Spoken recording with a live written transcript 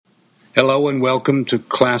Hello and welcome to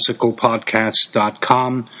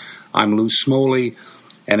classicalpodcasts.com. I'm Lou Smoley,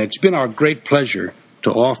 and it's been our great pleasure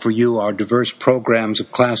to offer you our diverse programs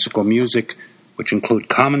of classical music, which include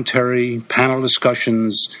commentary, panel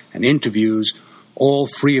discussions, and interviews, all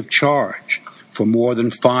free of charge for more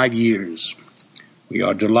than 5 years. We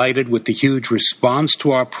are delighted with the huge response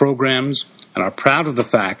to our programs and are proud of the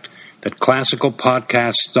fact that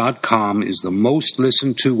classicalpodcasts.com is the most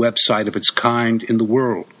listened to website of its kind in the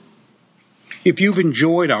world. If you've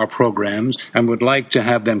enjoyed our programs and would like to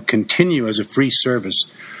have them continue as a free service,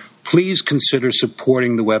 please consider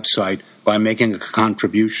supporting the website by making a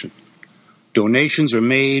contribution. Donations are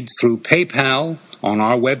made through PayPal on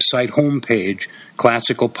our website homepage,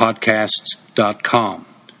 classicalpodcasts.com.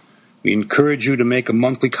 We encourage you to make a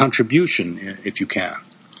monthly contribution if you can.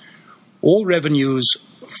 All revenues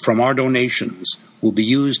from our donations will be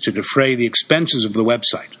used to defray the expenses of the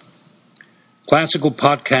website.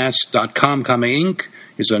 ClassicalPodcasts.com, Inc.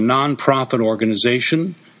 is a non-profit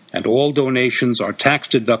organization, and all donations are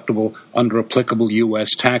tax-deductible under applicable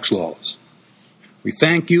U.S. tax laws. We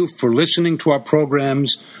thank you for listening to our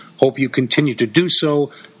programs, hope you continue to do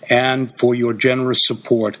so, and for your generous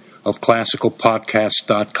support of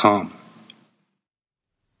ClassicalPodcasts.com.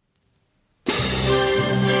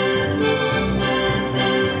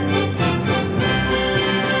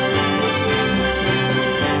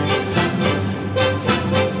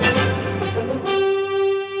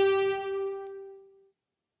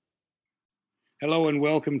 Hello and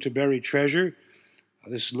welcome to Buried Treasure.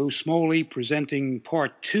 This is Lou Smoley presenting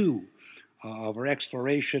part 2 of our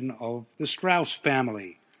exploration of the Strauss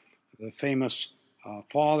family, the famous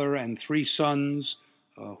father and 3 sons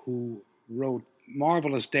who wrote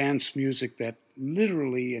marvelous dance music that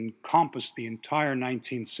literally encompassed the entire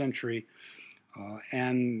 19th century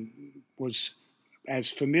and was as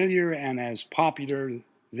familiar and as popular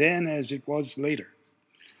then as it was later.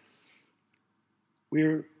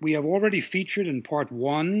 We have already featured in part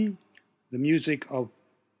 1 the music of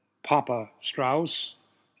Papa Strauss,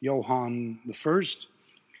 Johann I,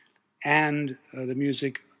 and the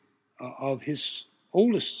music of his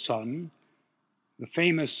oldest son, the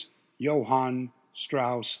famous Johann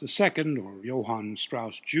Strauss II, or Johann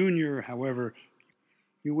Strauss Jr., however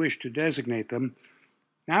you wish to designate them.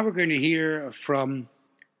 Now we're going to hear from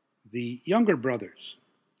the younger brothers,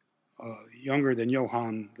 younger than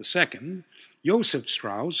Johann II, Joseph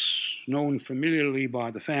Strauss, known familiarly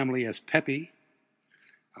by the family as Pepe,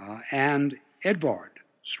 and Edvard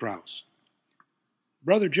Strauss.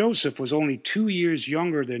 Brother Joseph was only 2 years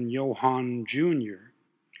younger than Johann Jr.,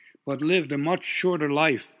 but lived a much shorter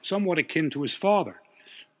life, somewhat akin to his father.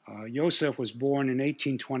 Joseph was born in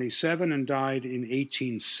 1827 and died in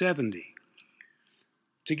 1870.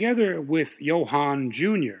 Together with Johann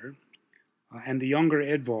Jr. And the younger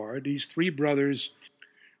Edvard, these 3 brothers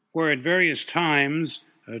were at various times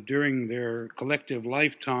during their collective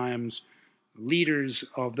lifetimes leaders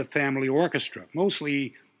of the family orchestra,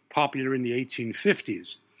 mostly popular in the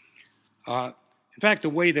 1850s. In fact, the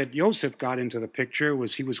way that Joseph got into the picture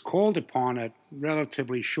was he was called upon at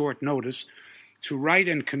relatively short notice to write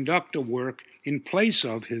and conduct a work in place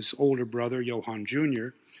of his older brother, Johann Jr.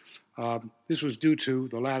 This was due to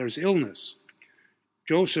the latter's illness.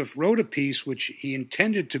 Joseph wrote a piece which he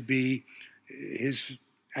intended to be his,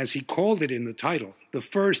 as he called it in the title, the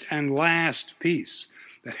first and last piece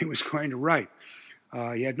that he was going to write.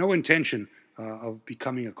 He had no intention of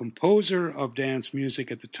becoming a composer of dance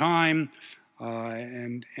music at the time,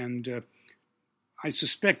 and I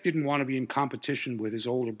suspect didn't want to be in competition with his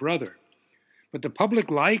older brother. But the public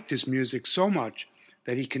liked his music so much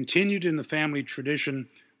that he continued in the family tradition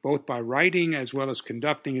both by writing as well as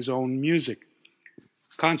conducting his own music.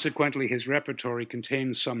 Consequently, his repertory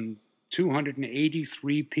contains some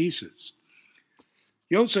 283 pieces.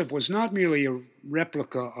 Joseph was not merely a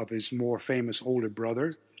replica of his more famous older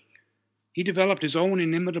brother. He developed his own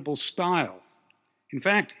inimitable style. In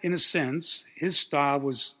fact, in a sense, his style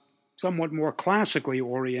was somewhat more classically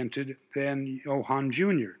oriented than Johann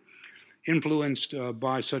Jr., influenced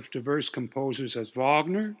by such diverse composers as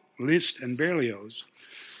Wagner, Liszt, and Berlioz,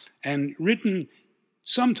 and written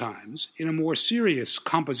sometimes in a more serious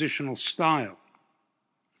compositional style.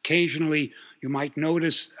 Occasionally, you might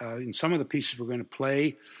notice in some of the pieces we're going to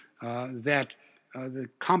play that the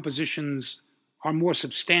compositions are more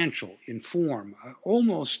substantial in form,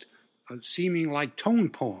 almost seeming like tone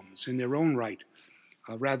poems in their own right,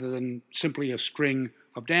 rather than simply a string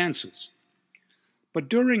of dances. But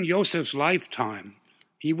during Joseph's lifetime,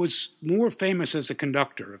 he was more famous as a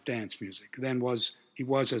conductor of dance music than he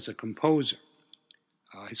was as a composer.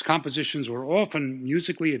 His compositions were often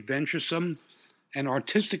musically adventuresome and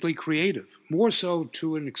artistically creative, more so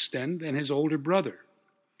to an extent than his older brother.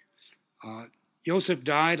 Joseph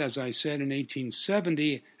died, as I said, in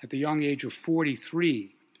 1870 at the young age of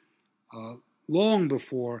 43, long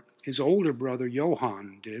before his older brother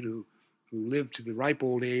Johann did, who lived to the ripe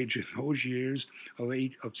old age in those years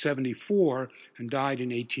of 74 and died in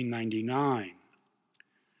 1899.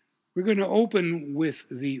 We're going to open with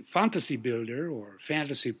the Fantasy Builder, or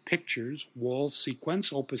Fantasy Pictures, Waltz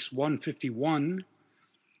Sequence, Opus 151,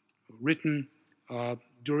 written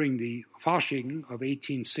during the Fasching of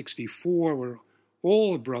 1864, where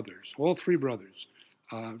all three brothers,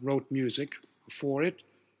 wrote music for it.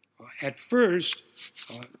 At first,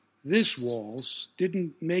 this waltz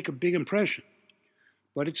didn't make a big impression,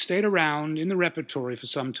 but it stayed around in the repertory for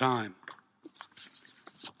some time.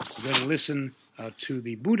 We're going to listen to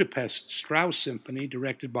the Budapest Strauss Symphony,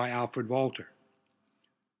 directed by Alfred Walter.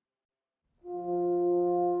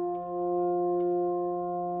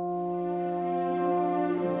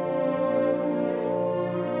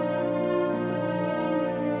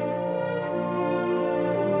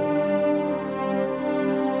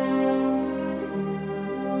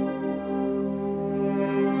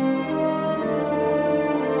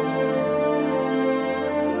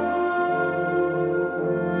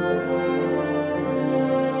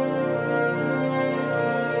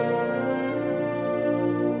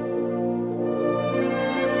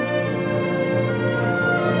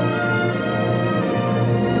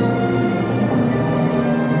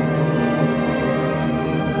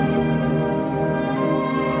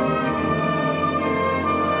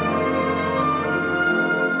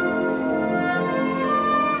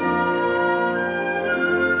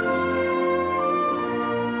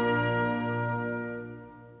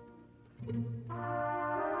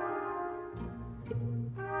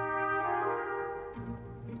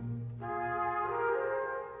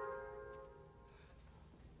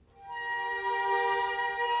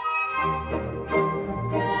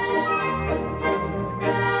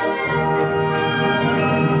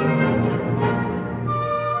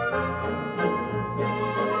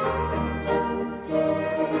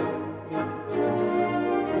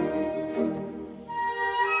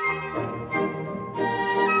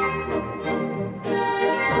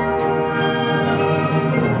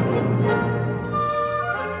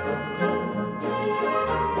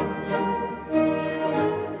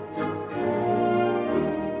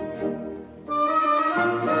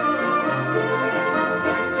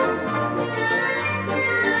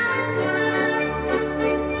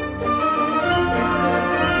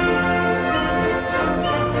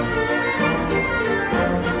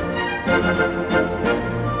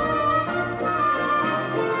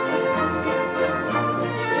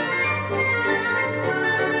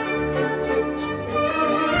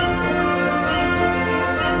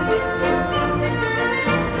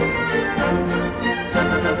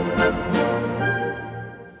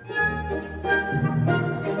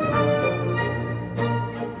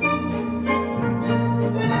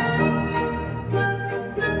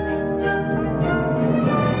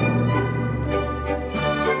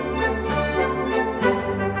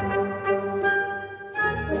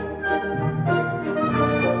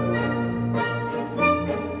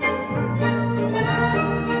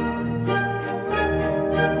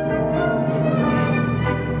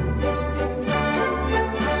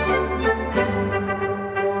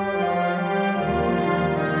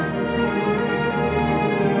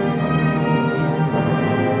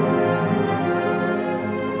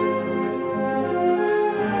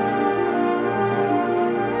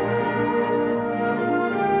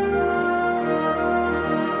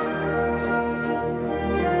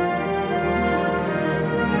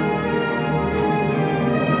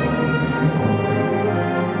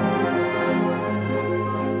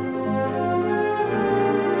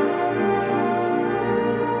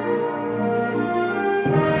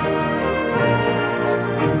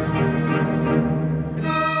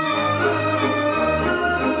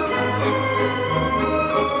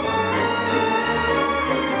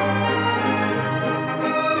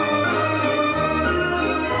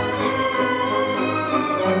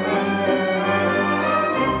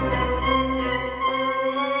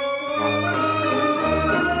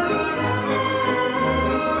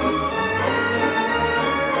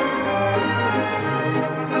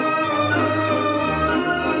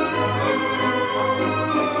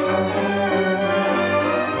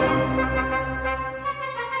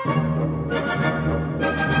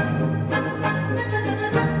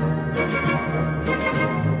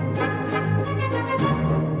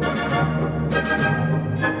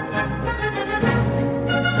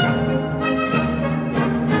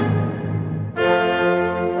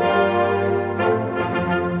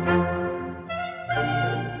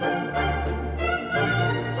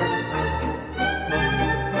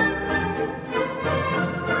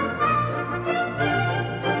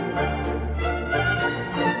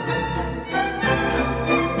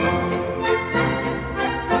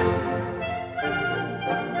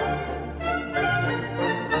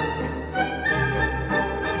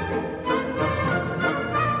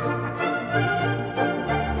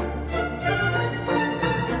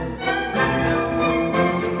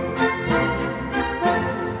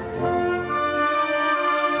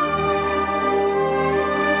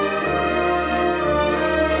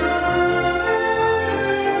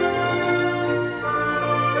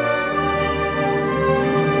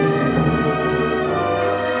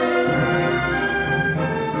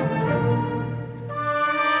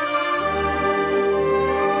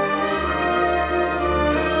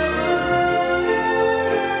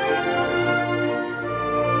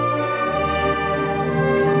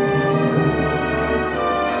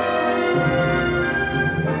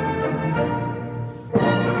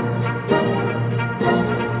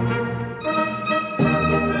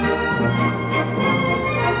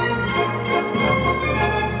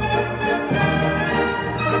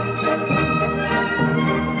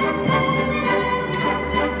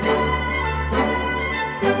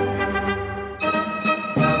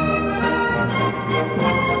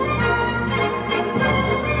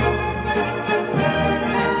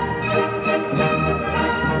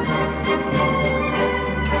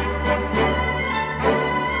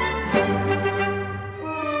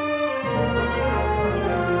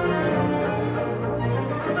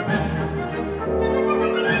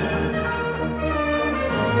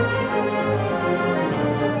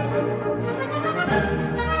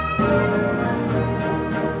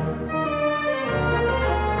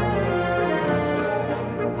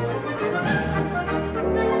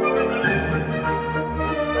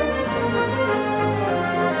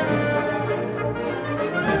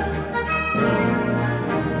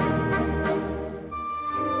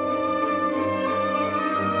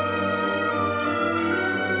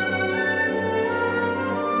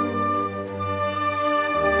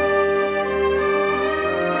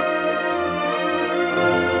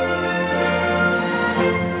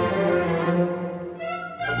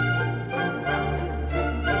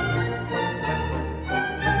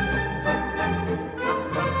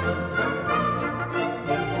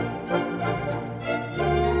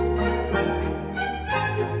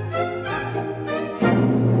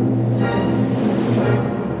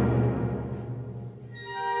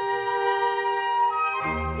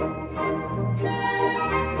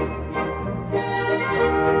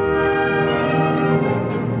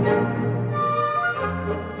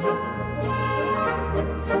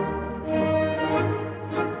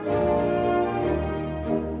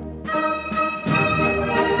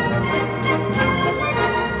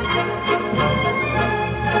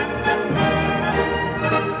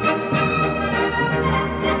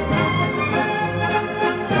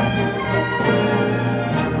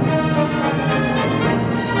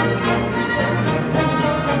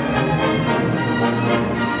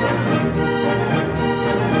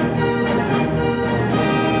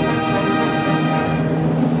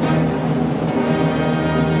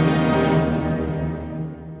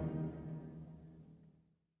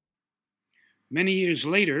 Many years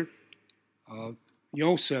later,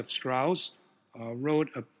 Joseph Strauss wrote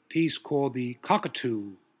a piece called the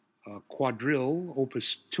Cockatoo Quadrille,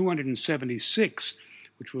 Opus 276,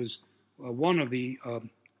 which was one of the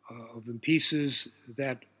pieces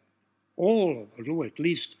that all, or at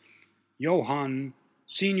least Johann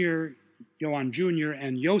Sr., Johann Jr.,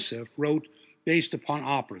 and Joseph wrote based upon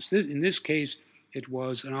operas. In this case, it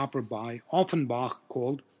was an opera by Offenbach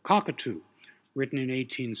called Cockatoo, written in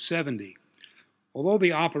 1870. Although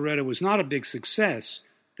the operetta was not a big success,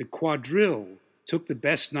 the quadrille took the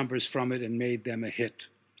best numbers from it and made them a hit.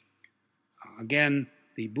 Again,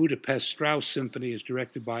 the Budapest Strauss Symphony is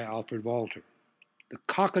directed by Alfred Walter. The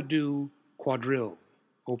Cockatoo Quadrille,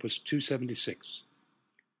 Opus 276.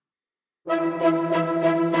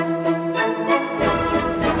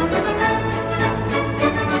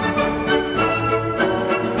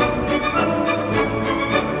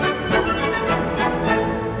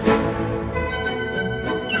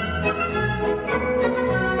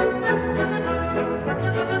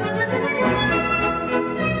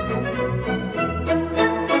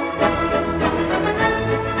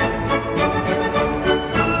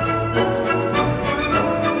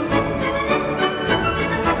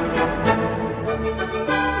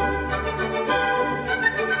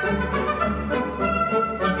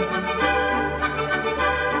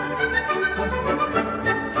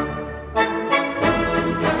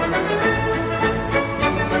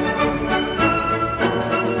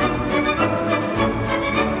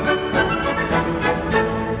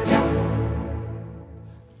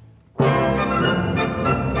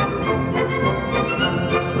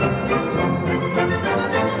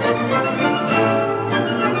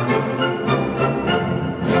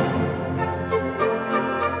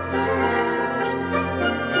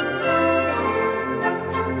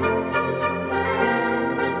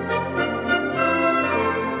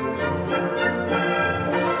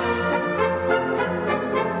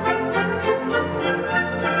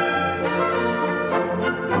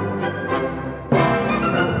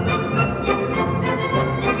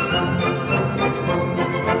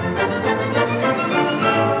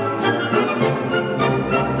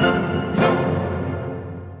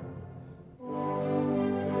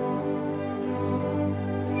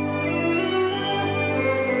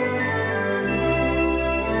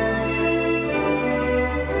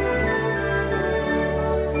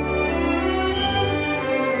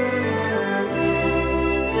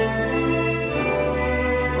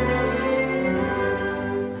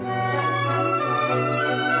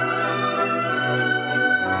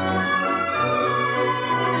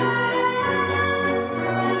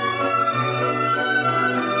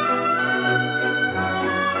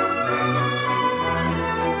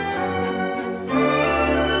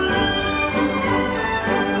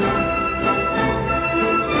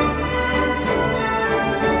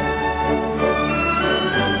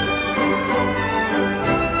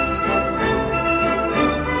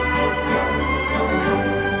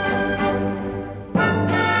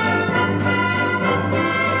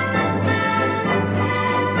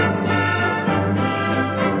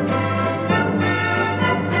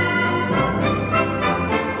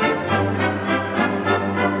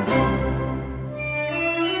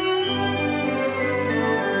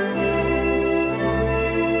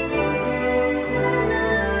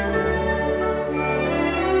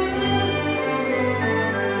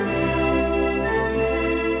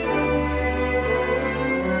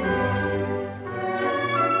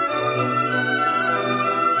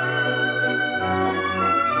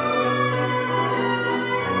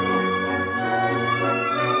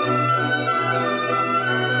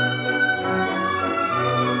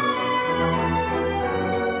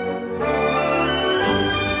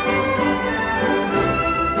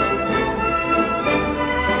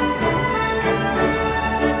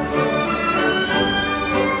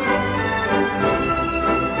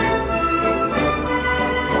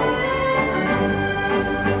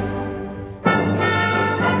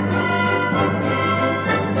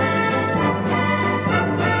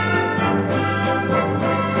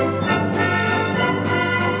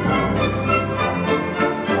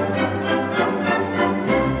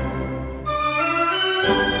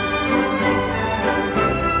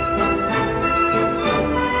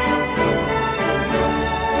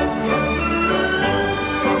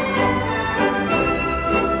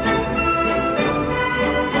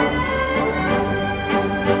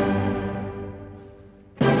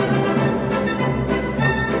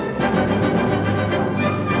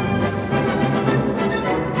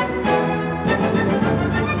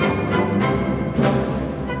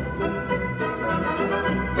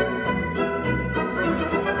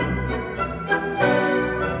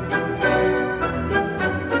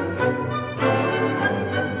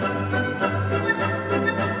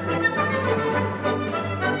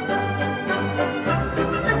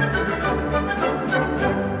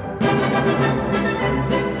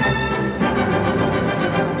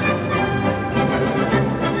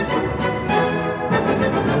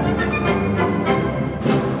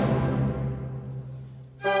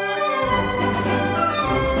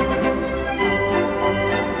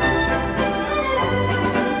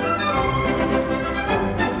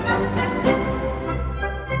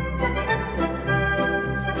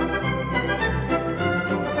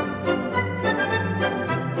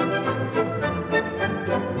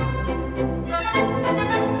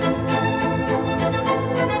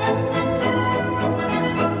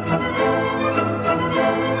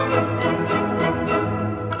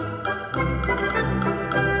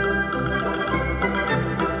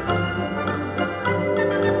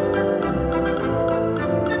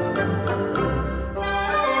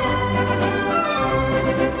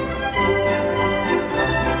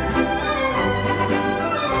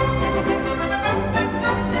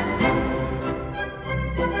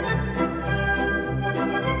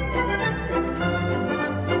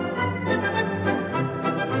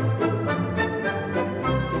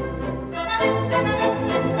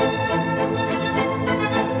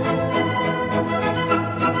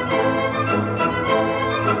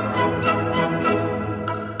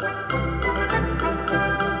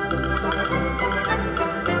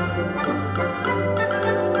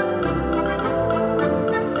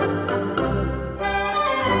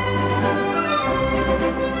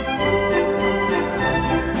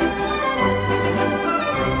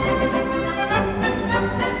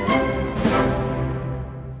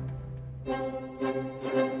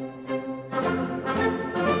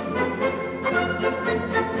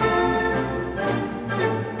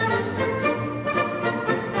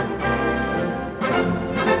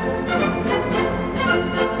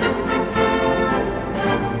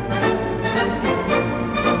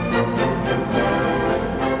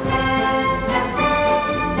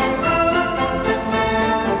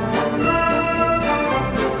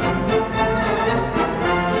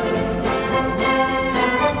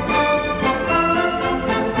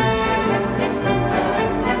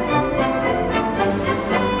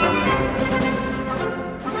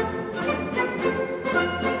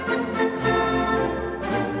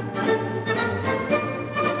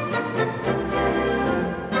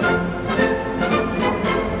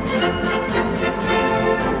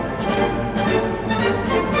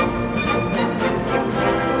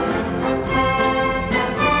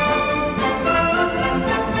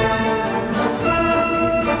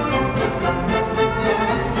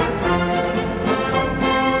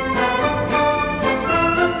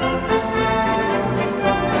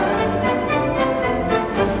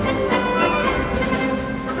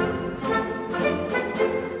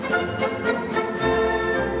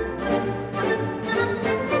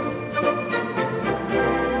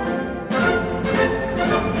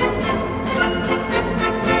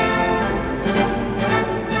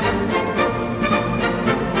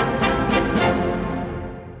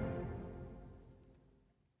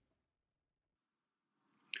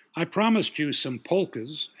 I promised you some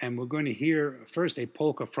polkas, and we're going to hear first a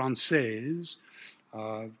polka française,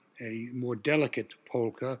 a more delicate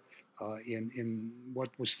polka in what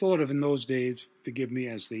was thought of in those days, forgive me,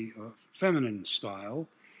 as the feminine style.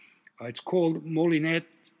 It's called Molinette,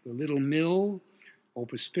 the Little Mill,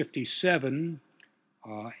 Opus 57,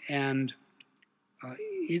 and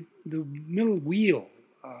the mill wheel,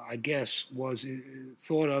 I guess, was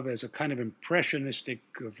thought of as a kind of impressionistic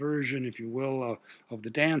version, if you will, of the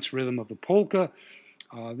dance rhythm of the polka.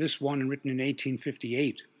 This one, written in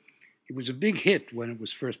 1858. It was a big hit when it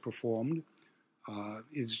was first performed.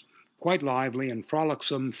 Is quite lively and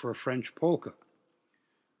frolicsome for a French polka.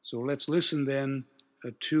 So let's listen then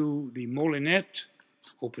to the Molinette,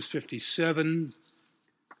 Opus 57.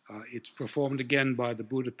 It's performed again by the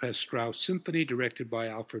Budapest Strauss Symphony, directed by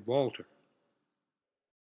Alfred Walter.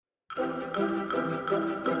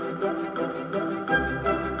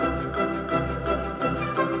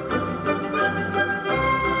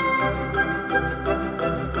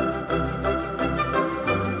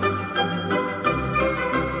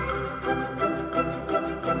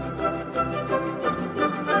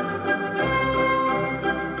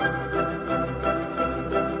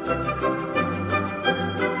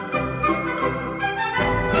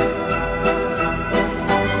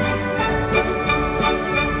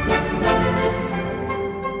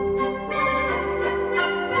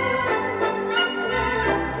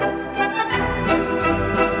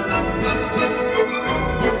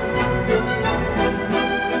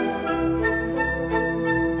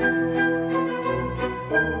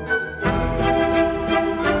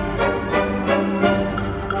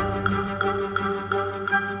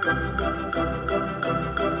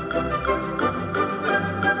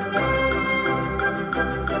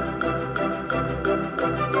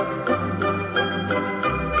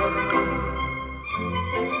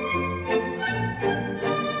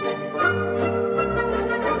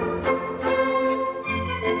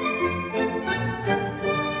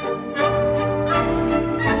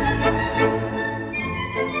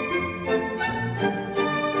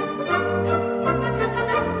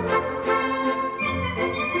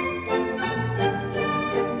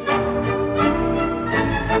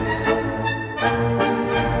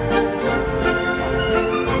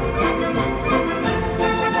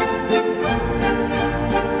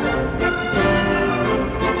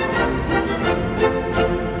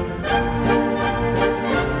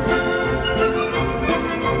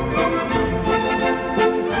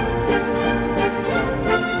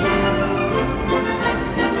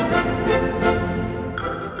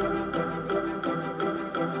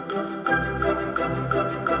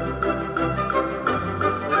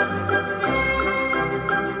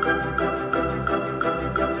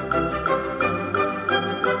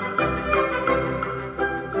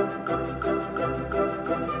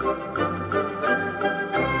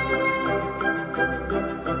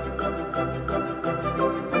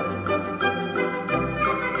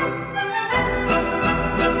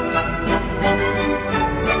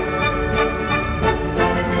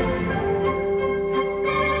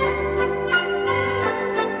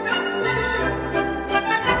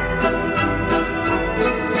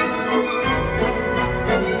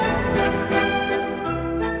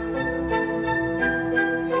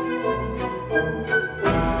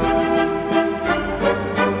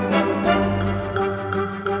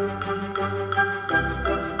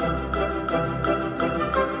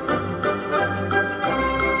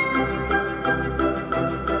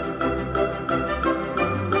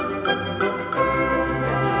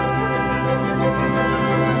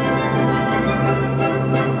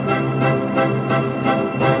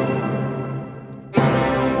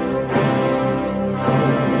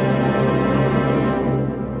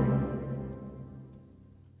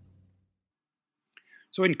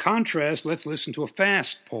 So in contrast, let's listen to a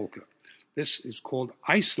fast polka. This is called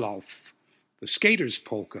Eislauf, the Skater's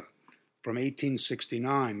Polka, from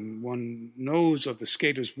 1869. One knows of the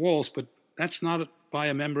Skater's Waltz, but that's not by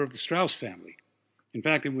a member of the Strauss family. In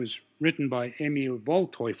fact, it was written by Emil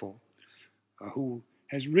Waldteufel, who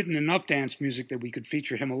has written enough dance music that we could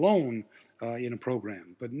feature him alone in a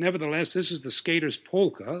program. But nevertheless, this is the Skater's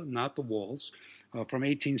Polka, not the waltz, from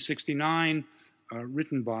 1869,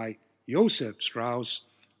 written by Joseph Strauss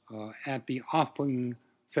at the Opping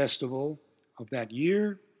Festival of that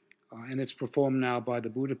year, and it's performed now by the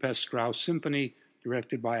Budapest Strauss Symphony,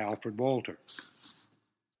 directed by Alfred Walter.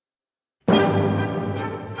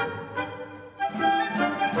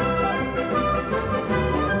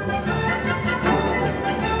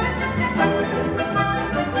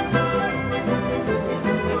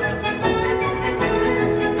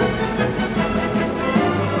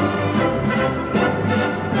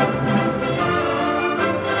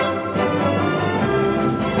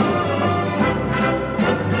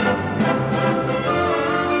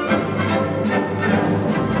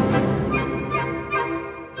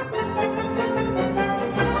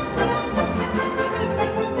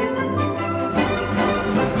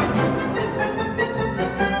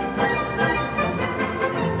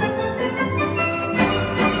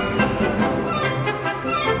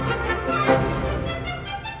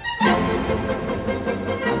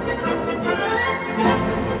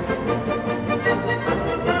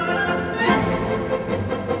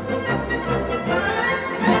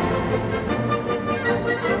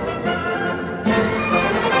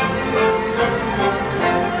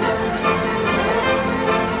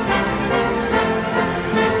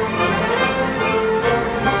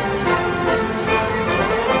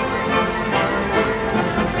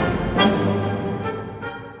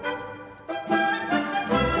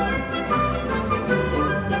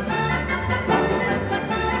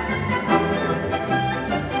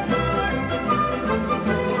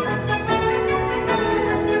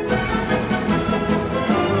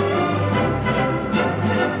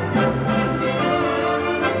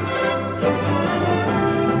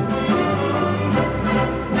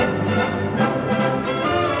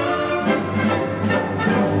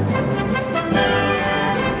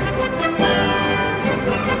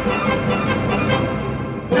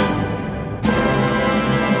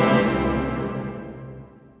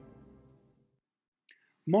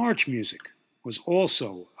 march music was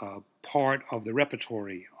also part of the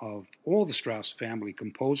repertory of all the Strauss family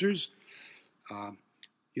composers.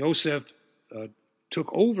 Joseph took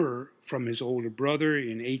over from his older brother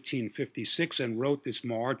in 1856 and wrote this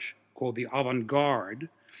march called the Avant-Garde,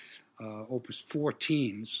 Opus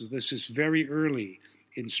 14. So this is very early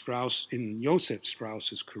in Joseph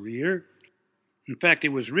Strauss's career. In fact,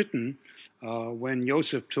 it was written when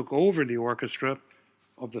Joseph took over the orchestra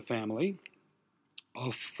of the family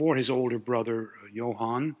for his older brother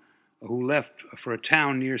Johann, who left for a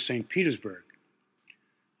town near St. Petersburg.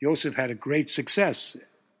 Joseph had a great success,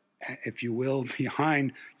 if you will,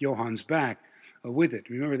 behind Johann's back with it.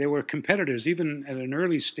 Remember, they were competitors even at an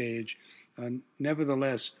early stage,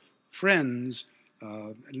 nevertheless friends,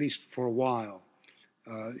 at least for a while.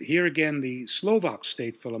 Here again, the Slovak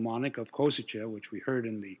State Philharmonic of Košice, which we heard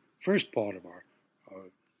in the first part of our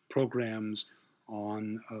programs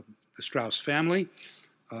on the Strauss family,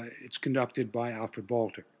 it's conducted by Alfred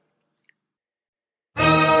Walter.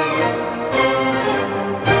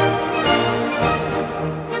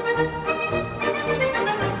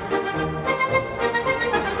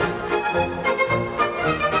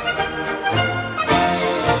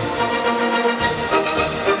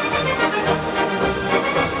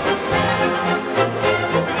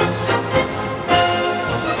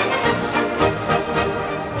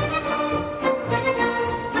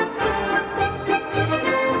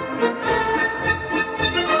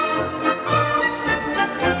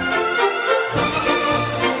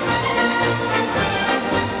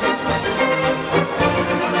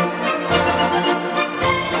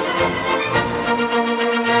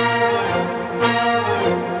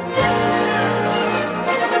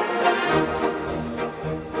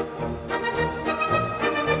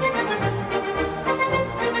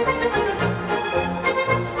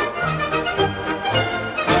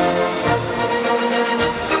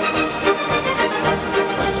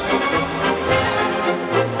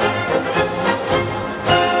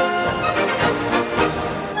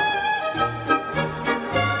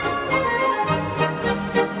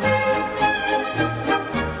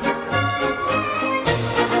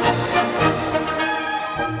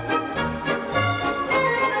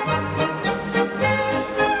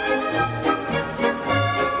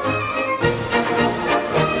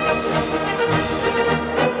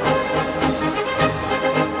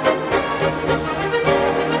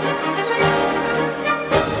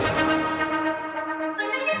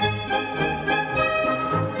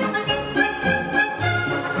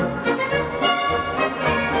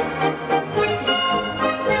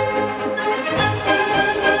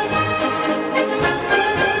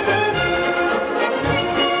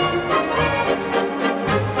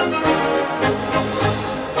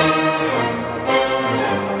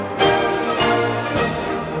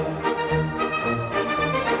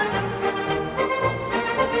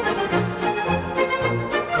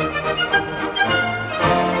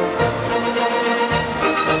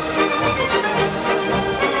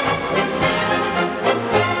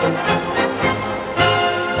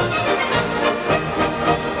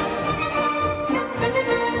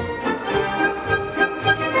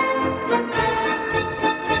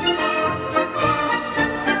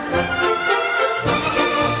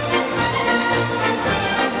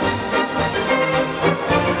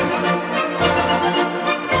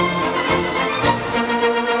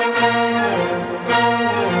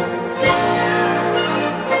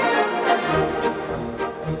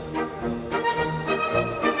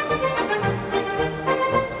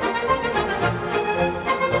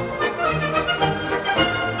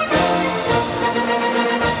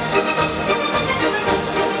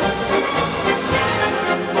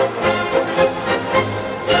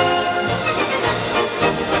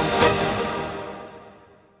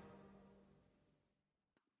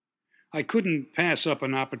 I couldn't pass up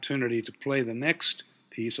an opportunity to play the next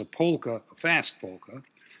piece, a polka, a fast polka,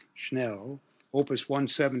 Schnell, Opus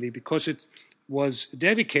 170, because it was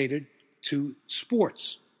dedicated to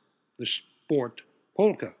sports, the sport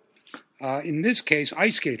polka. In this case,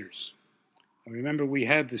 ice skaters. I remember we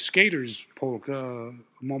had the skaters polka a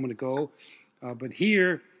moment ago, but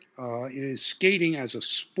here it is skating as a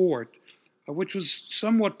sport, which was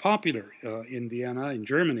somewhat popular in Vienna, in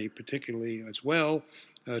Germany particularly as well,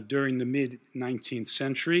 during the mid-19th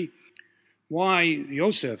century. Why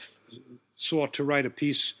Joseph sought to write a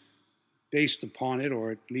piece based upon it,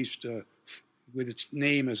 or at least with its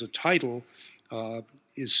name as a title,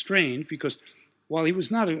 is strange, because while he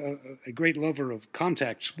was not a great lover of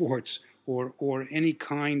contact sports or any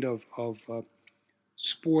kind of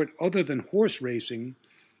sport other than horse racing,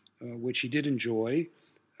 which he did enjoy,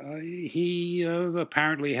 he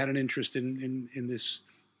apparently had an interest in this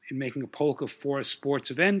in making a polka for a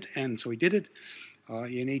sports event, and so he did it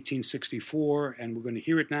in 1864, and we're going to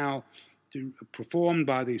hear it now, performed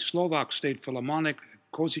by the Slovak State Philharmonic,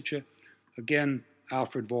 Košice, again,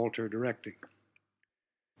 Alfred Walter directing.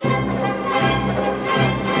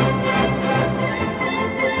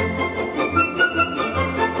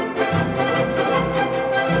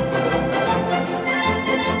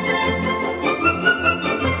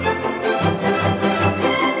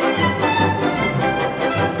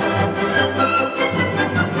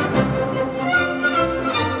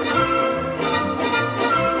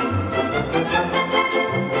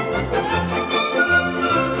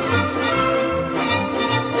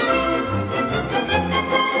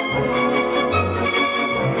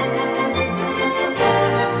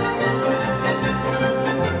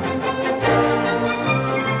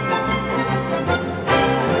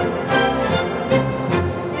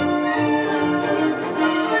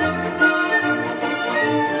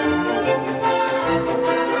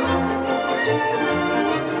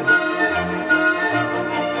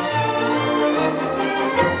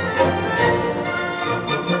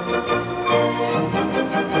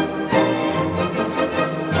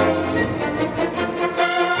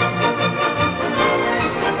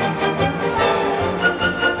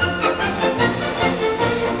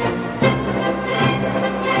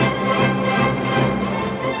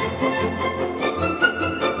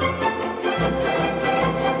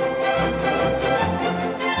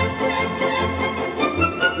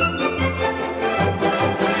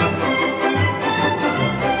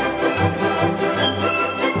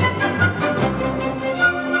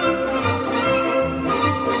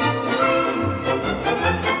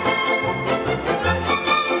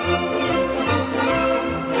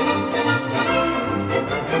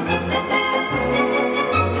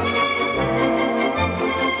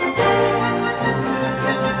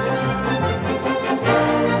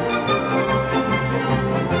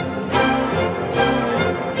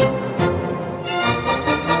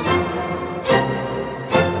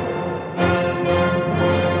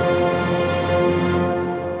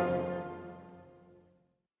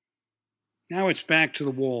 Now it's back to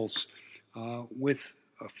the waltz with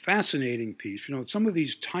a fascinating piece. You know, some of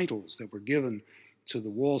these titles that were given to the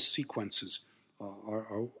waltz sequences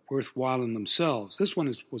are worthwhile in themselves. This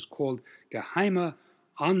one was called Geheime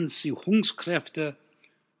Anziehungskräfte,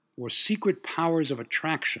 or Secret Powers of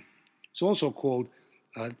Attraction. It's also called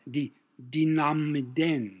the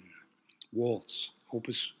Dynamiden Waltz,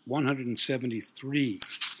 opus 173.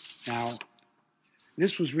 Now,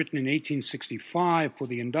 this was written in 1865 for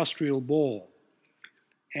the Industrial Ball,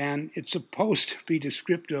 and it's supposed to be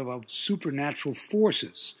descriptive of supernatural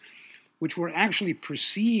forces, which were actually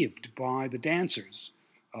perceived by the dancers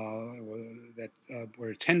that were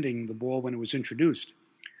attending the ball when it was introduced.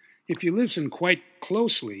 If you listen quite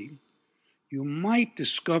closely, you might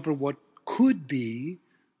discover what could be,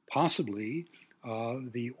 possibly,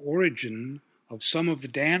 the origin of some of the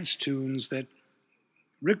dance tunes that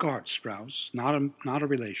Richard Strauss, not a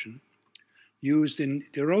relation, used in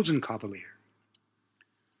Der Rosenkavalier.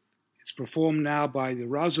 It's performed now by the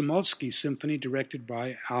Razumovsky Symphony, directed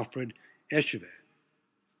by Alfred Eschever.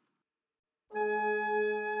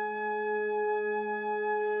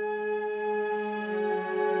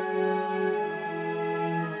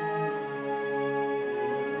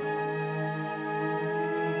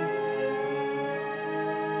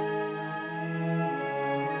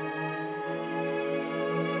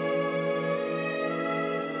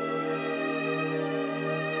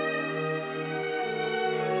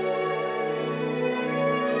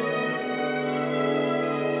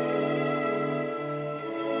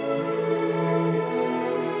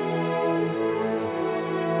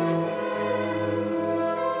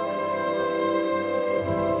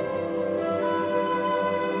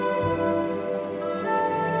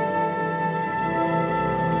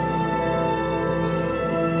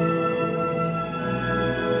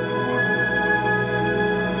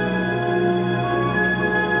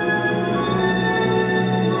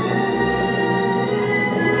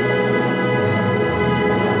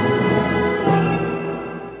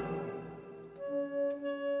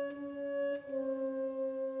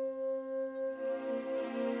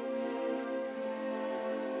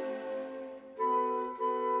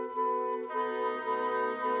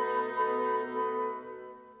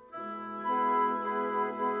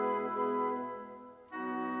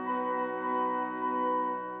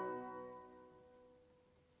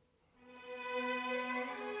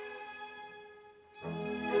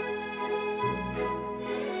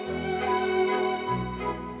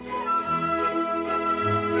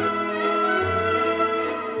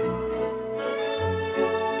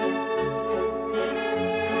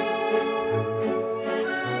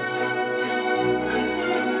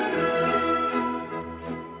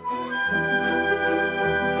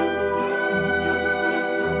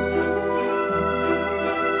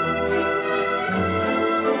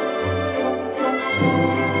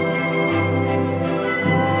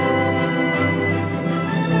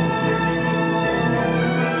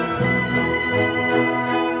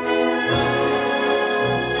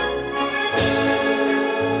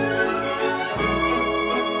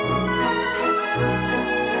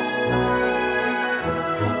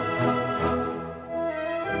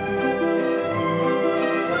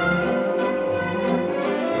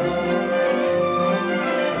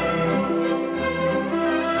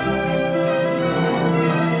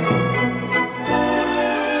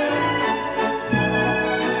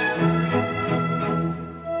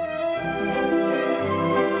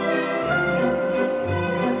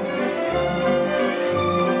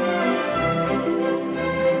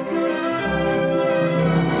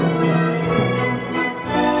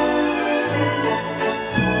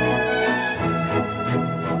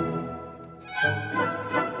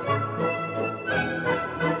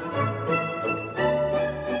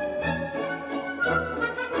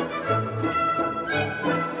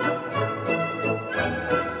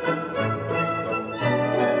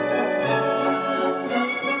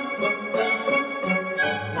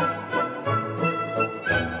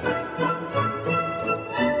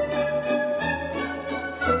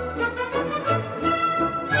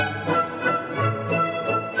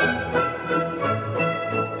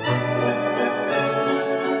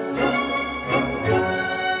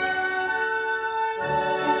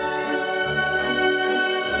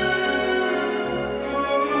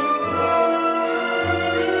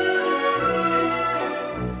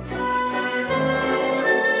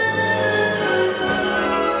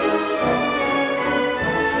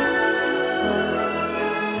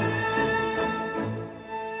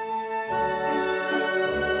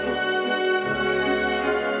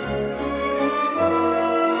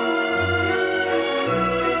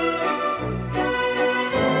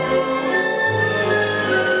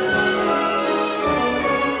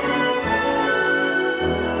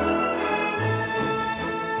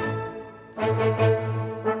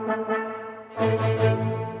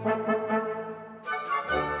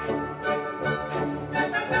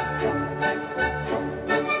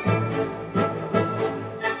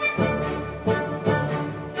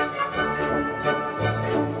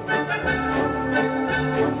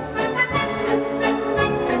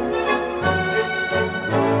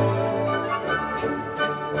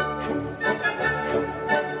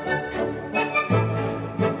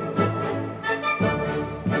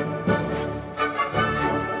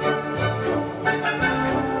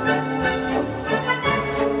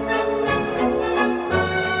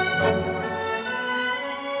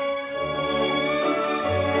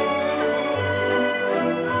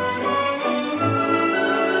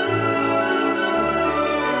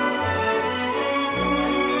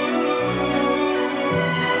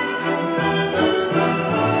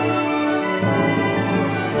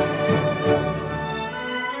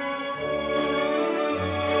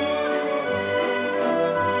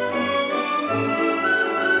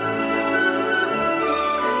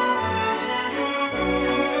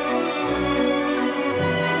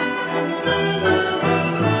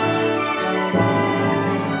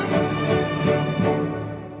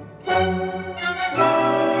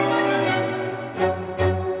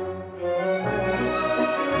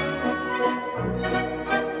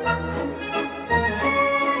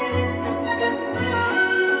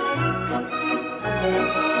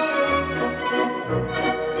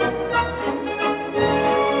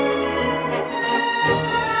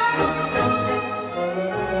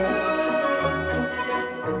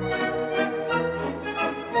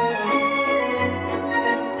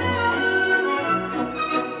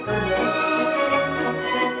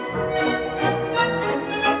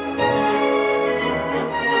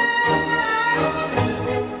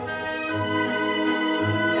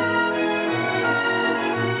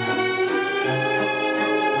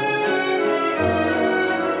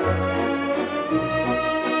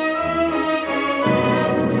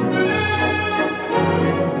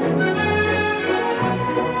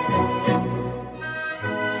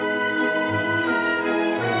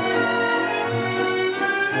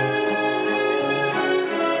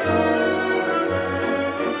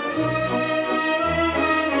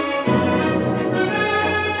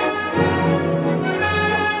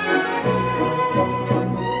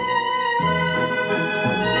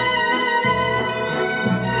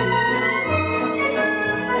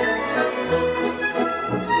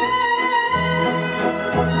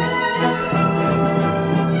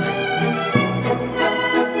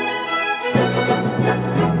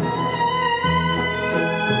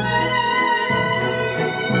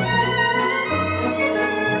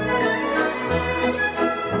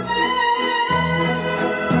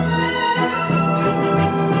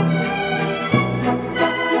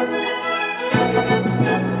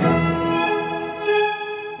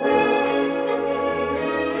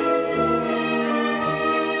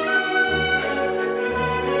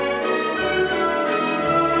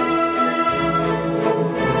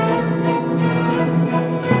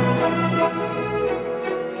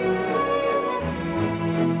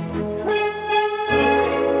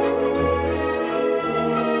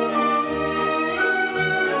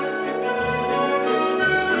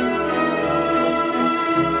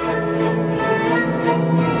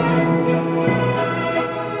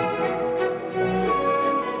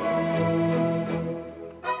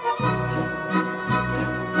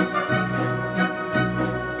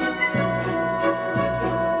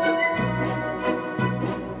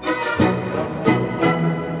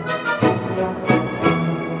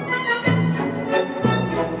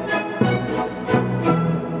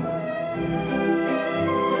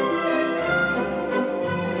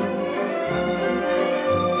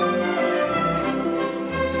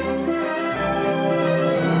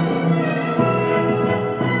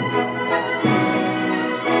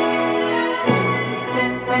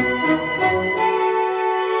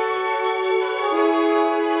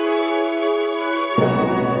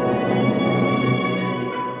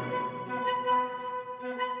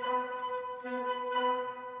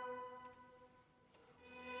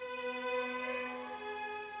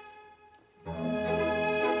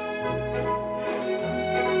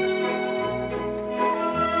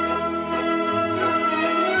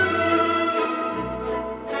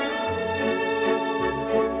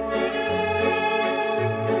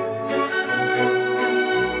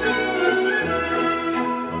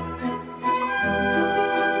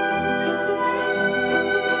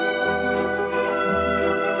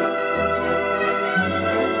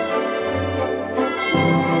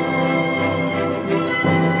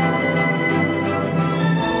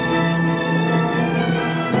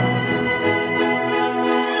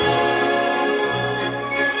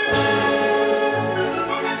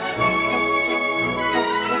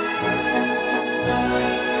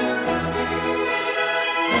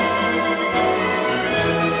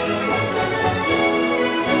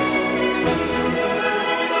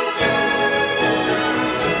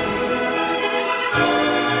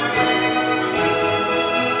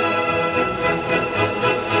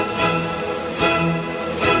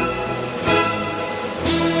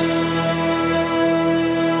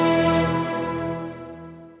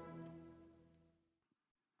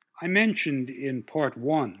 mentioned in part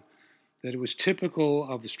one that it was typical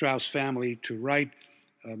of the Strauss family to write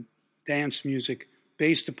dance music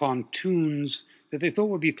based upon tunes that they thought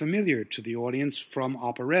would be familiar to the audience from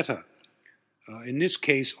operetta. In this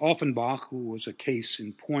case, Offenbach, who was a case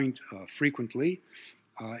in point frequently,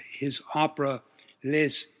 his opera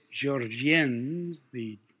Les Georgiennes,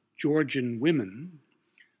 the Georgian Women.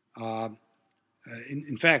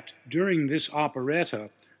 In fact, during this operetta,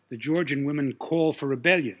 the Georgian women call for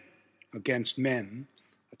rebellion against men,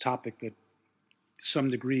 a topic that to some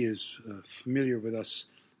degree is familiar with us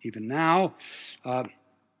even now.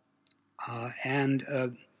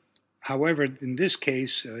 However, in this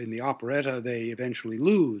case, in the operetta, they eventually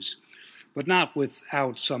lose, but not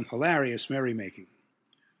without some hilarious merrymaking.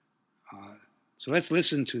 So let's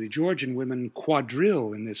listen to the Georgian Women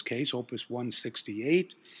Quadrille, in this case, Opus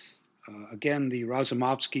 168. Again, the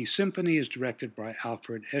Razumovsky Symphony is directed by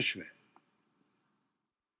Alfred Eschweh.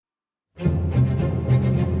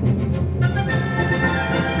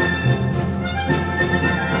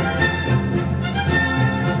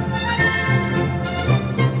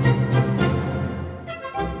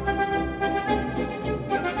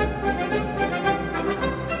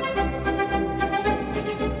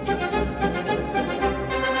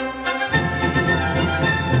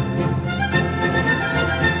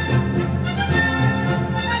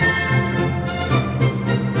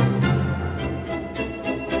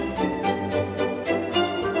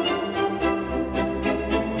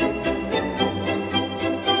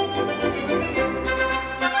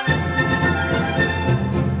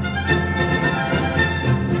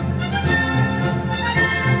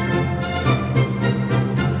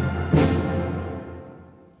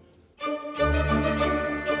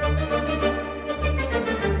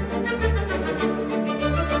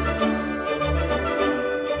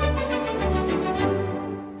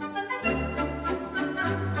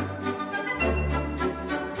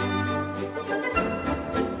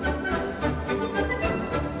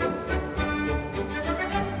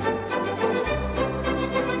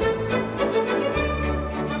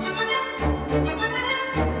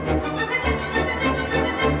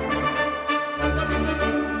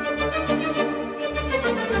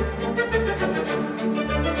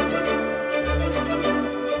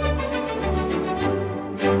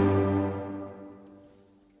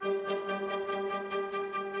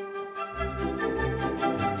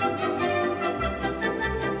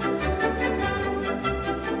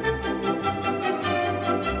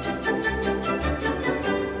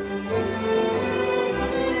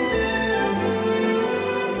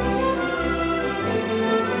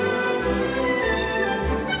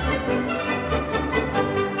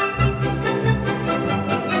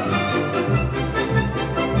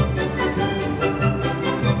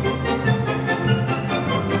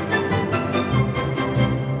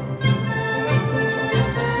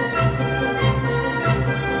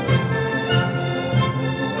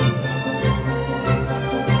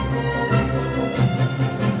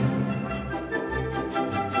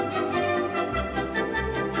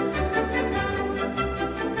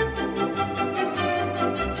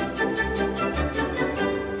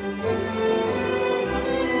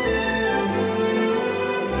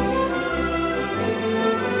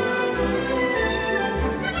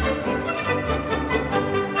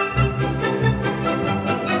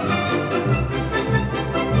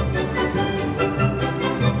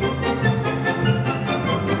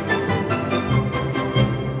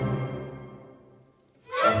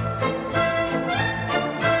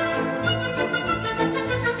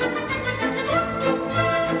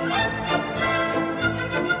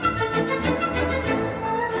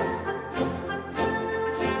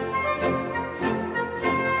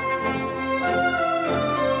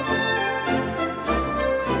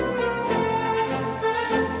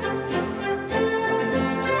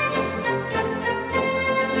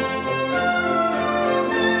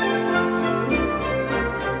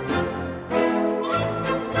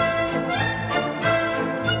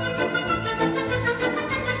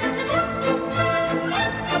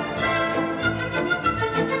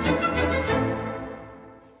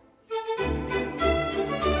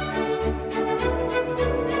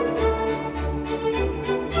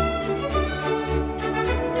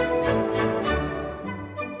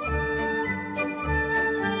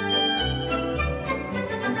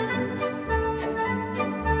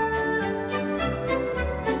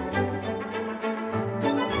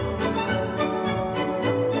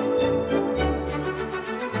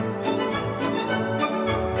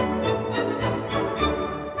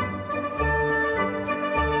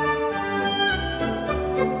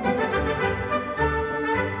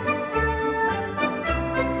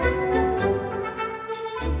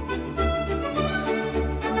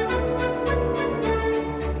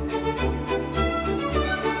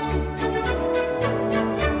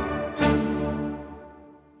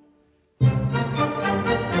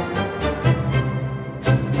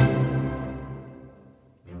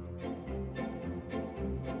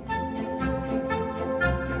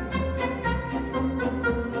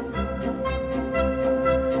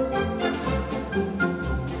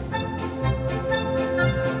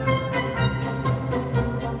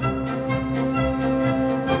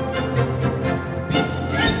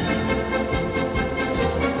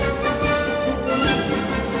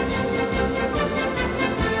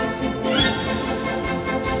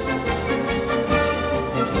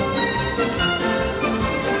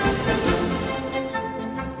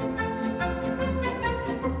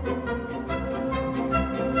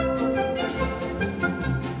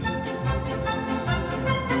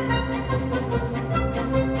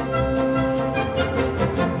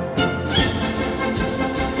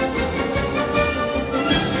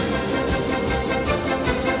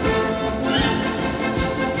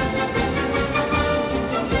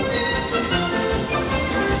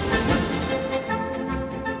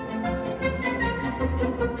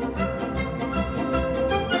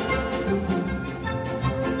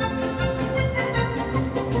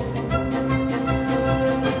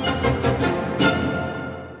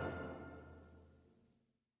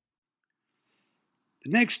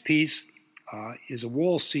 The next piece is a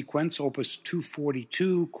waltz sequence, opus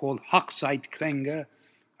 242, called Hochzeitklänge,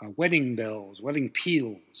 wedding bells, wedding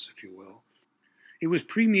peals, if you will. It was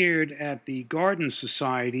premiered at the Garden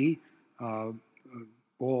Society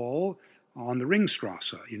ball on the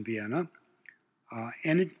Ringstrasse in Vienna,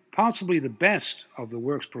 and it's possibly the best of the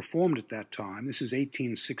works performed at that time. This is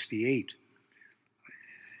 1868.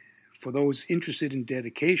 For those interested in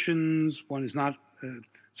dedications, one is not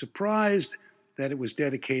surprised that it was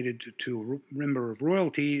dedicated to a member of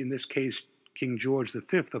royalty, in this case, King George V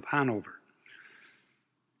of Hanover.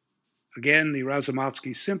 Again, the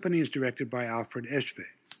Razumovsky Symphony is directed by Alfred Eschwege.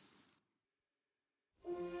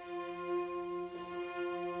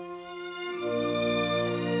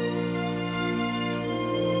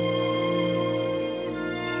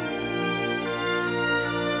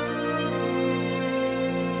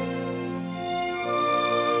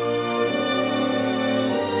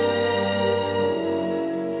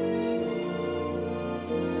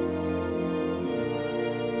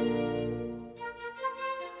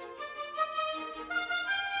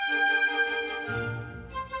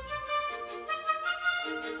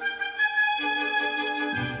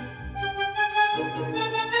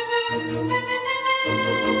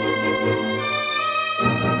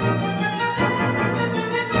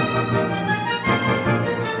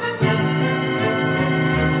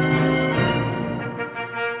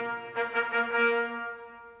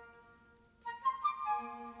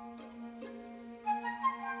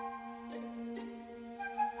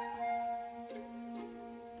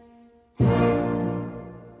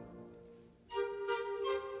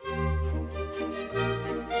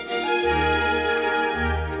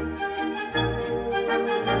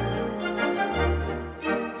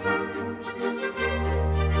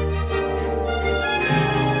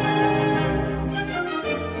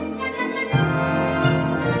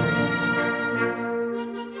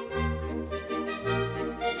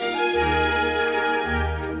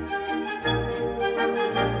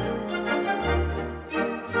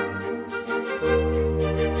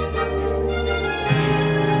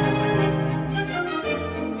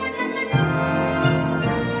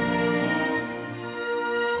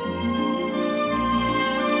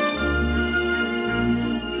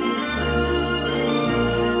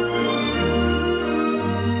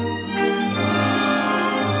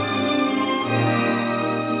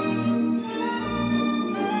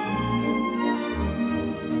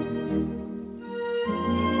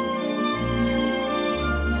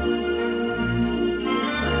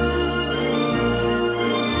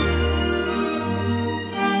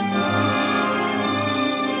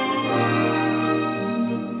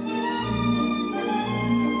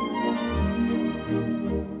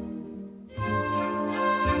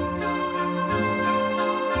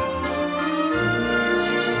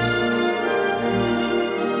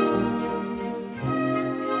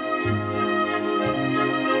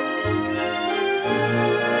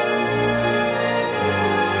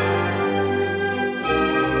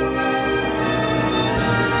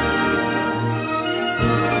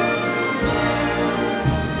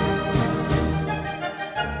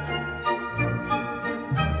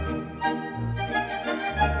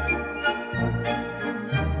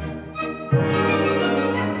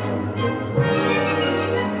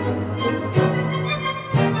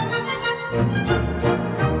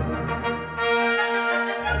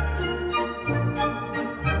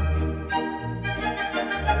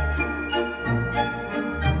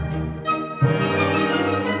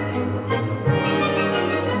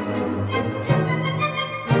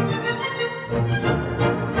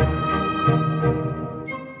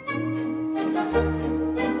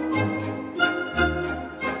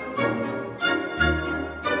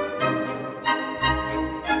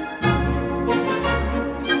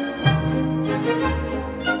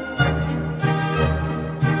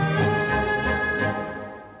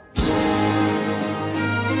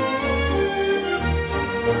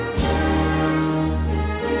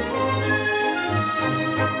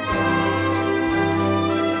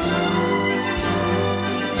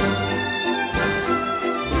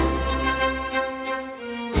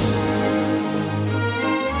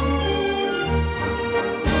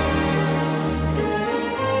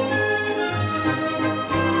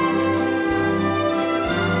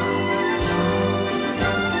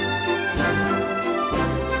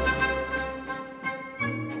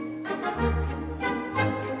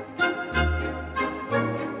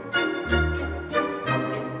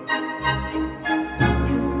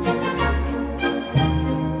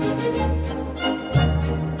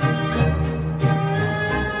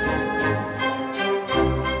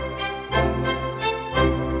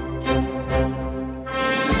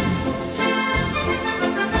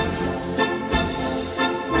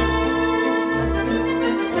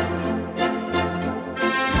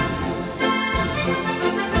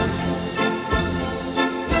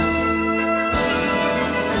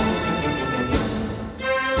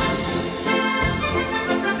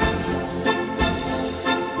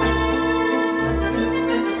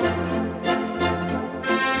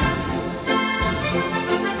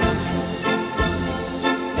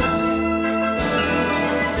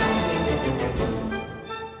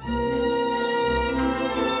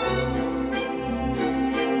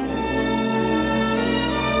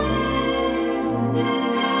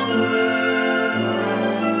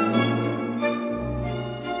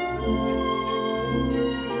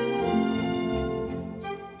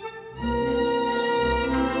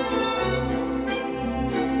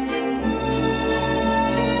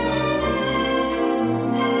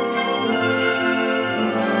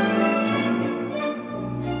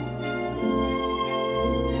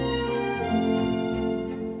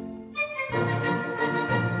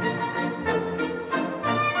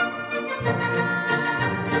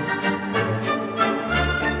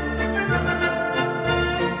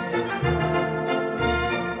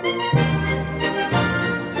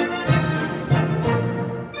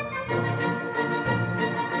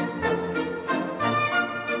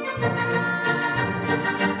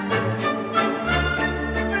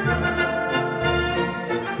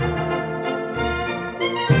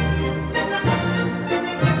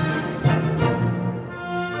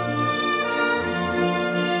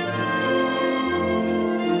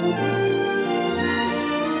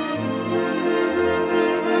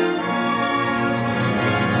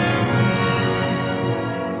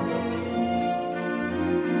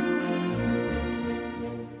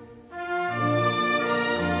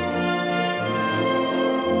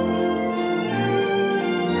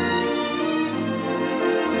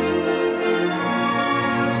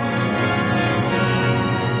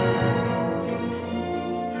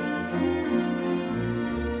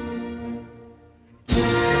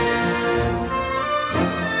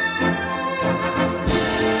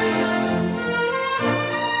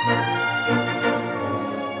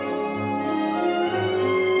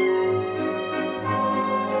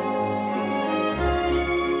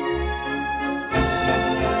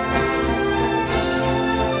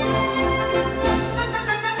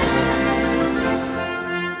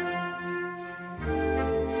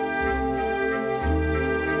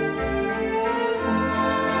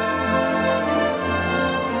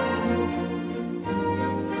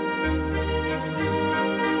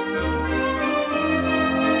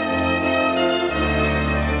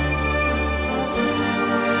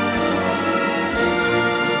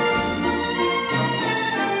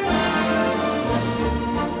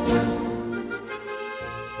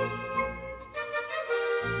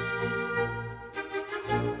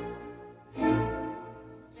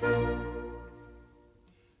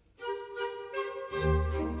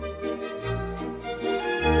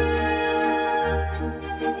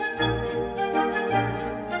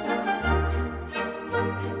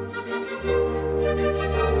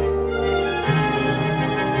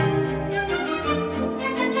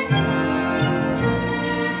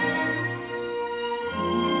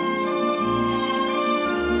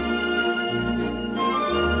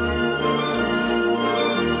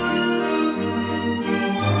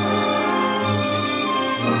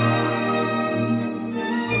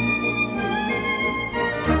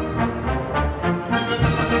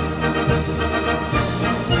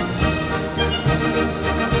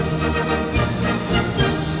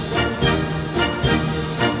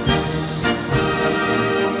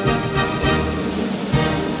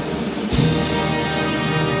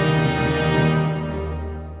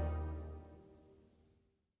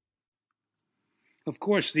 Of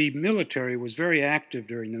course, the military was very active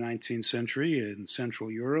during the 19th century in Central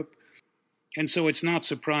Europe, and so it's not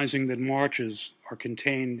surprising that marches are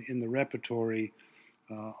contained in the repertory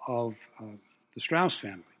of the Strauss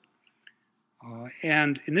family.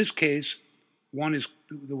 And in this case, one is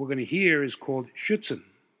that we're going to hear is called Schützen,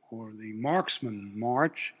 or the Marksman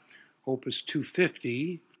March, Opus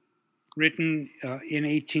 250, written in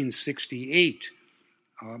 1868.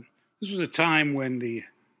 This was a time when the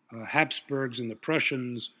Habsburgs and the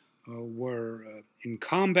Prussians were in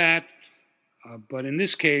combat, but in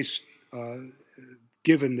this case,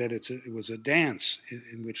 given that it was a dance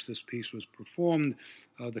in which this piece was performed,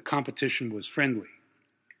 the competition was friendly.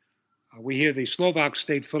 We hear the Slovak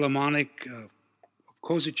State Philharmonic of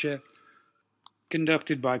Košice,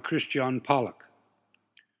 conducted by Christian Pollack.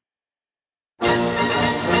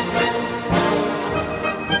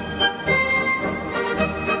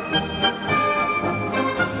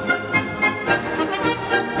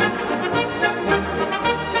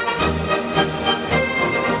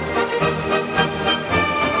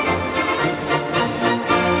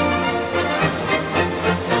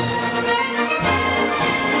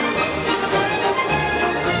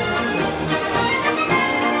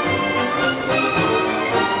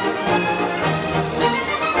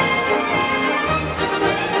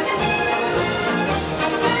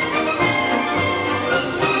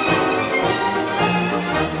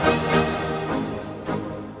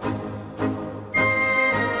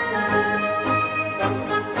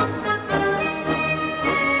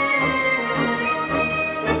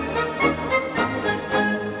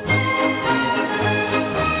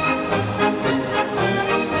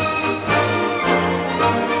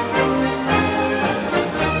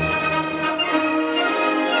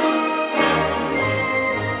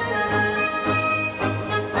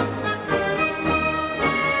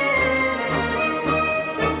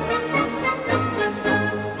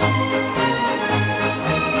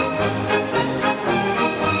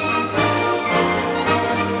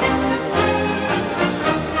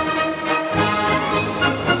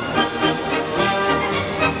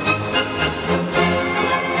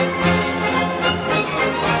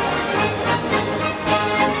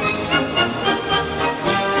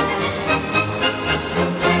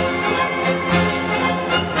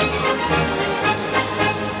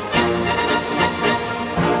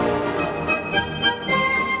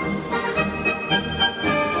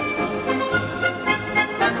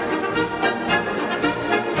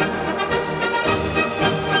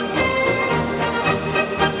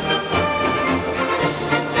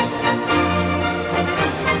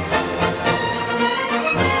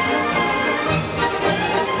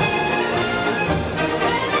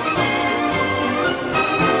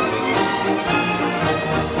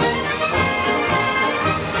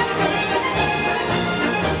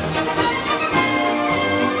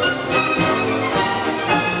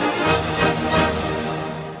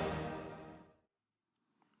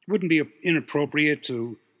 Wouldn't be inappropriate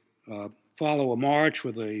to follow a march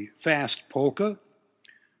with a fast polka.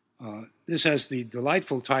 This has the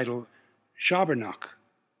delightful title Schabernack,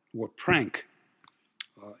 or Prank.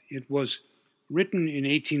 It was written in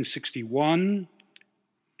 1861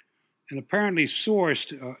 and apparently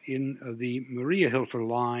sourced in the Mariahilfer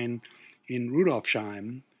line in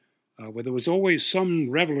Rudolfsheim, where there was always some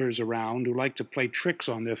revelers around who liked to play tricks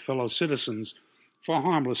on their fellow citizens for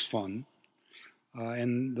harmless fun.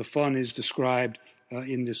 And the fun is described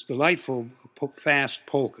in this delightful fast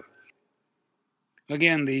polka.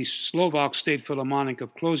 Again, the Slovak State Philharmonic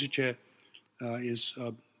of Košice is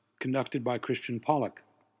conducted by Christian Pollack.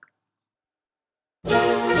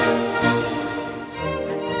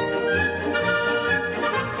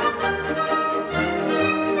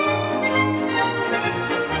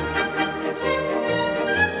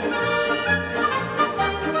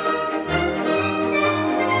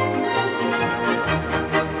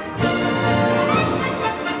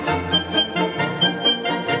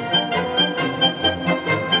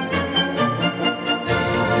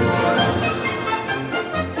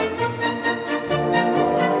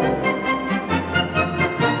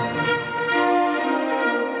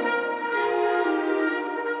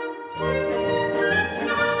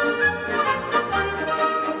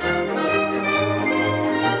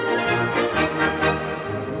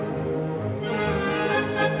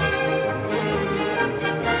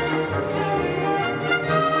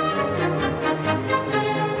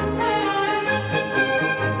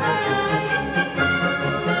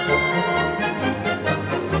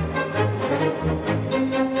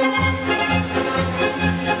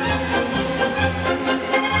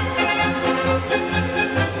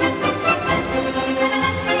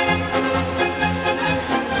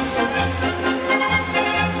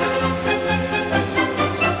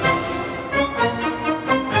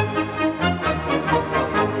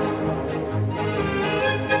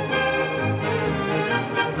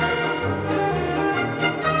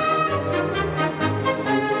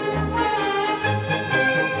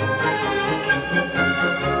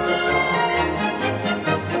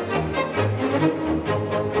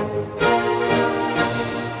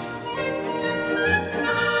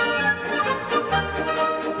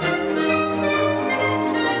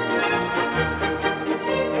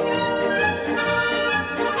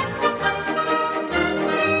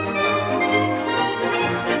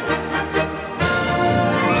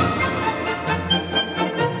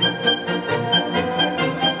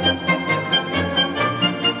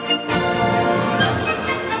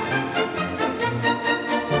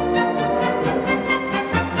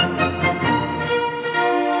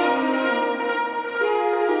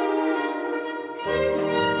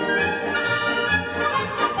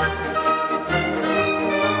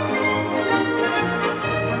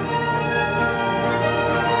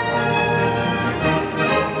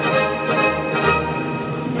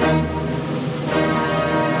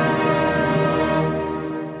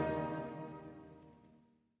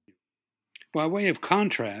 by way of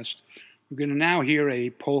contrast, we're going to now hear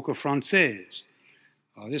a polka française.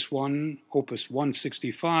 This one, Opus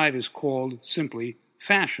 165, is called simply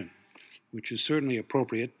Fashion, which is certainly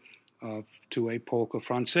appropriate to a polka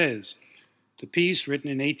française. The piece,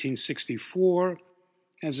 written in 1864,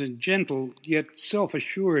 has a gentle yet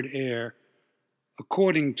self-assured air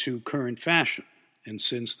according to current fashion. And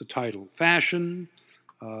since the title Fashion,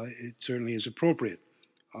 it certainly is appropriate.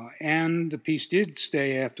 And the piece did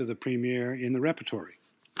stay after the premiere in the repertory.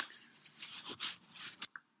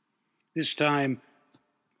 This time,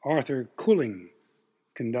 Arthur Kuling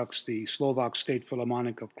conducts the Slovak State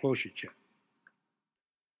Philharmonic of Košice.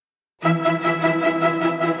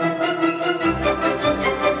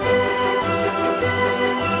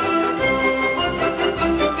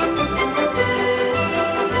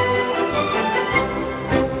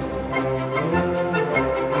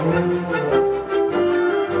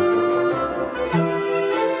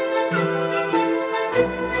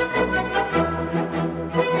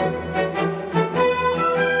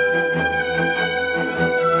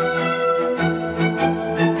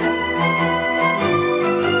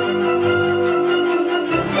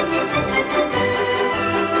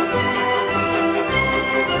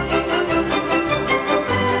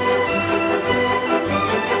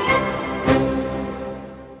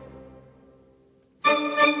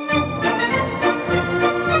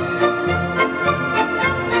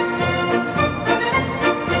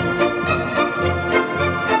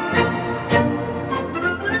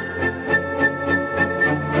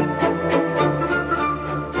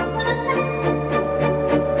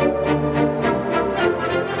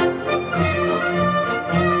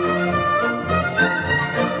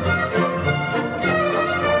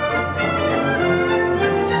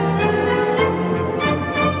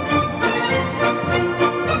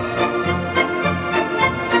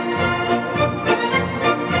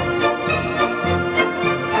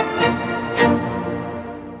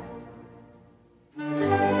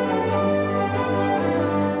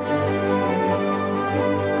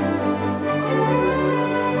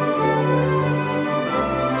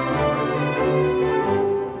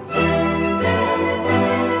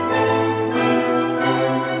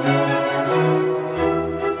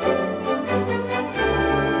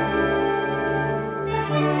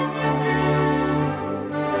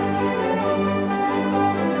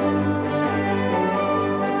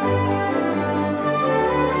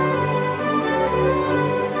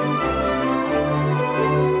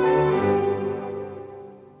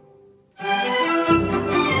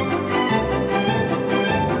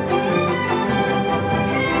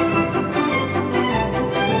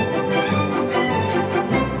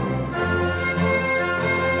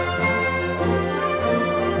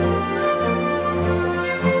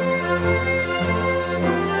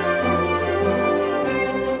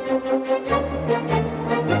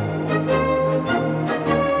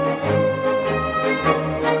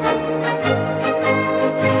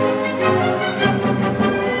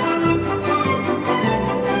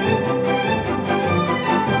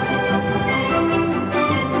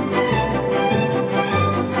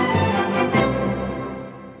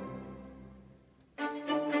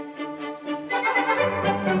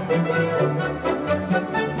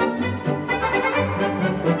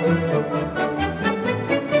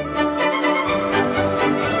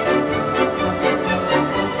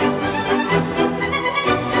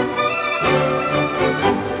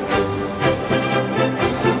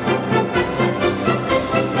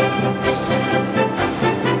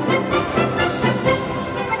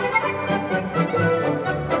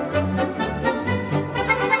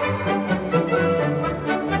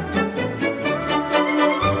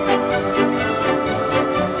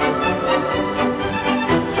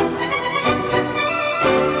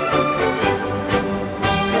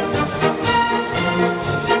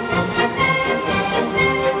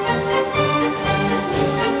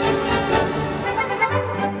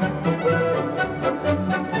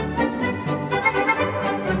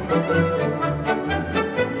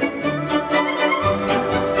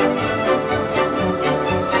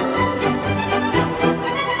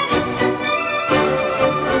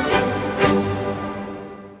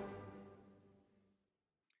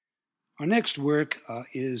 Our next work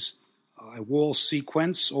is a waltz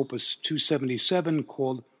sequence, Opus 277,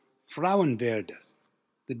 called Frauenwerde,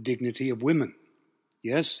 the dignity of women.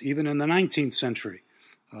 Yes, even in the 19th century,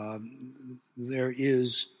 there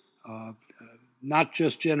is, not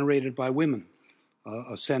just generated by women,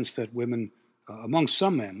 a sense that women, amongst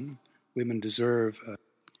some men, women deserve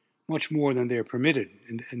much more than they're permitted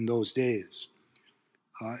in those days.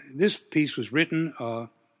 This piece was written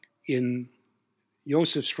in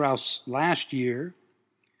Joseph Strauss' last year,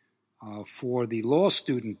 for the Law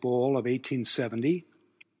Student Ball of 1870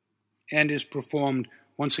 and is performed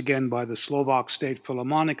once again by the Slovak State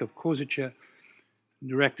Philharmonic of Košice,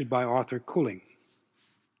 directed by Arthur Kuling.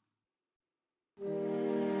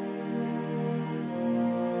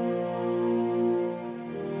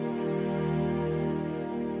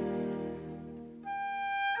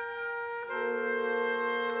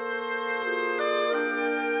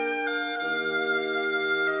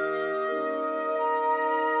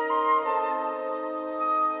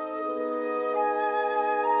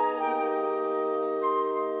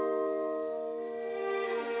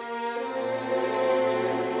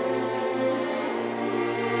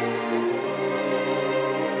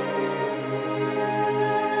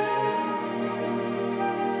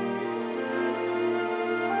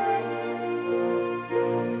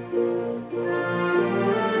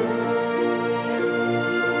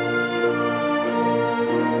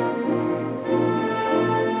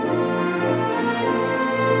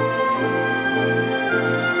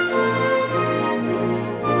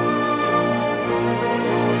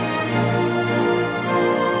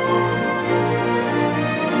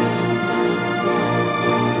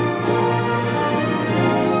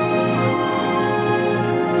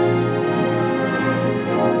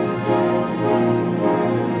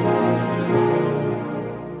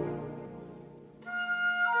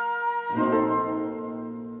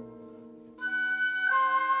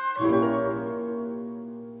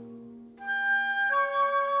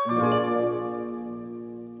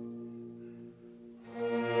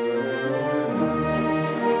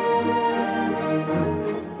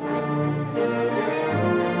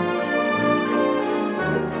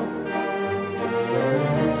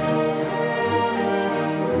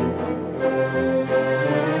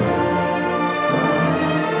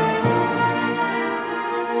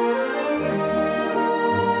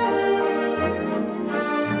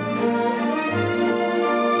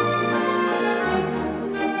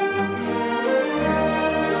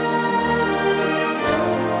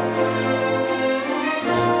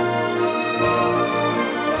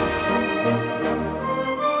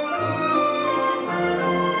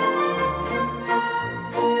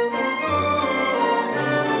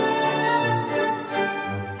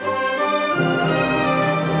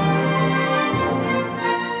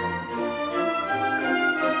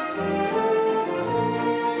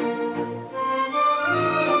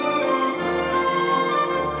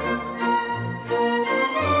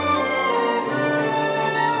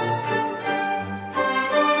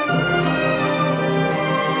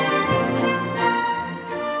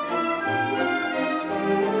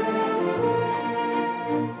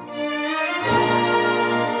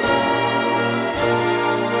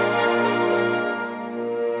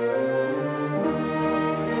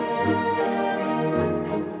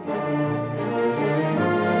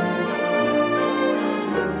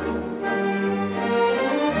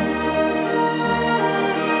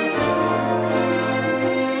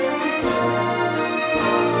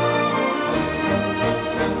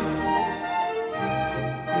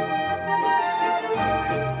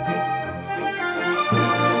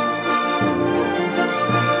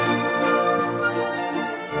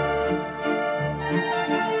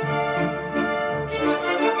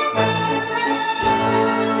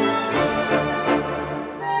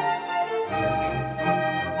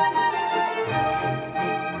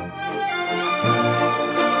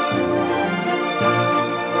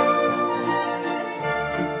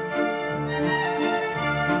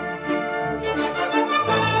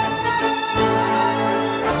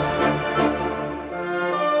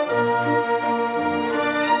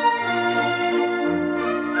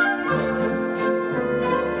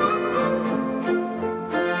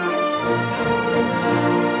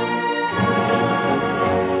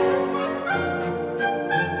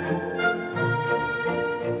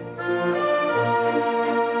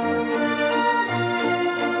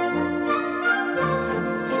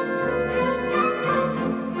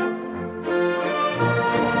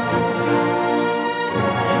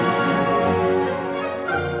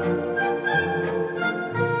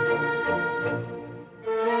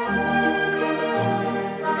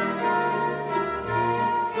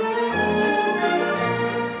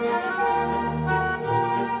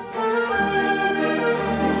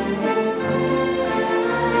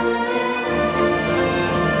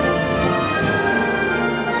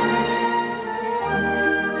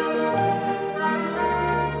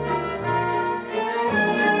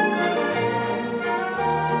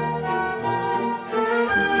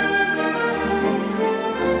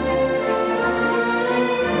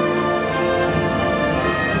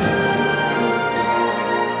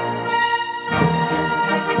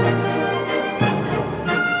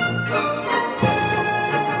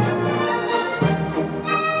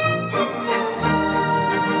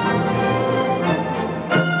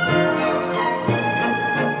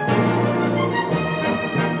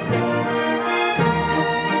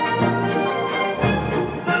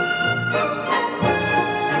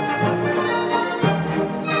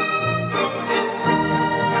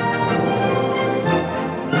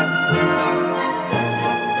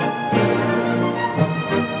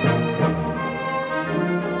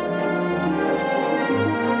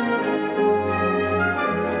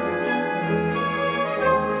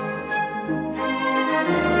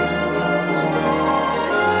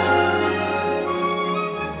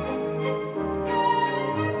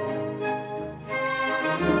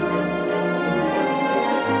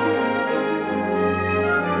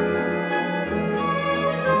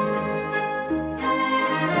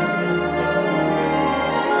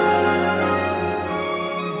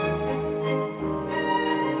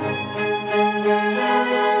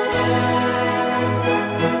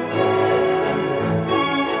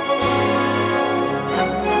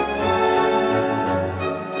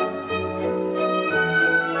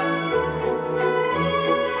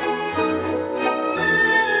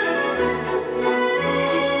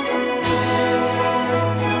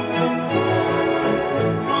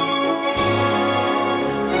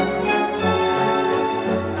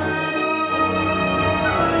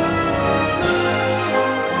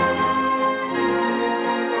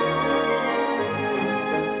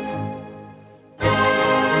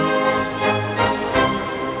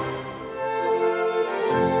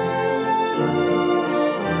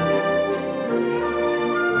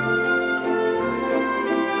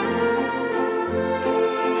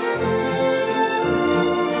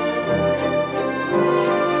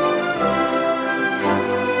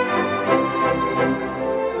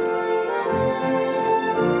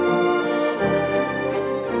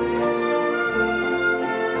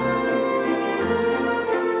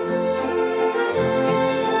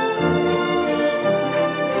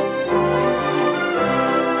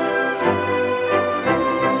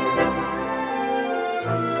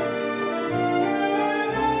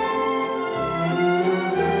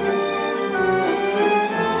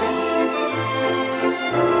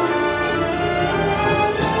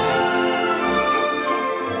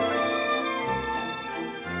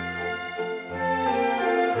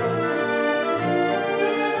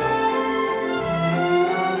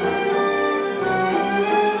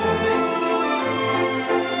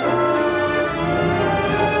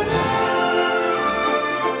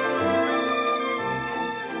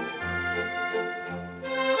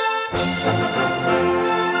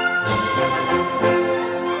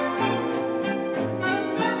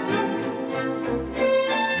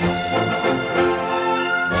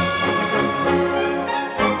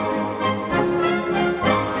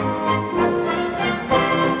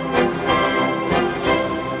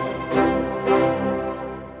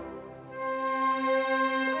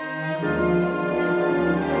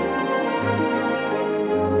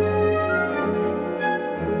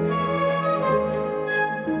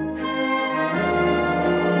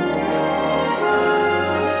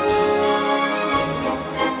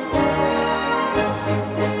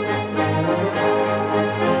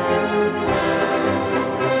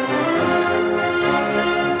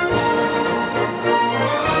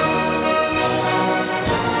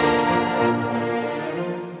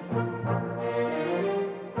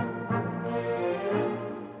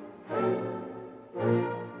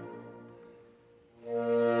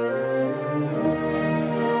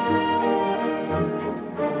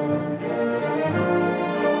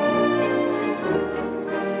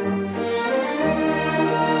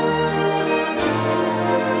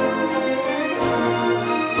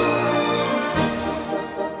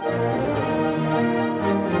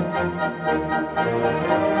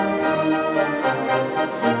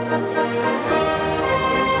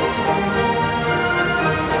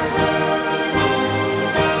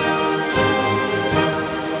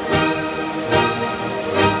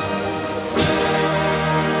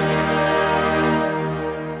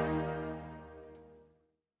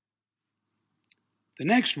 The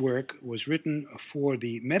next work was written for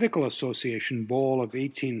the Medical Association Ball of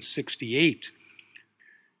 1868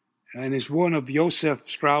 and is one of Joseph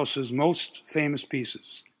Strauss's most famous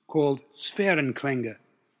pieces, called Sphärenklänge,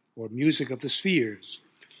 or Music of the Spheres,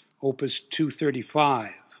 Opus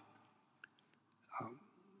 235.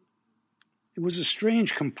 It was a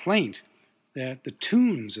strange complaint that the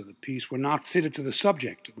tunes of the piece were not fitted to the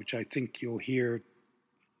subject, which I think you'll hear,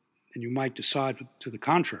 and you might decide to the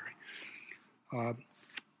contrary.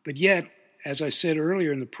 But yet, as I said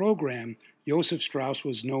earlier in the program, Joseph Strauss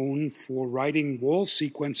was known for writing waltz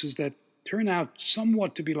sequences that turn out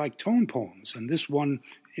somewhat to be like tone poems, and this one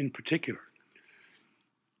in particular.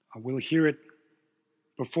 We'll hear it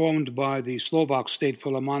performed by the Slovak State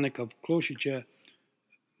Philharmonic of Košice,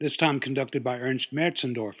 this time conducted by Ernst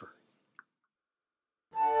Merzendorfer.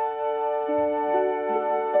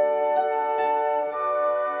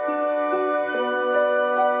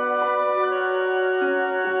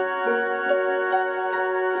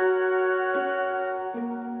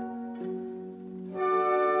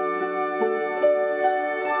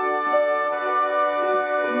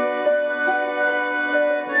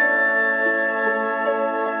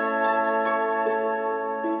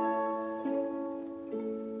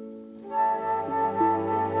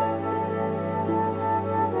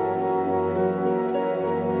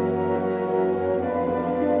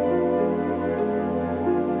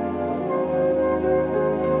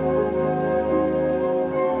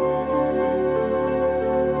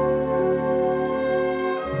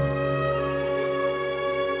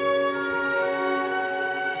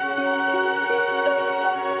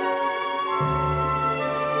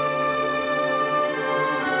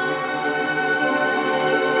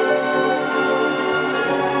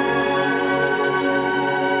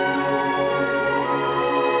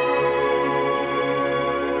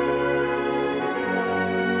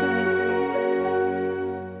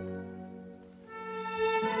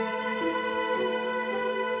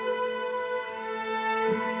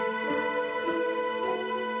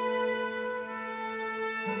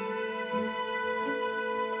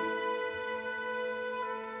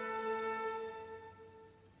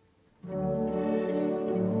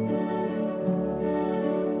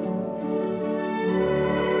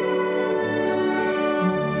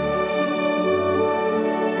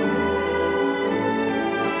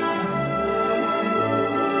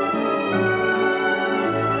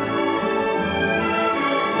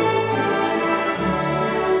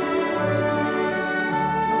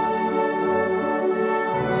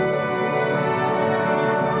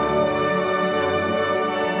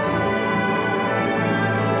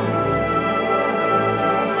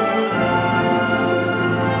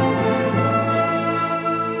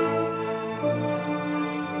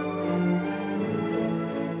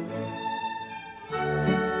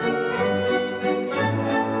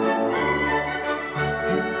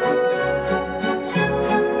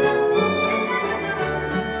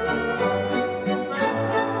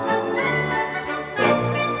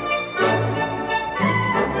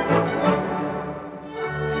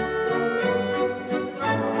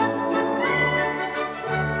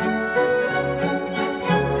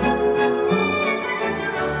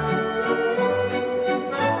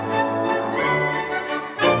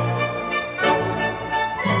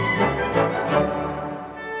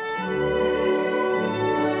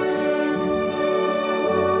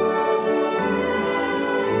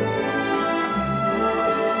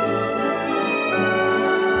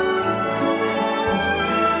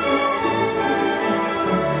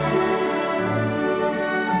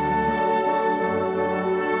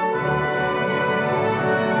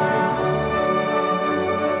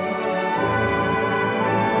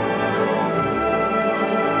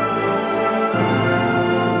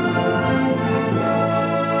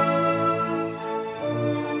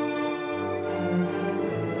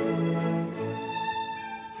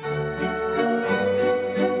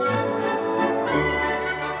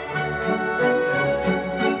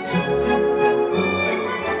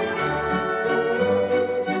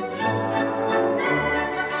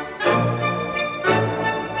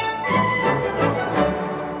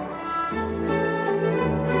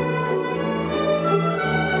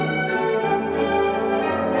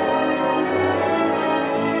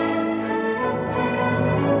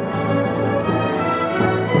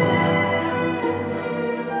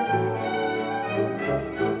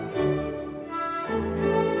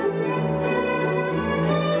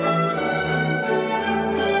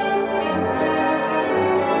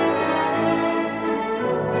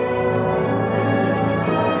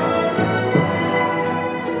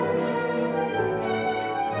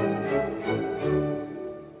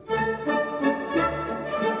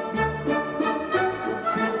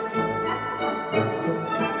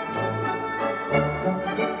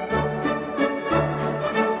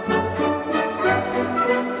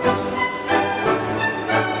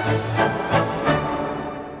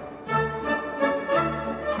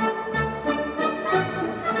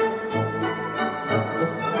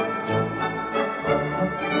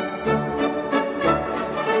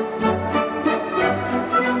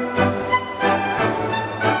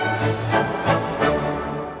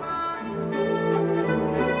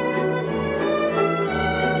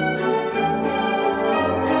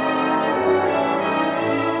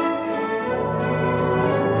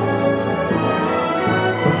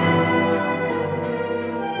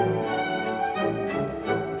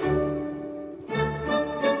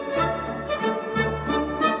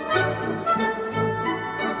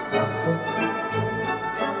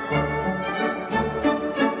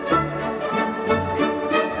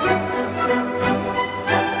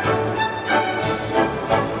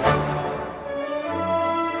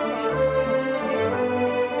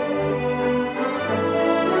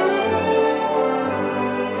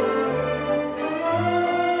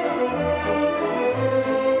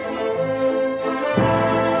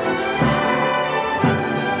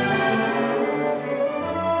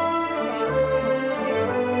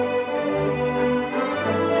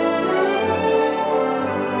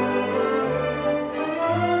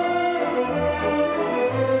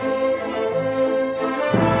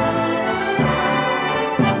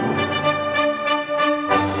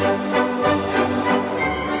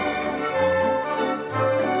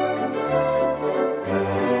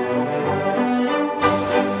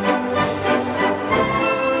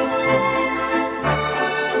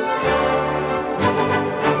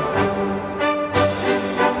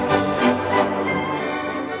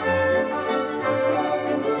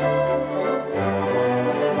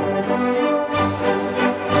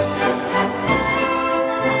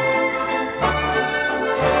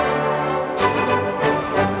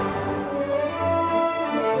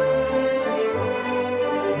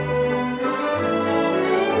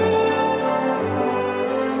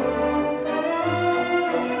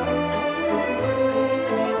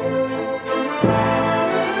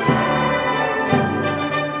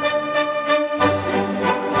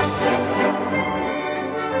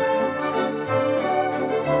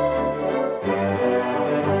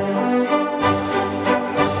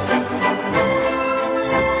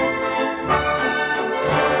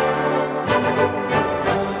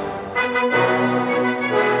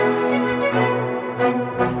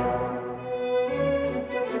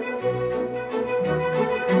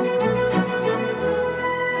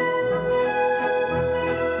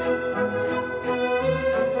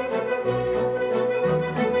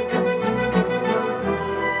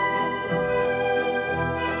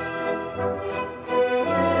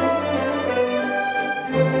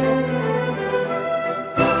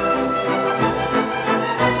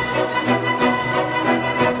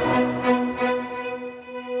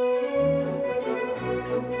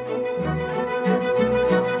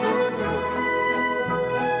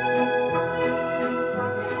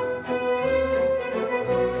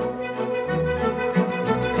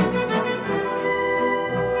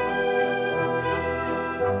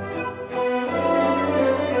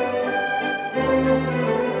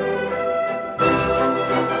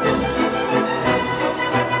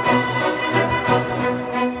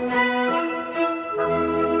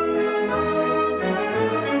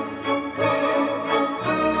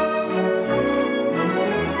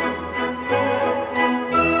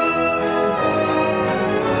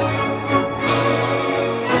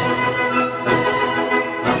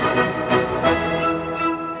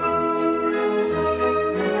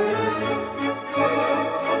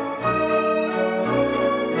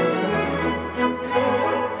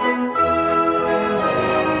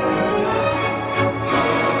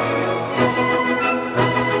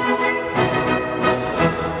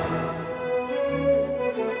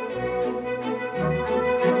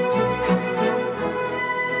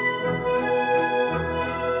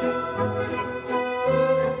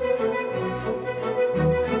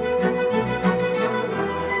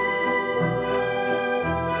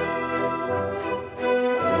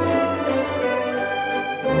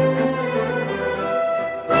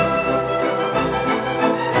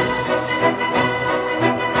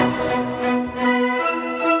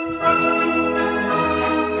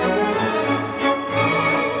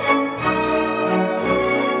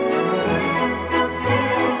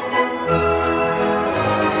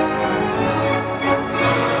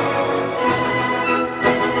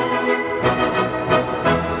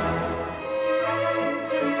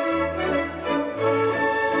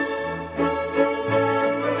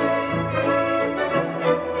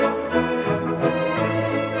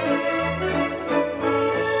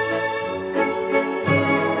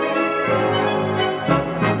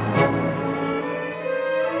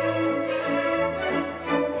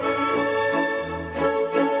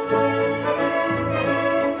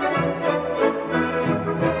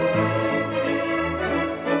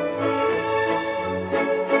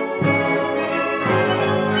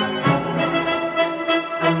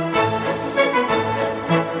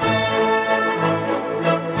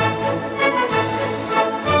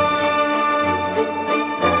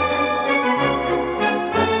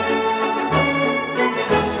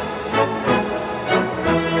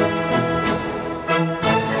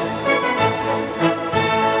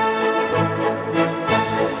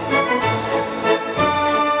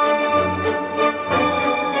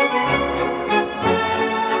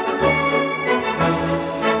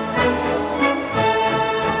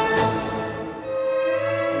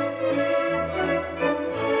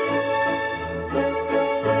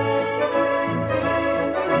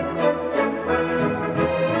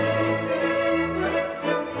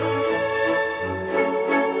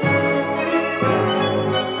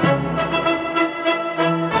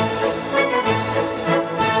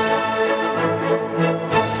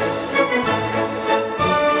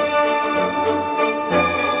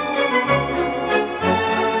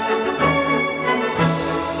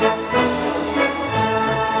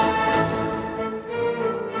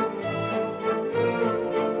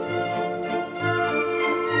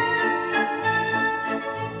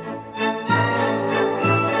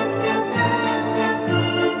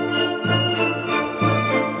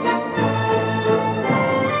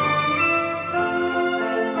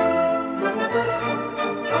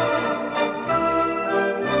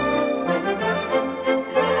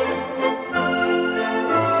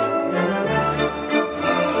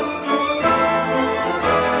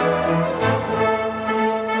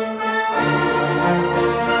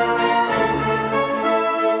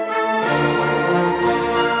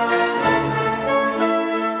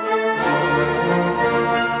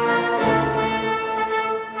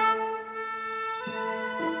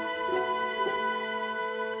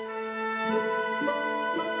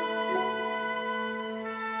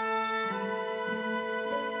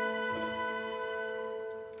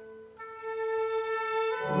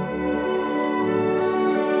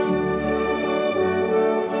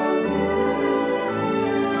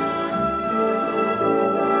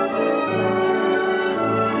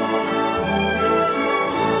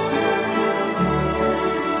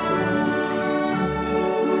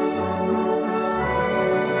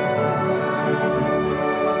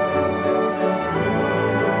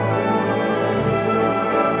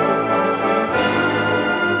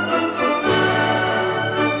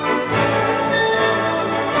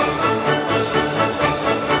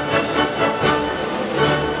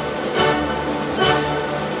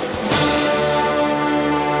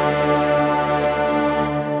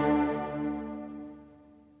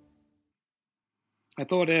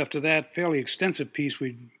 thought after that fairly extensive piece,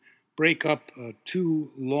 we'd break up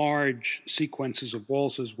two large sequences of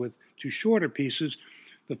waltzes with two shorter pieces.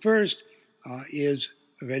 The first is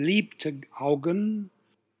Verliebte Augen,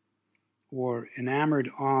 or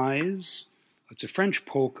Enamored Eyes. It's a French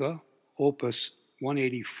polka, opus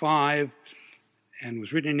 185, and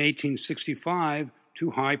was written in 1865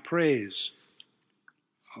 to high praise.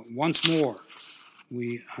 Once more,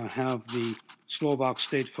 we have the Slovak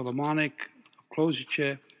State Philharmonic of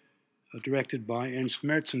Klozice, directed by Ernst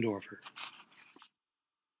Mertzendorfer.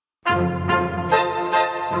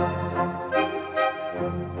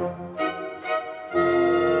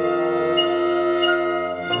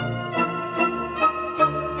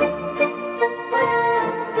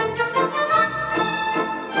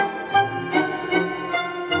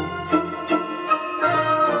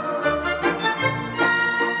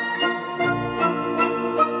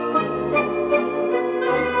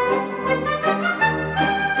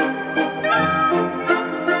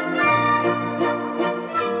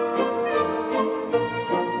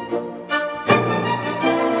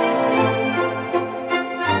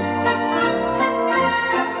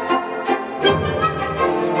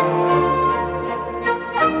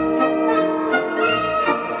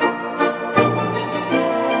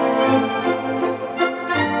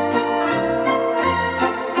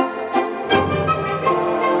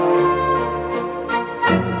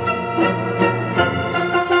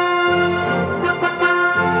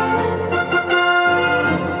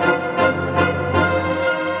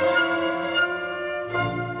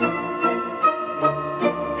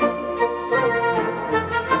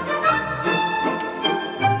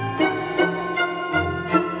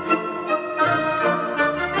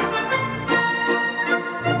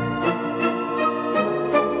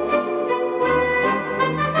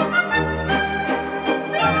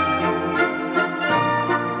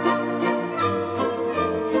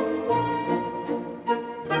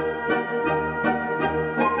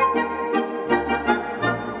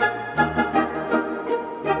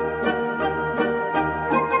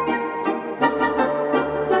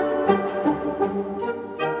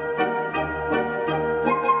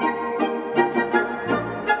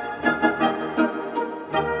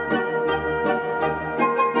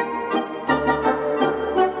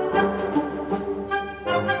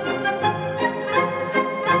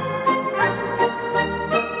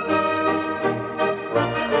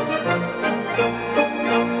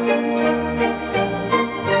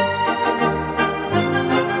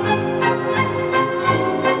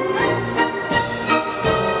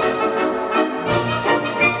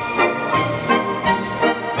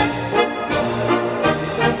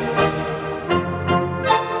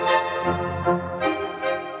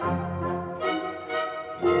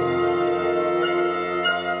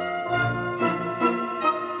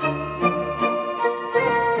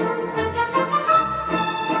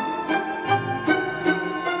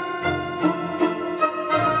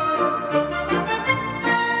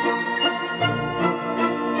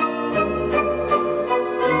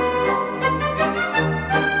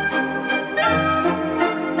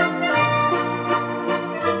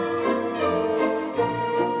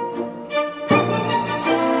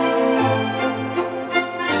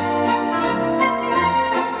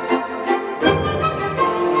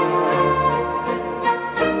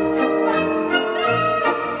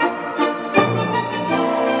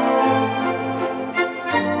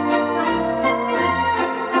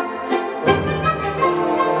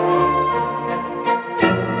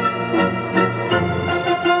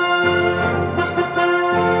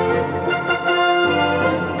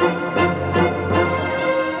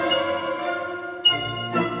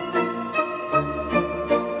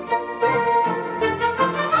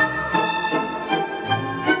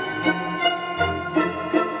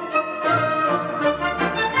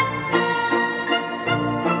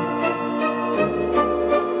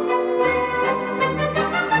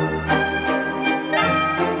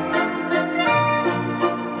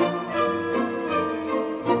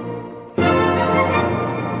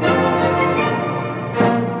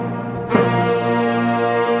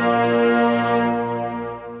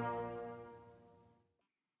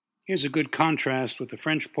 Here's a good contrast with the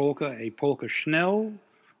French polka, a polka schnell,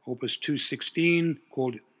 opus 216,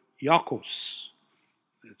 called Yakos.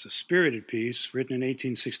 It's a spirited piece, written in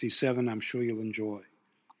 1867, I'm sure you'll enjoy.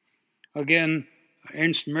 Again,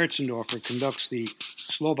 Ernst Mertzendorfer conducts the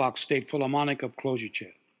Slovak State Philharmonic of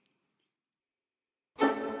Klozice.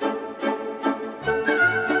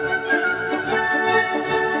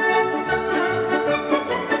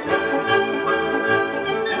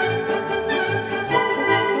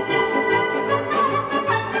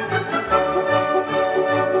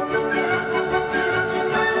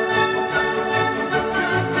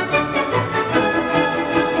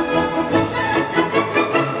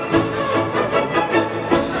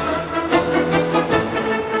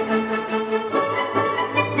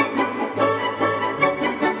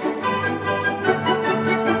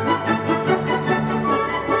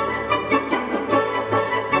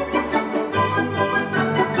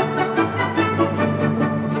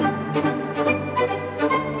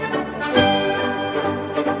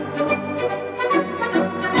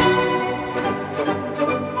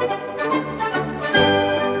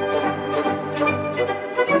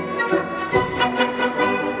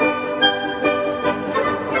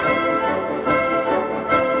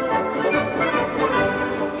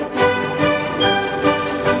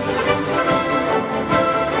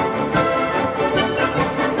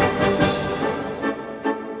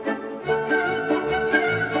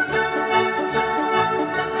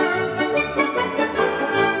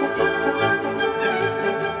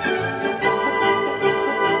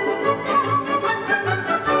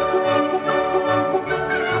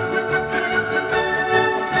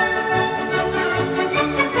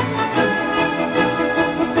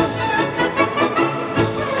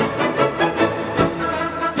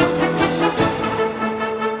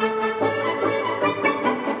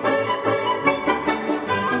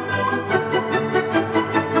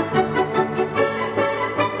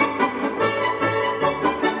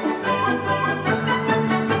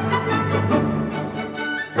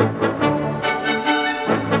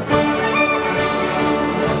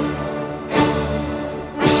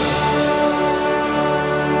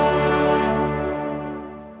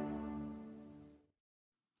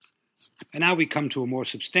 now we come to a more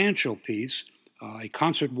substantial piece, a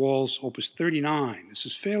concert waltz, opus 39. This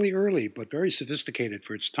is fairly early, but very sophisticated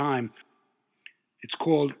for its time. It's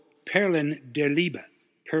called Perlen der Liebe,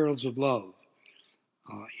 Pearls of Love.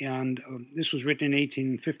 And this was written in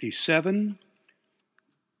 1857.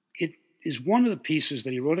 It is one of the pieces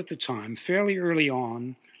that he wrote at the time, fairly early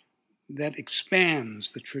on, that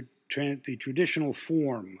expands the traditional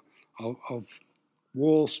form of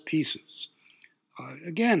waltz pieces.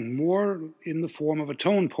 Again, more in the form of a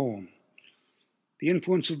tone poem. The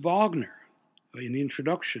influence of Wagner in the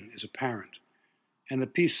introduction is apparent, and the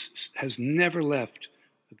piece has never left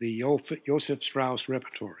the Joseph Strauss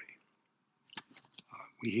repertory.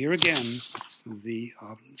 We hear again the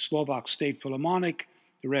Slovak State Philharmonic,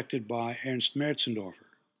 directed by Ernst Merzendorfer.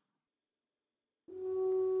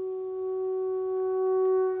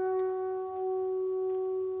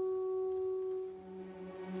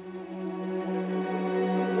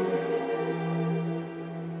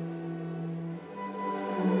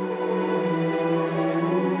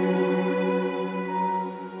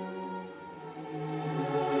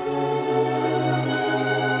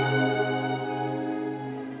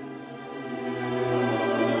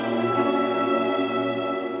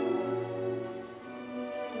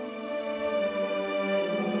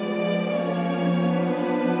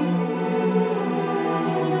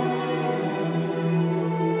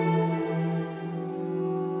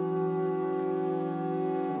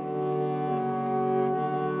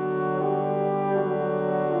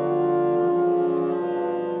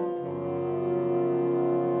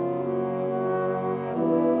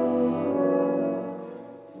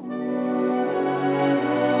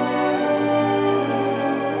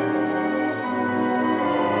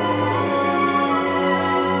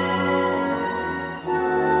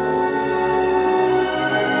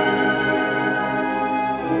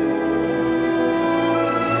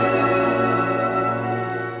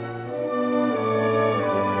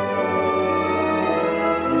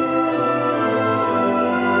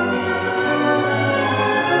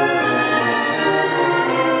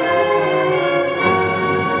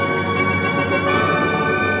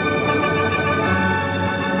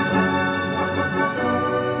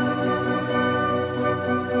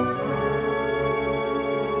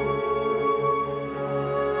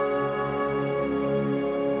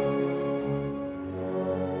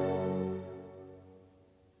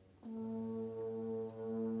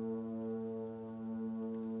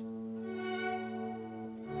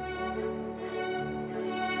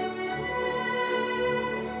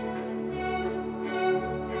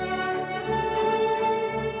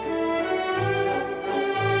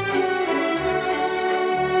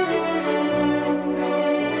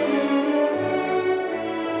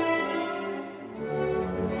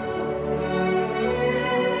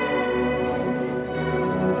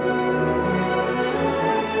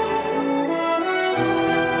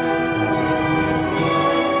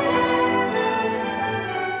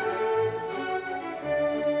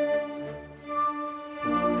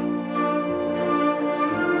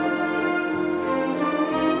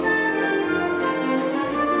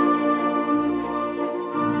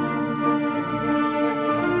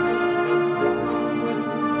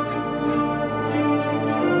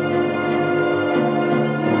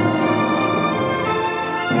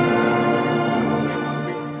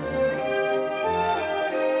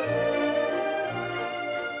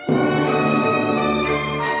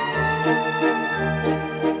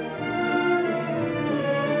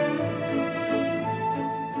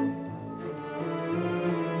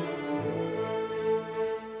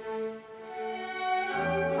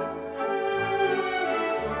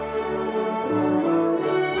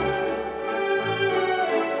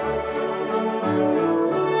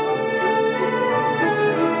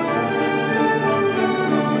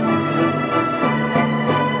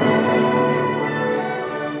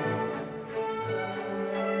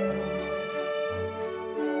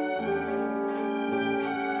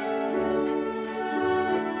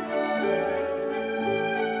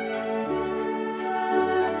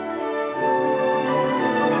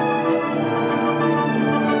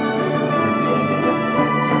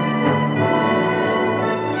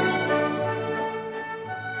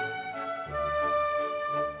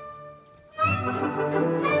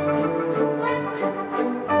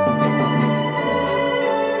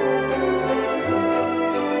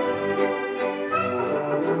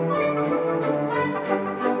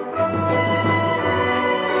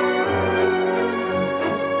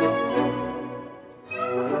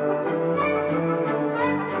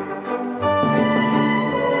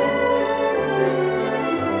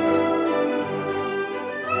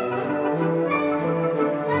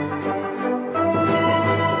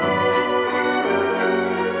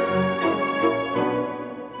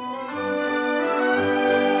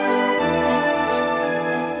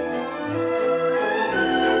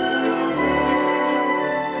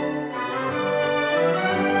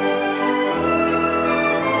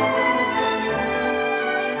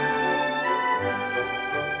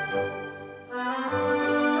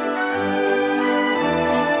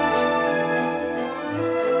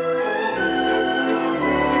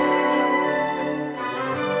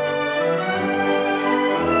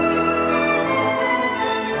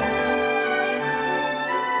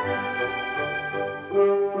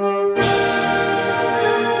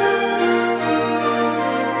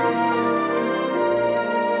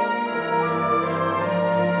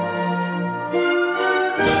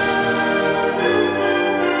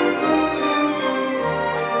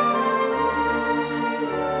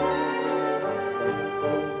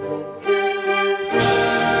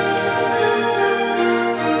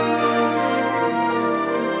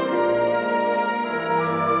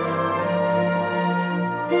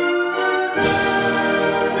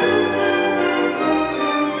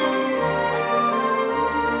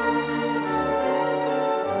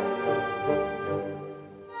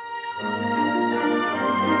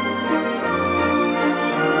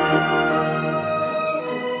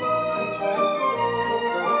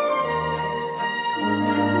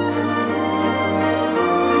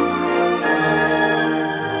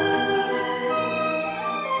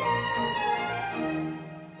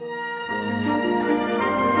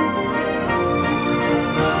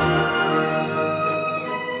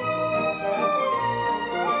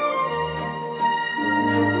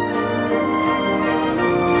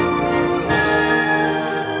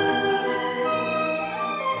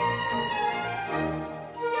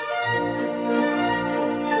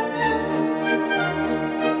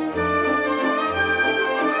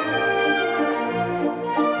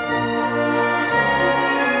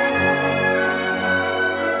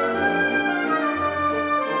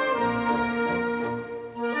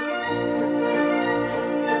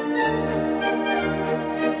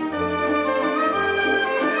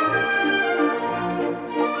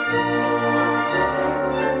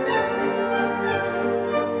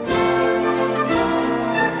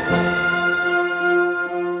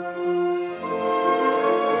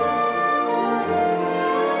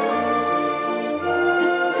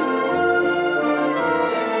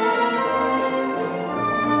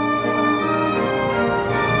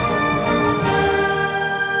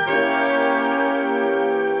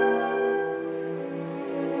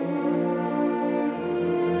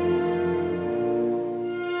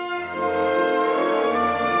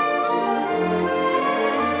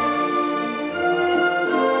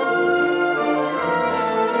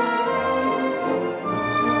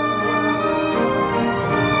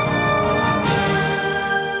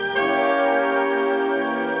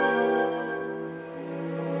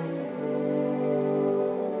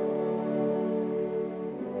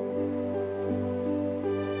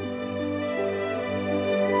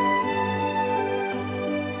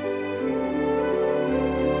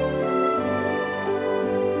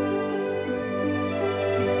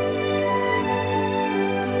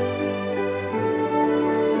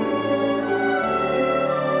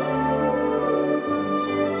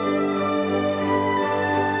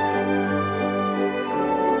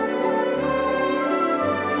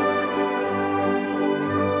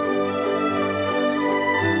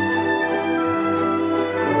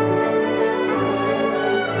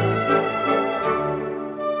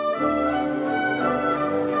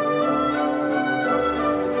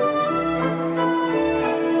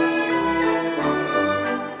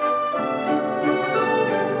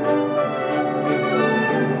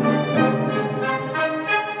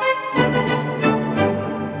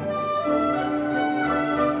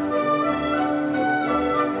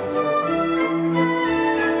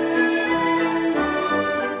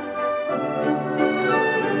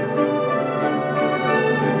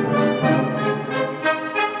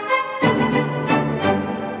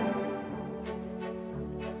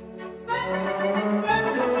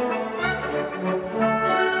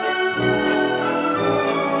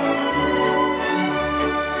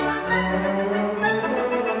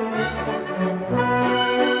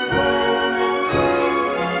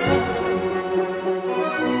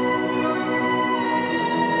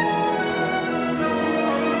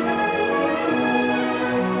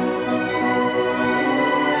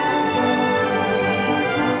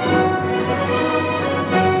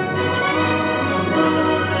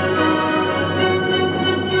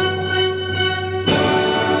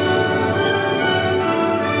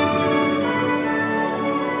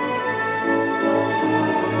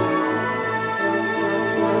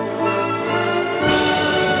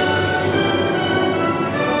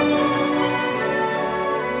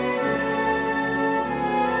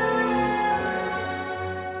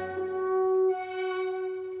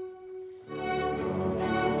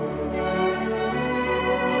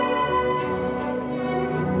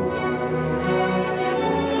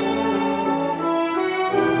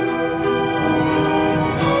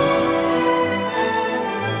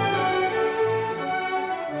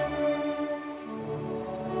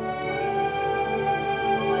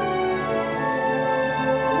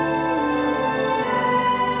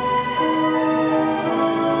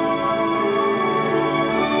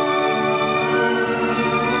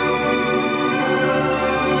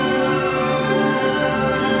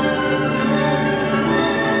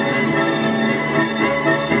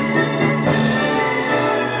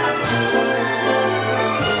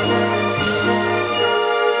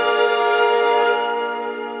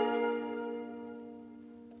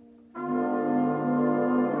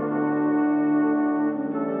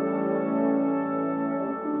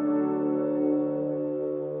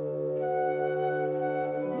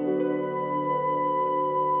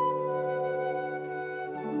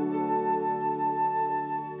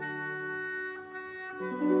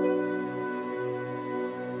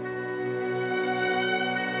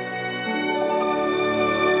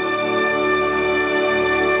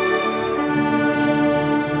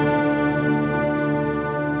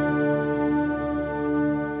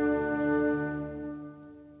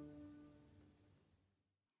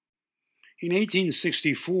 In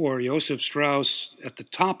 1864, Joseph Strauss, at the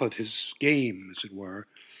top of his game, as it were,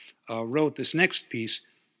 wrote this next piece,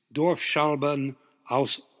 Dorfschwalben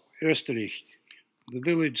aus Österreich, the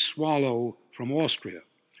village swallow from Austria.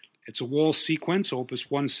 It's a waltz sequence, opus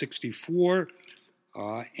 164,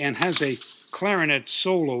 and has a clarinet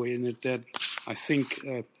solo in it that I think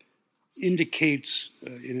indicates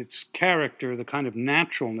in its character the kind of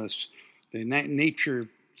naturalness, the nature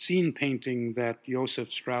scene painting that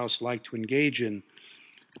Joseph Strauss liked to engage in.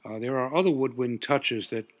 There are other woodwind touches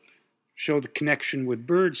that show the connection with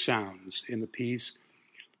bird sounds in the piece.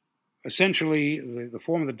 Essentially, the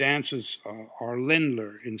form of the dances are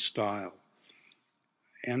Ländler in style.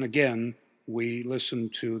 And again, we listen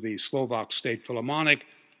to the Slovak State Philharmonic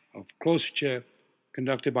of Košice,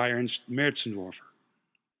 conducted by Ernst Merzendorfer.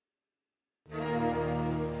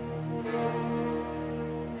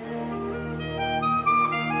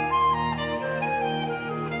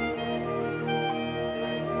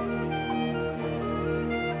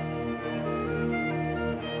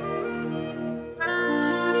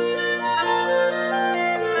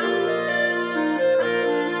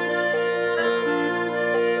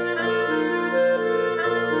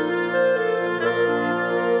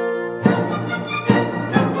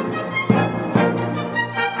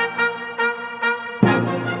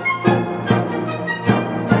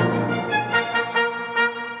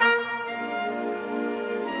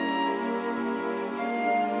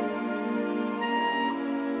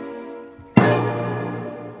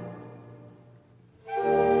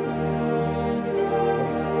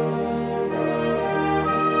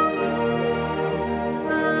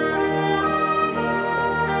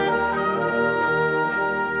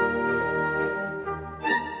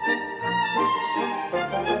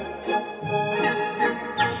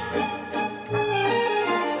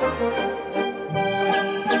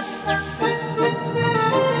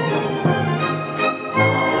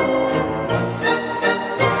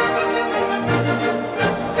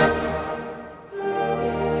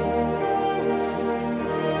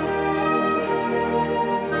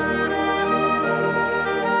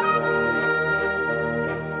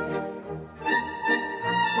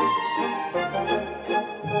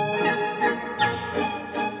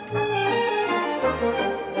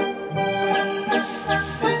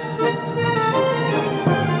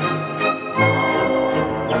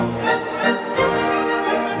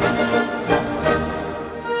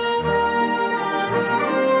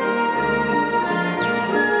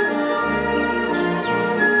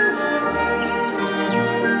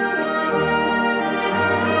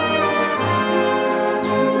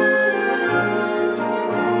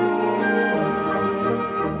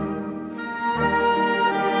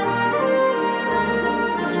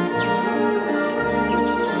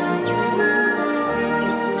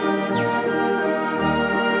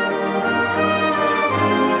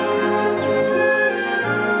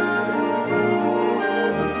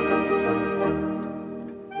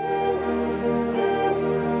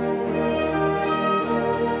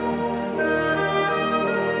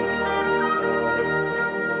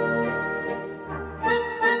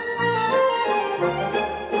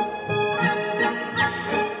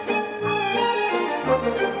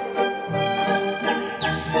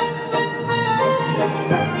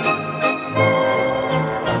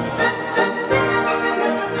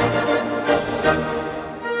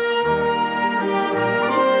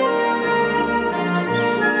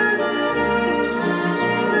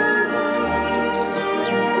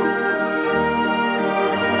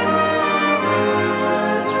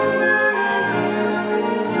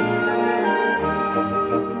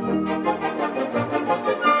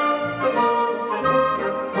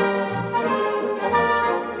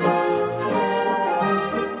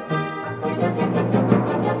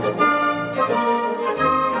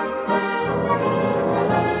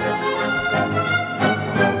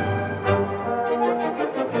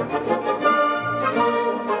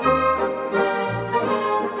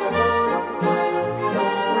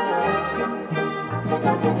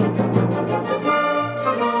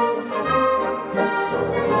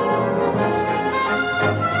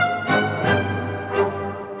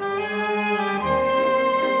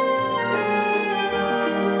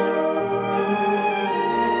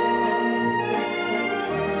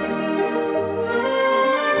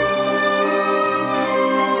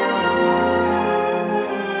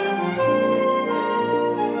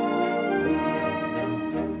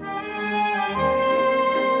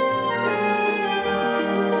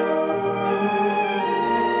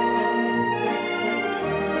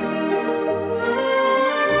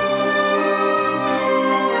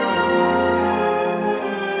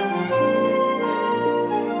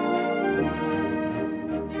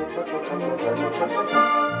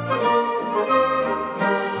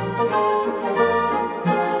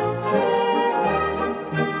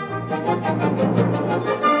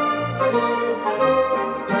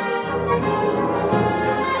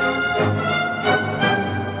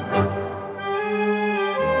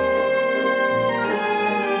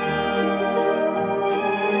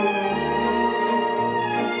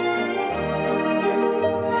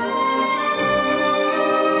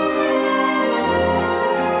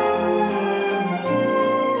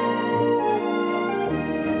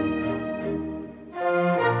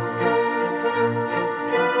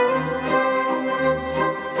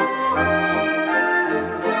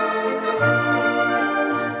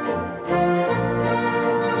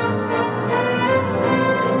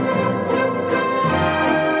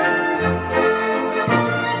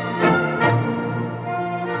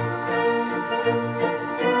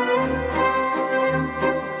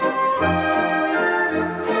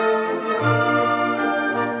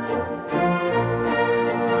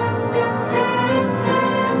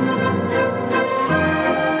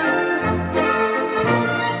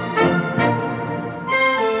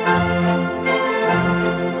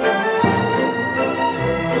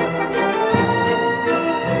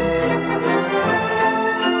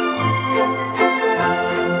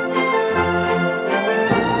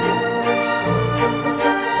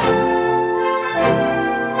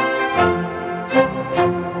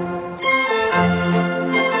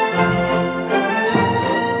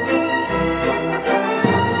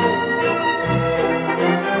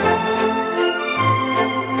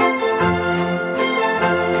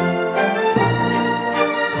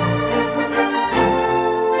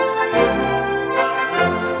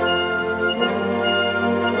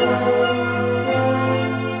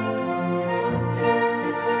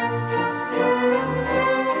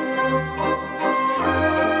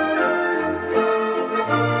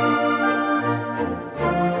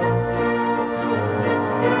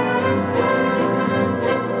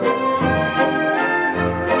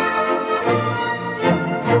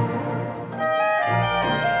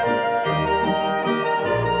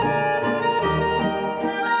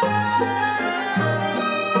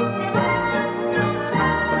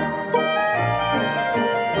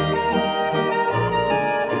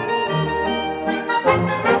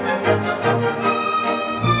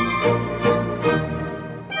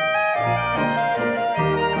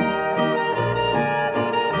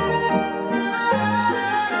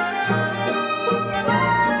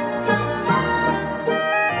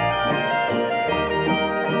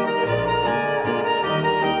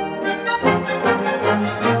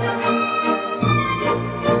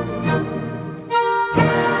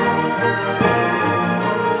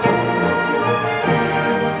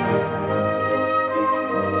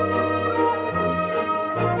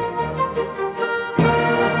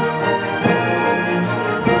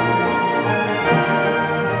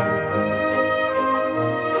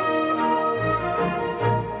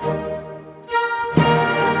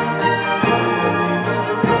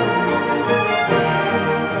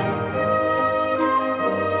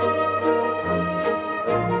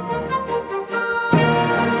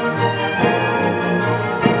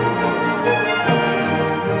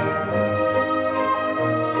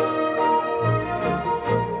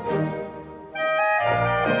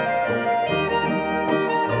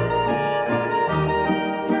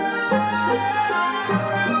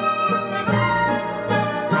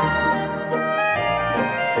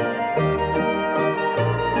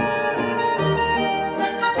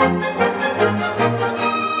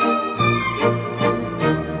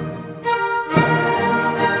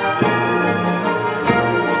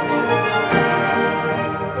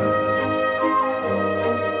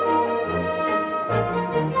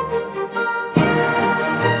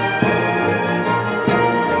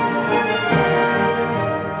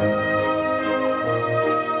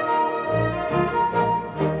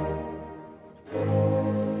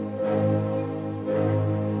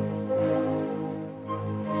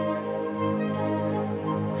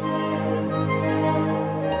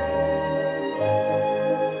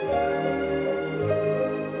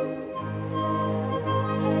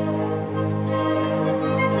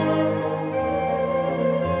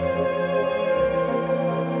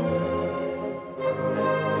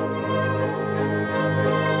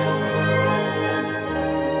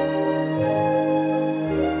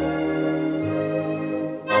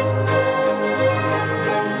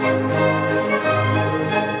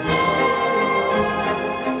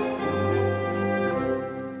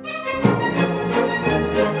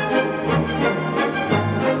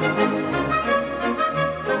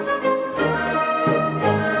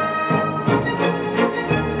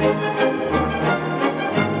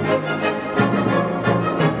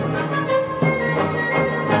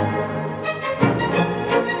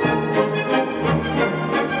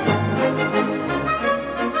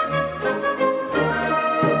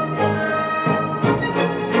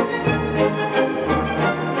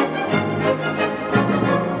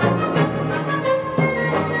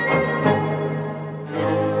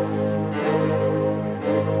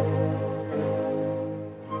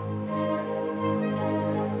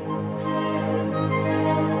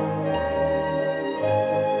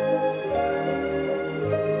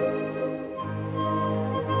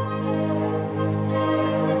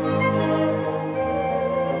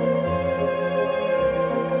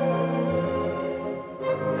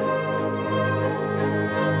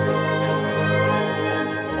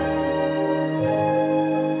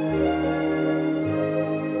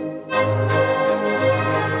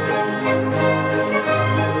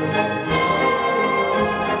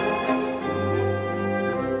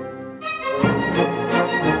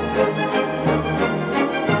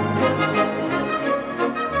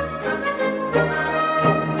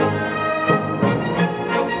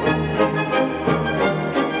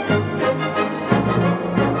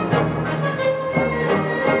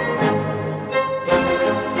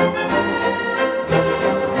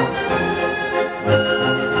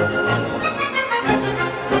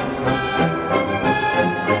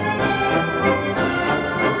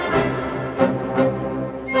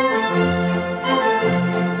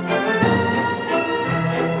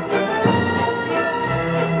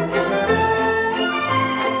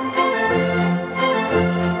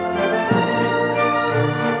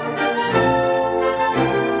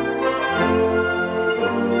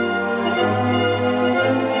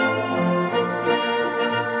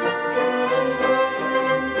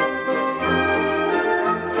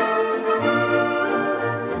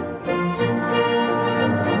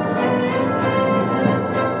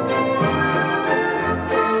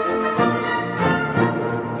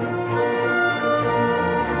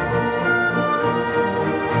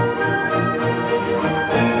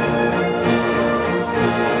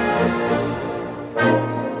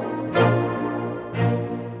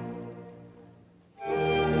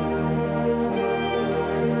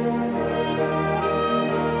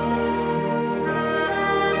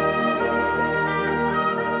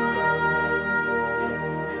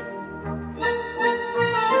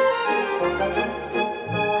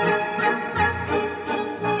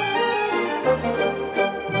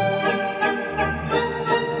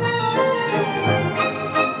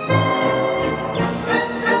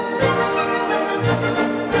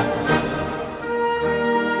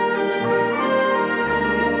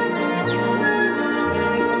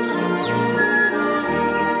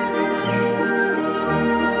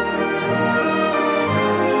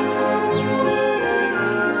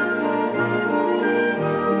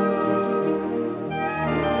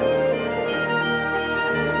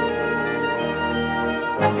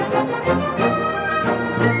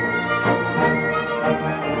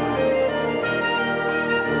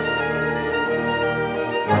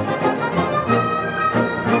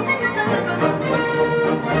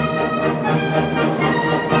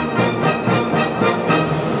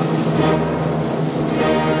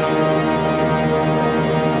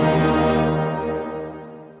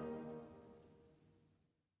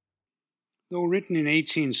 Though written in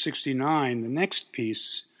 1869, the next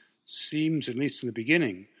piece seems, at least in the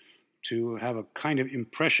beginning, to have a kind of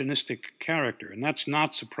impressionistic character, and that's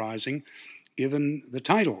not surprising given the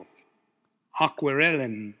title,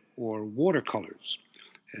 Aquarellen, or Watercolors.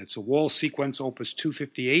 It's a wall sequence, opus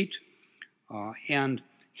 258, and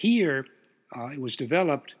here it was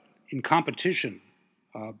developed in competition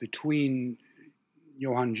between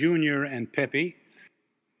Johann Jr. and Pepe,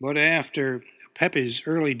 but after Pepe's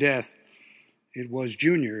early death, it was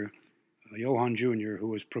Johann Jr., who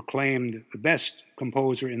was proclaimed the best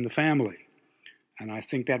composer in the family, and I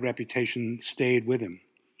think that reputation stayed with him.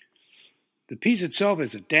 The piece itself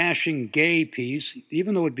is a dashing, gay piece,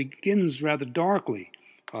 even though it begins rather darkly,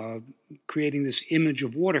 creating this image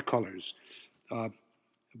of watercolors.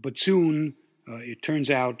 But soon it turns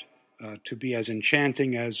out to be as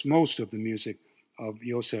enchanting as most of the music of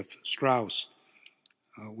Josef Strauss.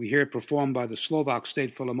 We hear it performed by the Slovak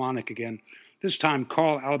State Philharmonic again. This time,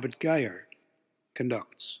 Carl Albert Geyer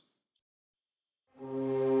conducts.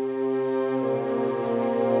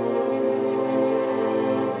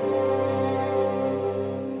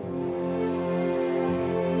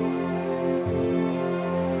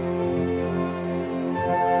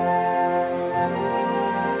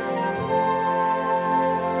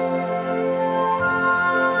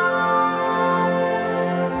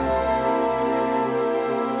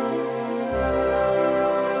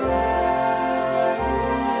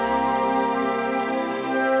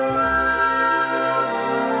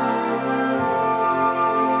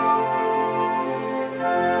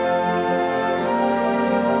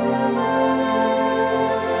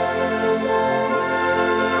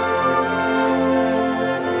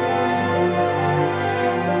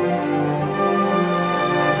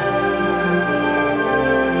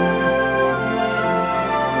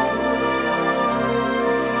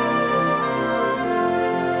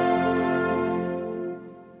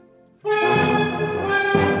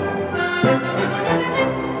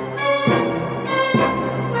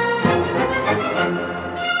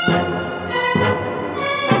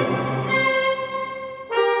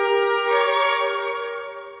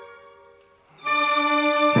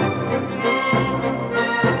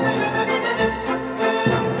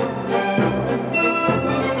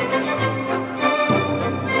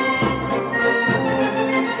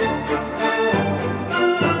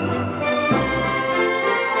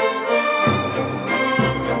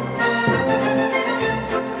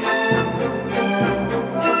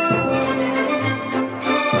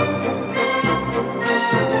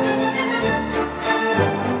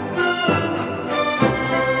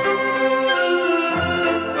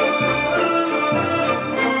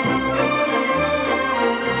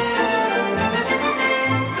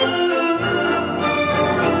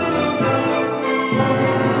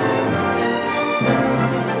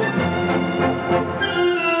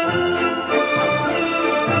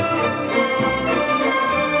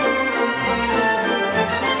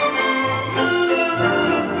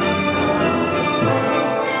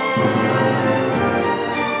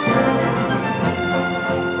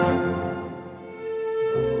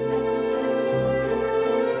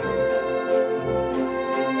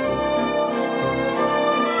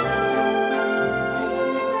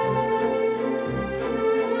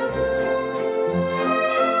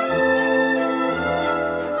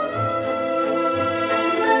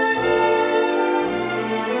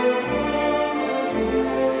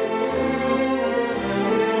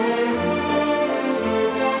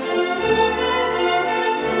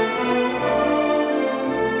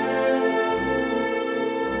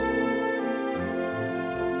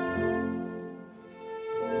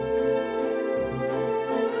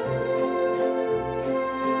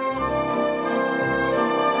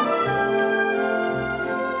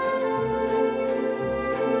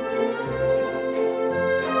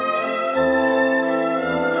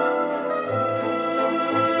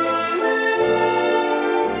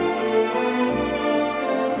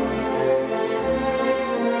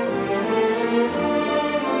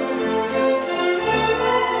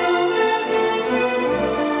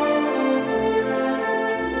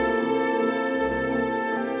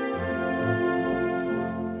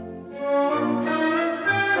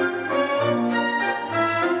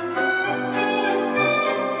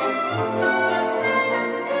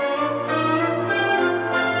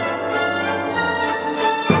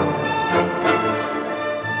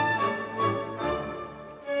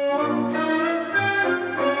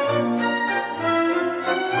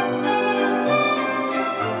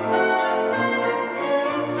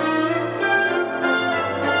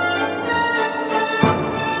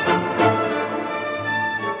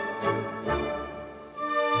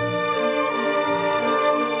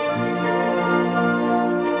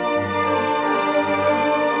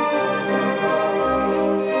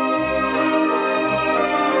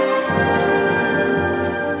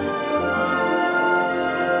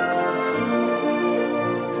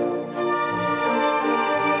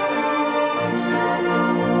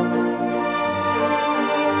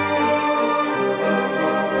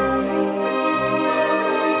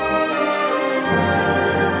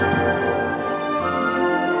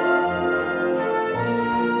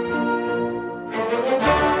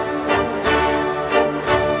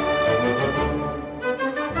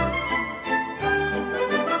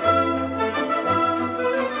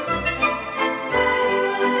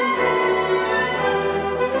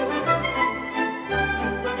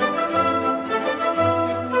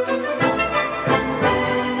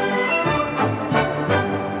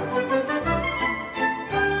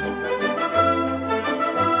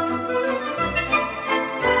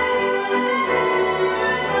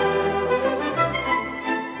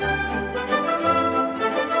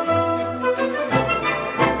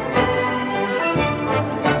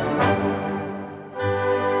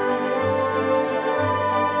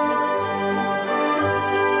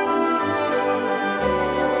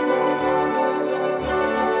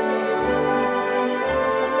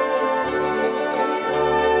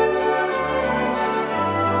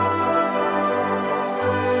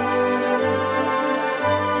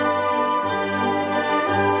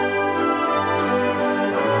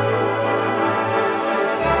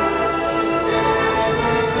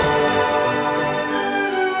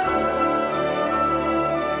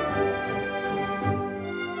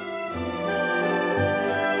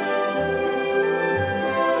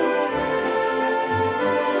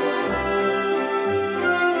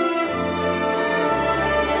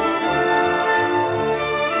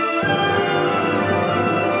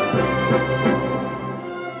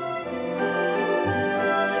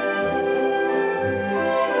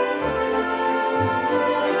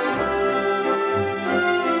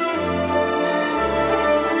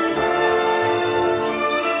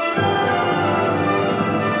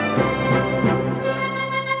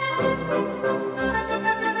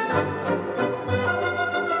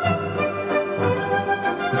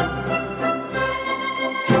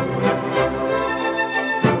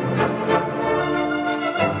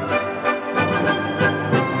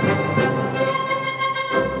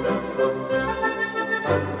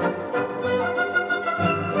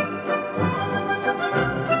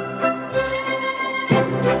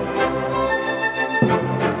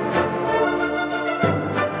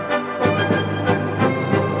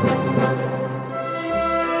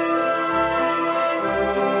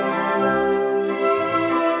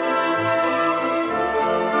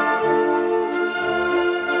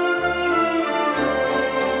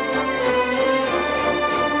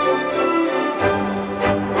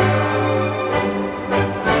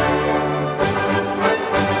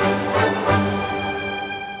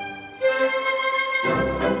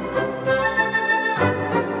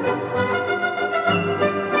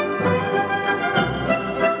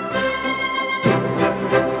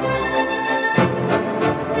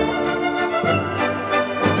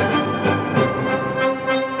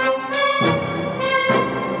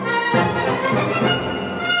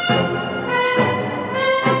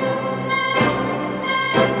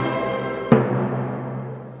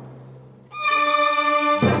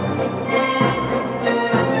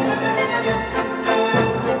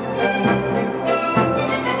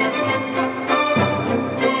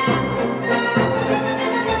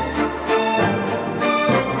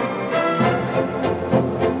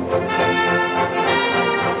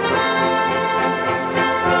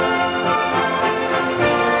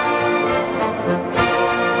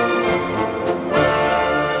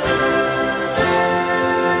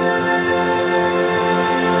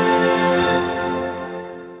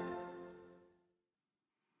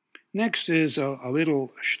 Next is a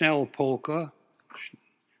little Schnell polka,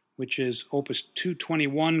 which is opus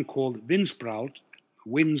 221 called Windsbraut,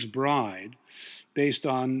 Wind's Bride, based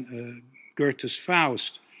on Goethe's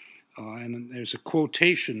Faust. And there's a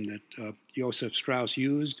quotation that Joseph Strauss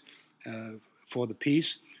used for the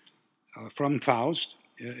piece from Faust.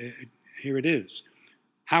 Here it is.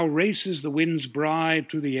 How races the wind's bride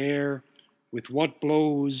through the air, with what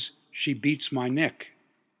blows she beats my neck.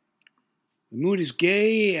 The mood is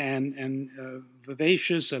gay and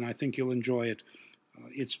vivacious, and I think you'll enjoy it.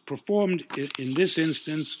 It's performed in this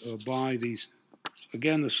instance by the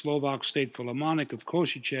Slovak State Philharmonic of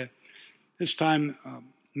Košice. This time,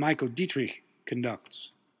 Michael Dietrich conducts.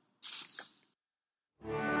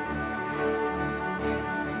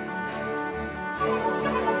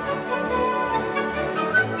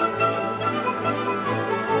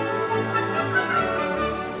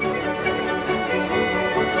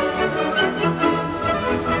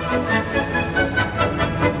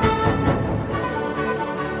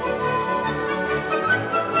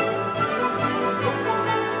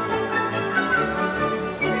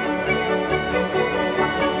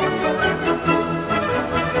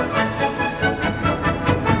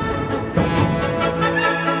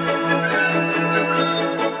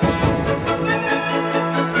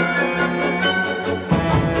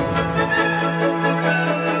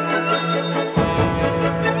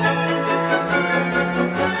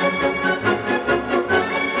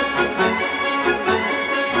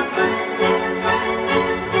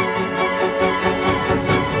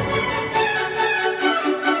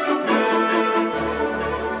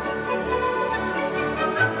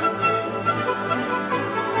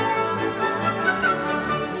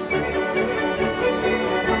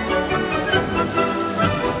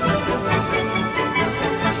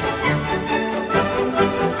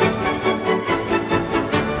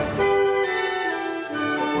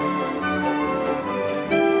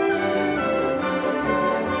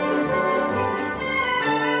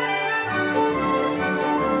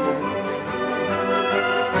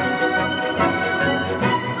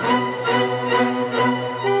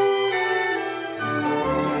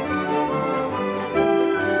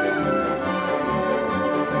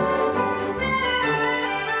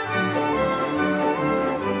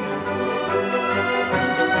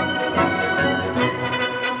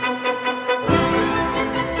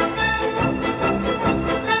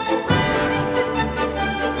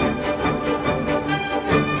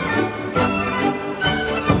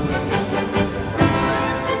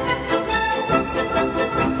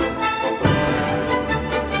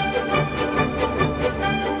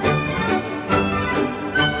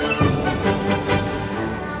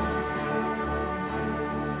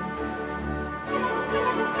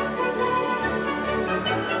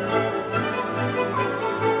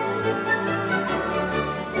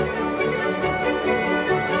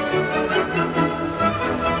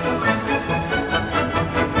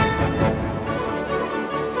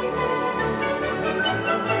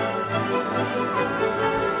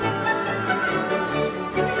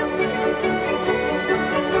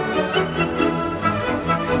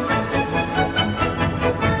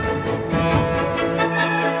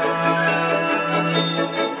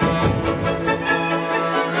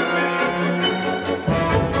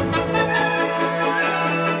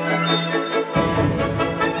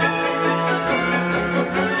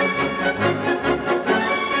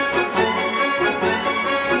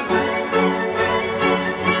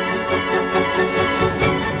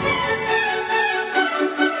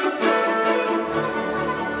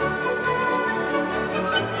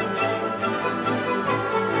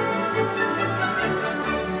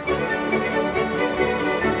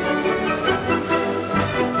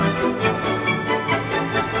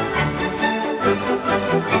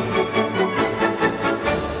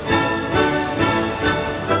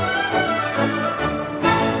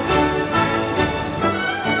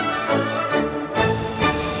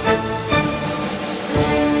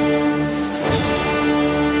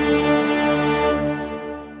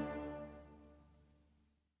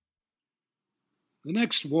 The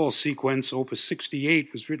next waltz sequence, Opus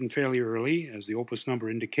 68, was written fairly early, as the opus number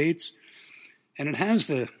indicates, and it has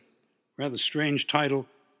the rather strange title,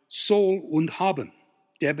 Soll und Haben,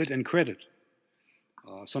 debit and credit,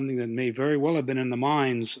 something that may very well have been in the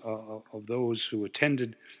minds of those who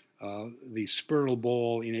attended the Spurl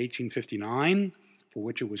Ball in 1859, for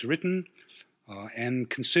which it was written, and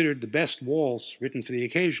considered the best waltz written for the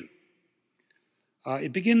occasion.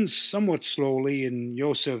 It begins somewhat slowly in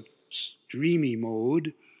Josef's dreamy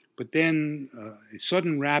mode, but then a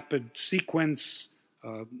sudden rapid sequence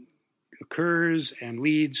occurs and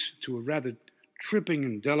leads to a rather tripping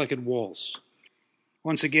and delicate waltz.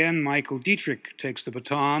 Once again, Michael Dietrich takes the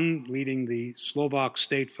baton, leading the Slovak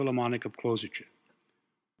State Philharmonic of Košice.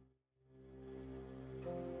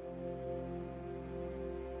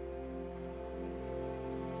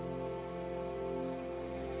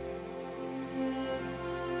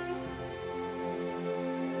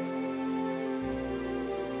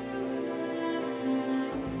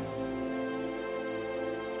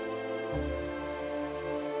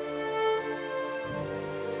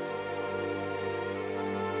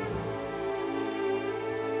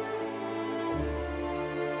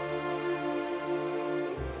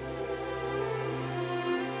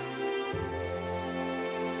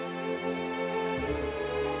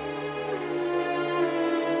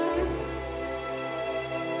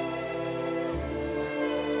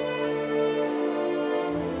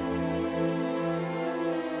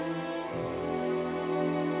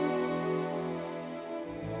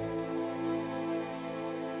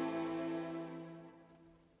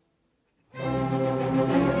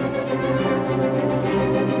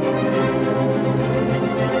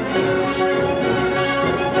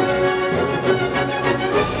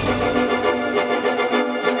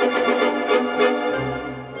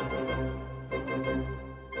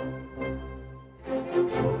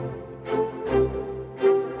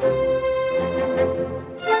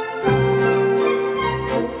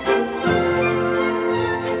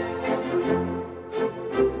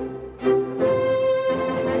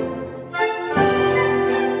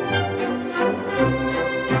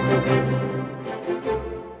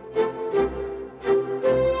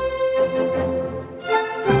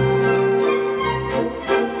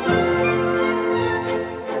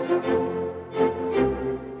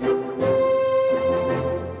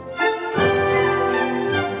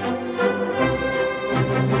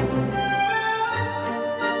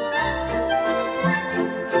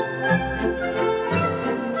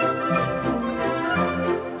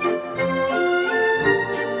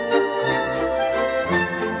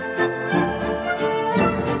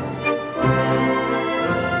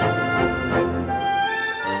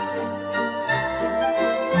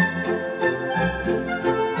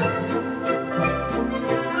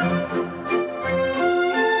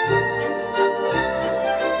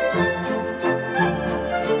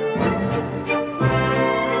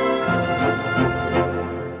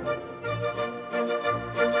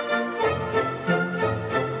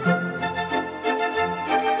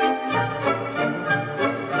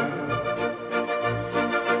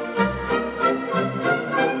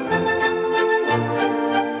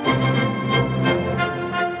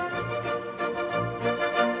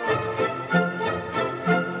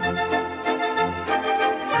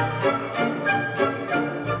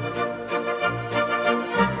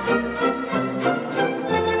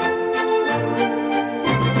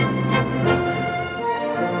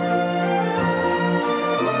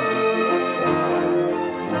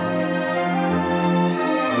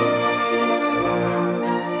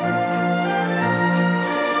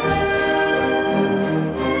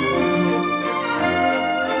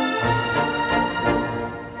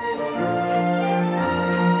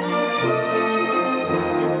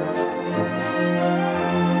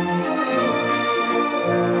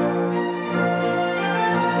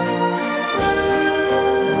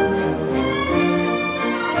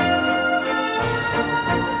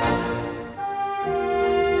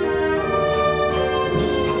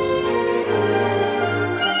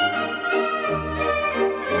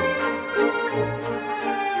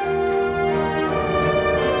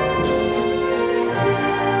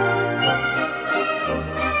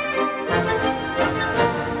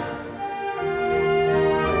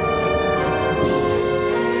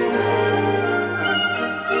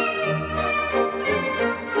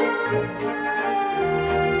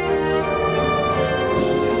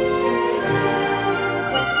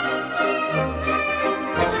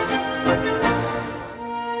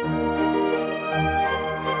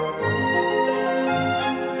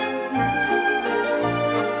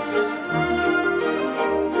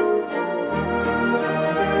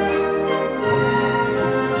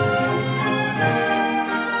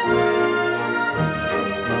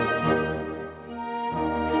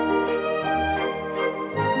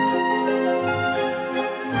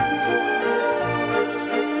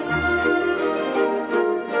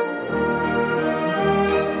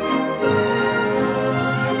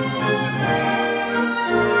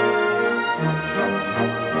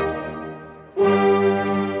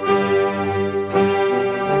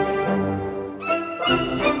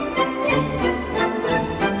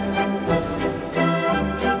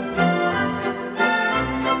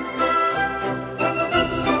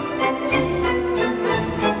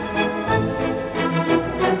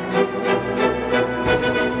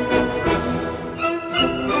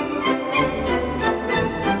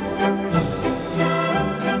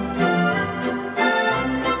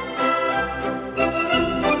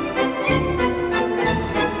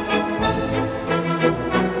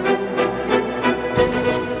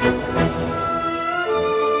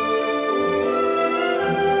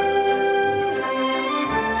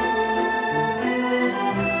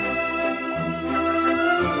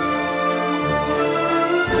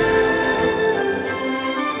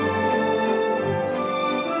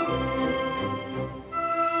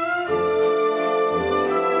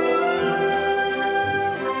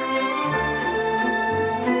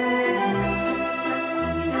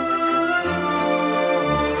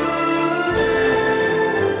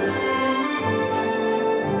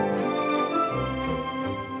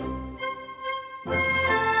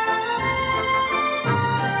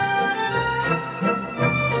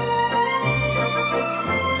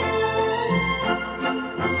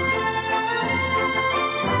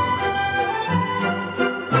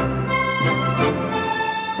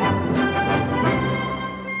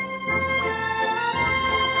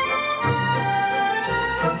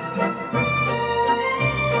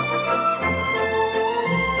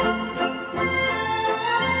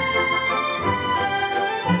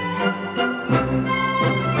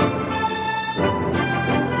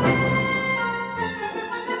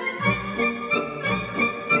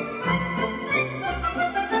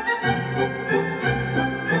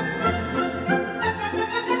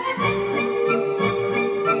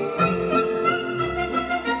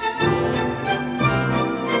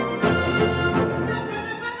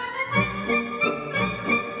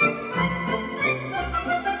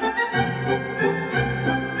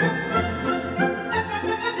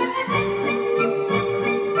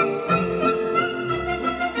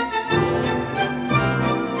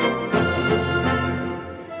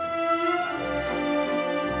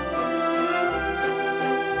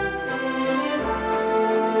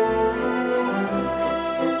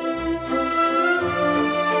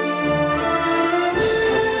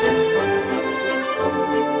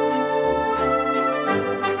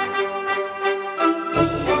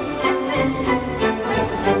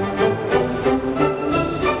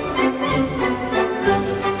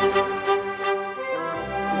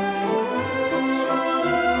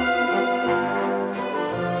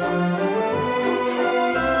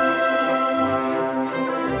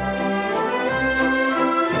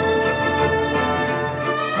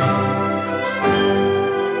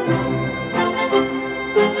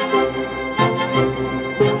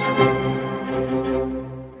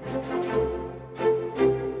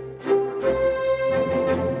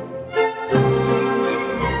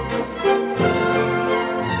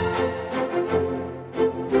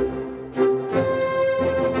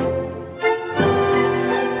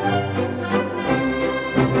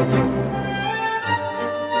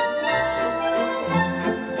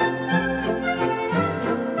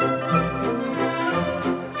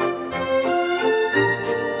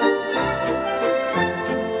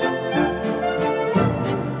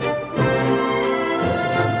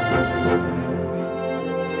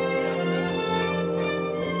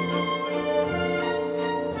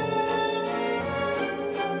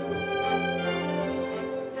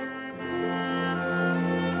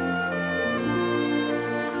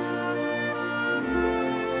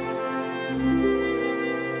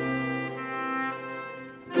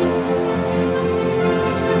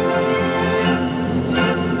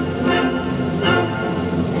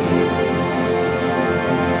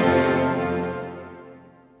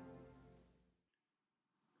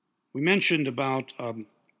 We mentioned about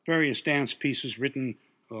various dance pieces written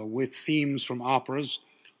with themes from operas.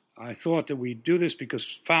 I thought that we'd do this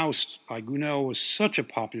because Faust by Gounod was such a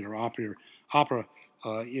popular opera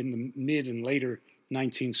in the mid and later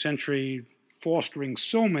 19th century, fostering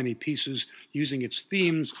so many pieces using its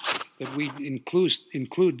themes that we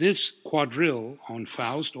include this quadrille on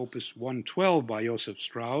Faust, Opus 112 by Joseph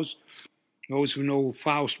Strauss. Those who know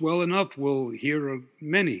Faust well enough will hear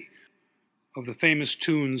many of the famous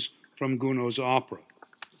tunes from Gounod's opera.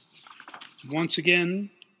 Once again,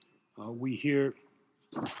 we hear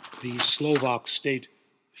the Slovak State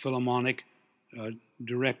Philharmonic,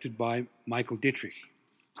 directed by Michael Dietrich.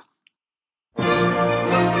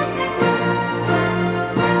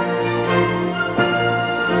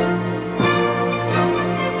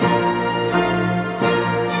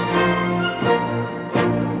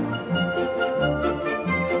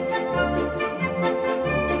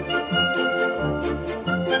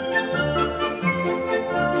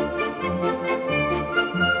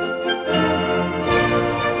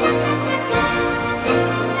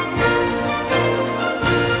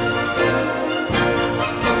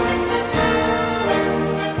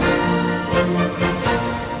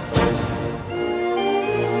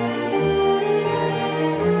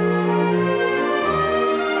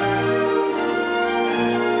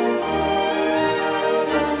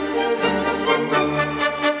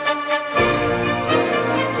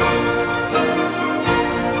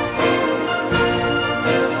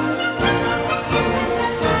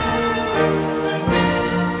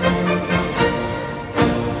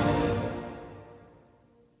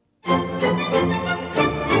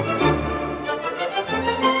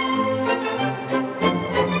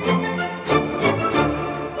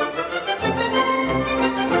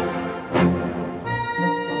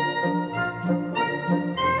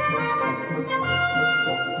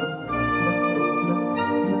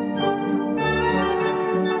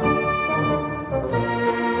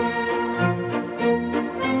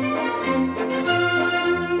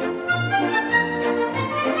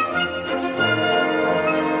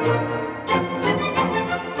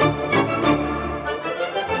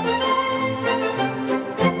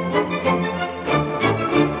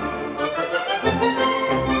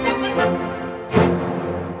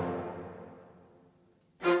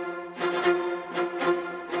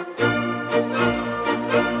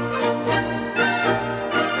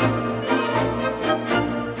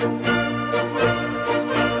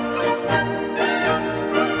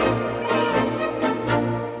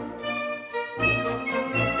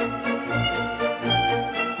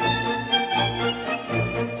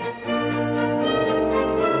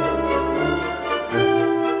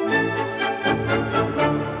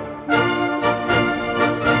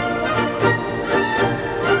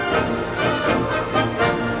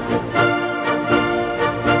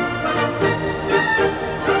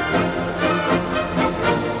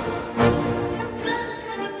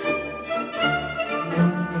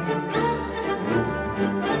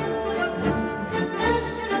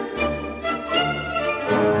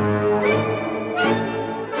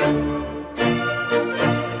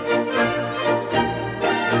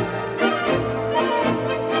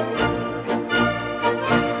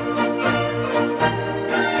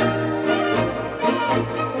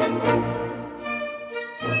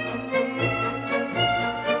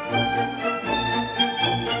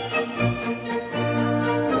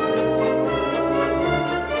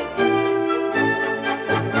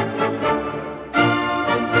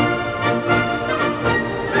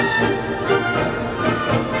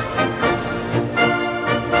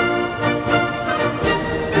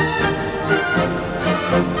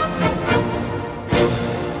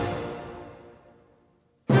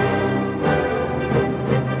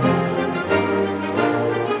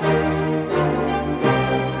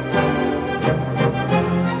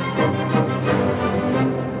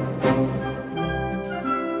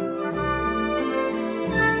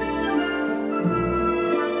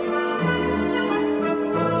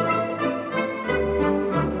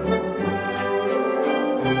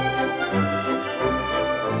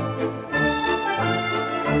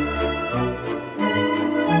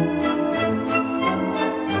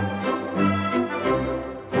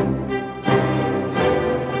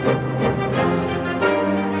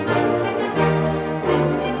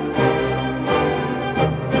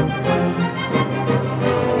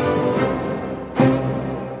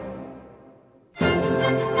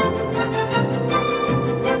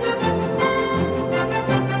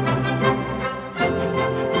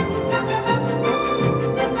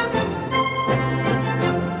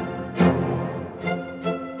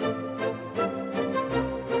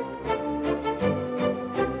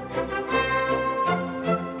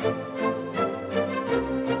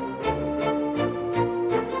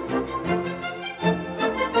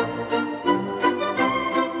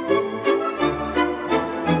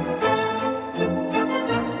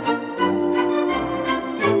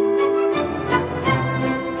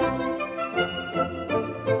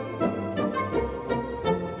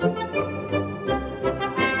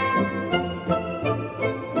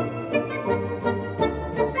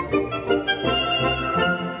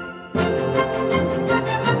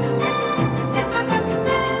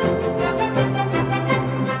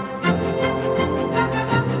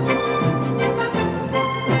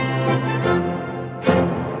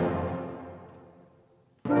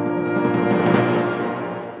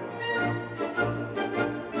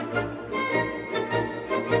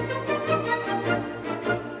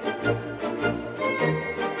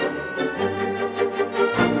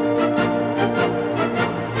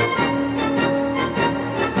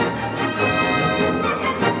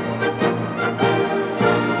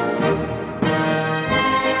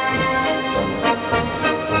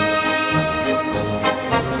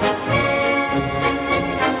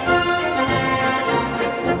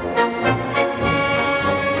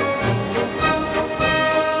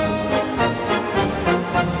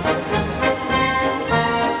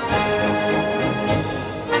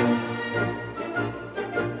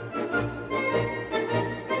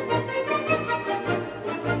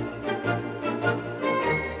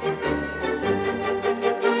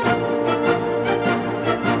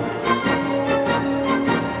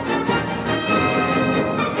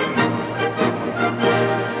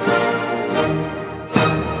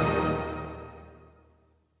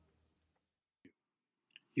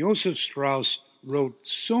 Joseph Strauss wrote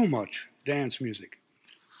so much dance music,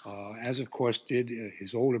 as of course did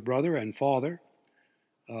his older brother and father,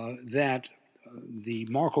 that the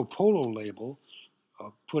Marco Polo label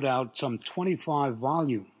put out some 25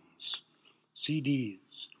 volumes,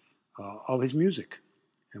 CDs, of his music.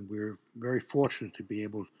 And we're very fortunate to be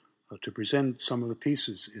able to present some of the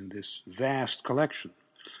pieces in this vast collection.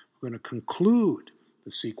 We're going to conclude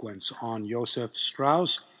the sequence on Joseph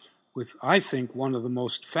Strauss with, I think, one of the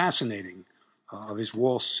most fascinating of his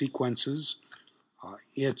waltz sequences.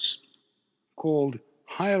 It's called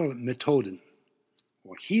Heilmethoden,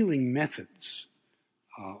 or Healing Methods,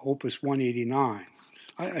 Opus 189.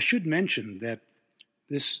 I should mention that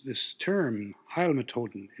this term,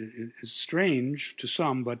 Heilmethoden, is strange to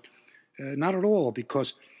some, but not at all,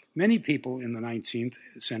 because many people in the 19th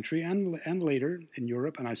century and later in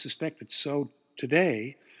Europe, and I suspect it's so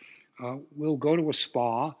today, will go to a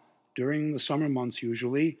spa during the summer months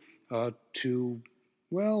usually to,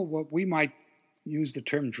 well, what we might use the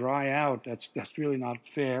term dry out. That's really not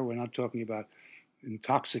fair. We're not talking about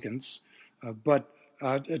intoxicants, but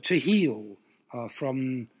to heal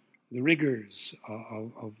from the rigors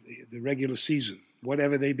of the regular season,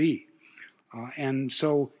 whatever they be. And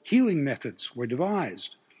so healing methods were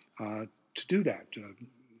devised to do that.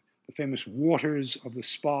 The famous waters of the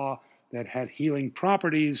spa that had healing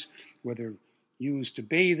properties, whether used to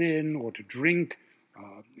bathe in or to drink,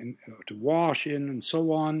 and to wash in, and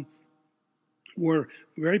so on, were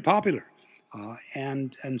very popular.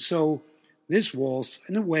 And so this waltz,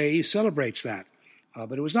 in a way, celebrates that.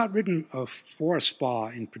 But it was not written for a spa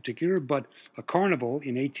in particular, but a carnival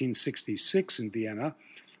in 1866 in Vienna.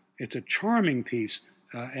 It's a charming piece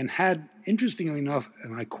and had, interestingly enough,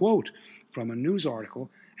 and I quote from a news article,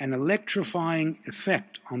 an electrifying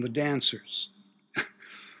effect on the dancers.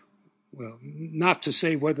 Well, not to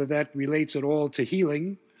say whether that relates at all to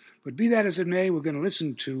healing, but be that as it may, we're going to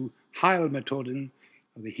listen to Heilmethoden,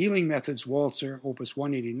 the Healing Methods Waltzer, Opus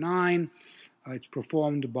 189. It's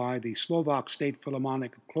performed by the Slovak State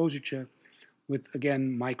Philharmonic of Košice, with,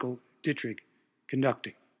 again, Michael Dietrich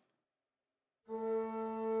conducting.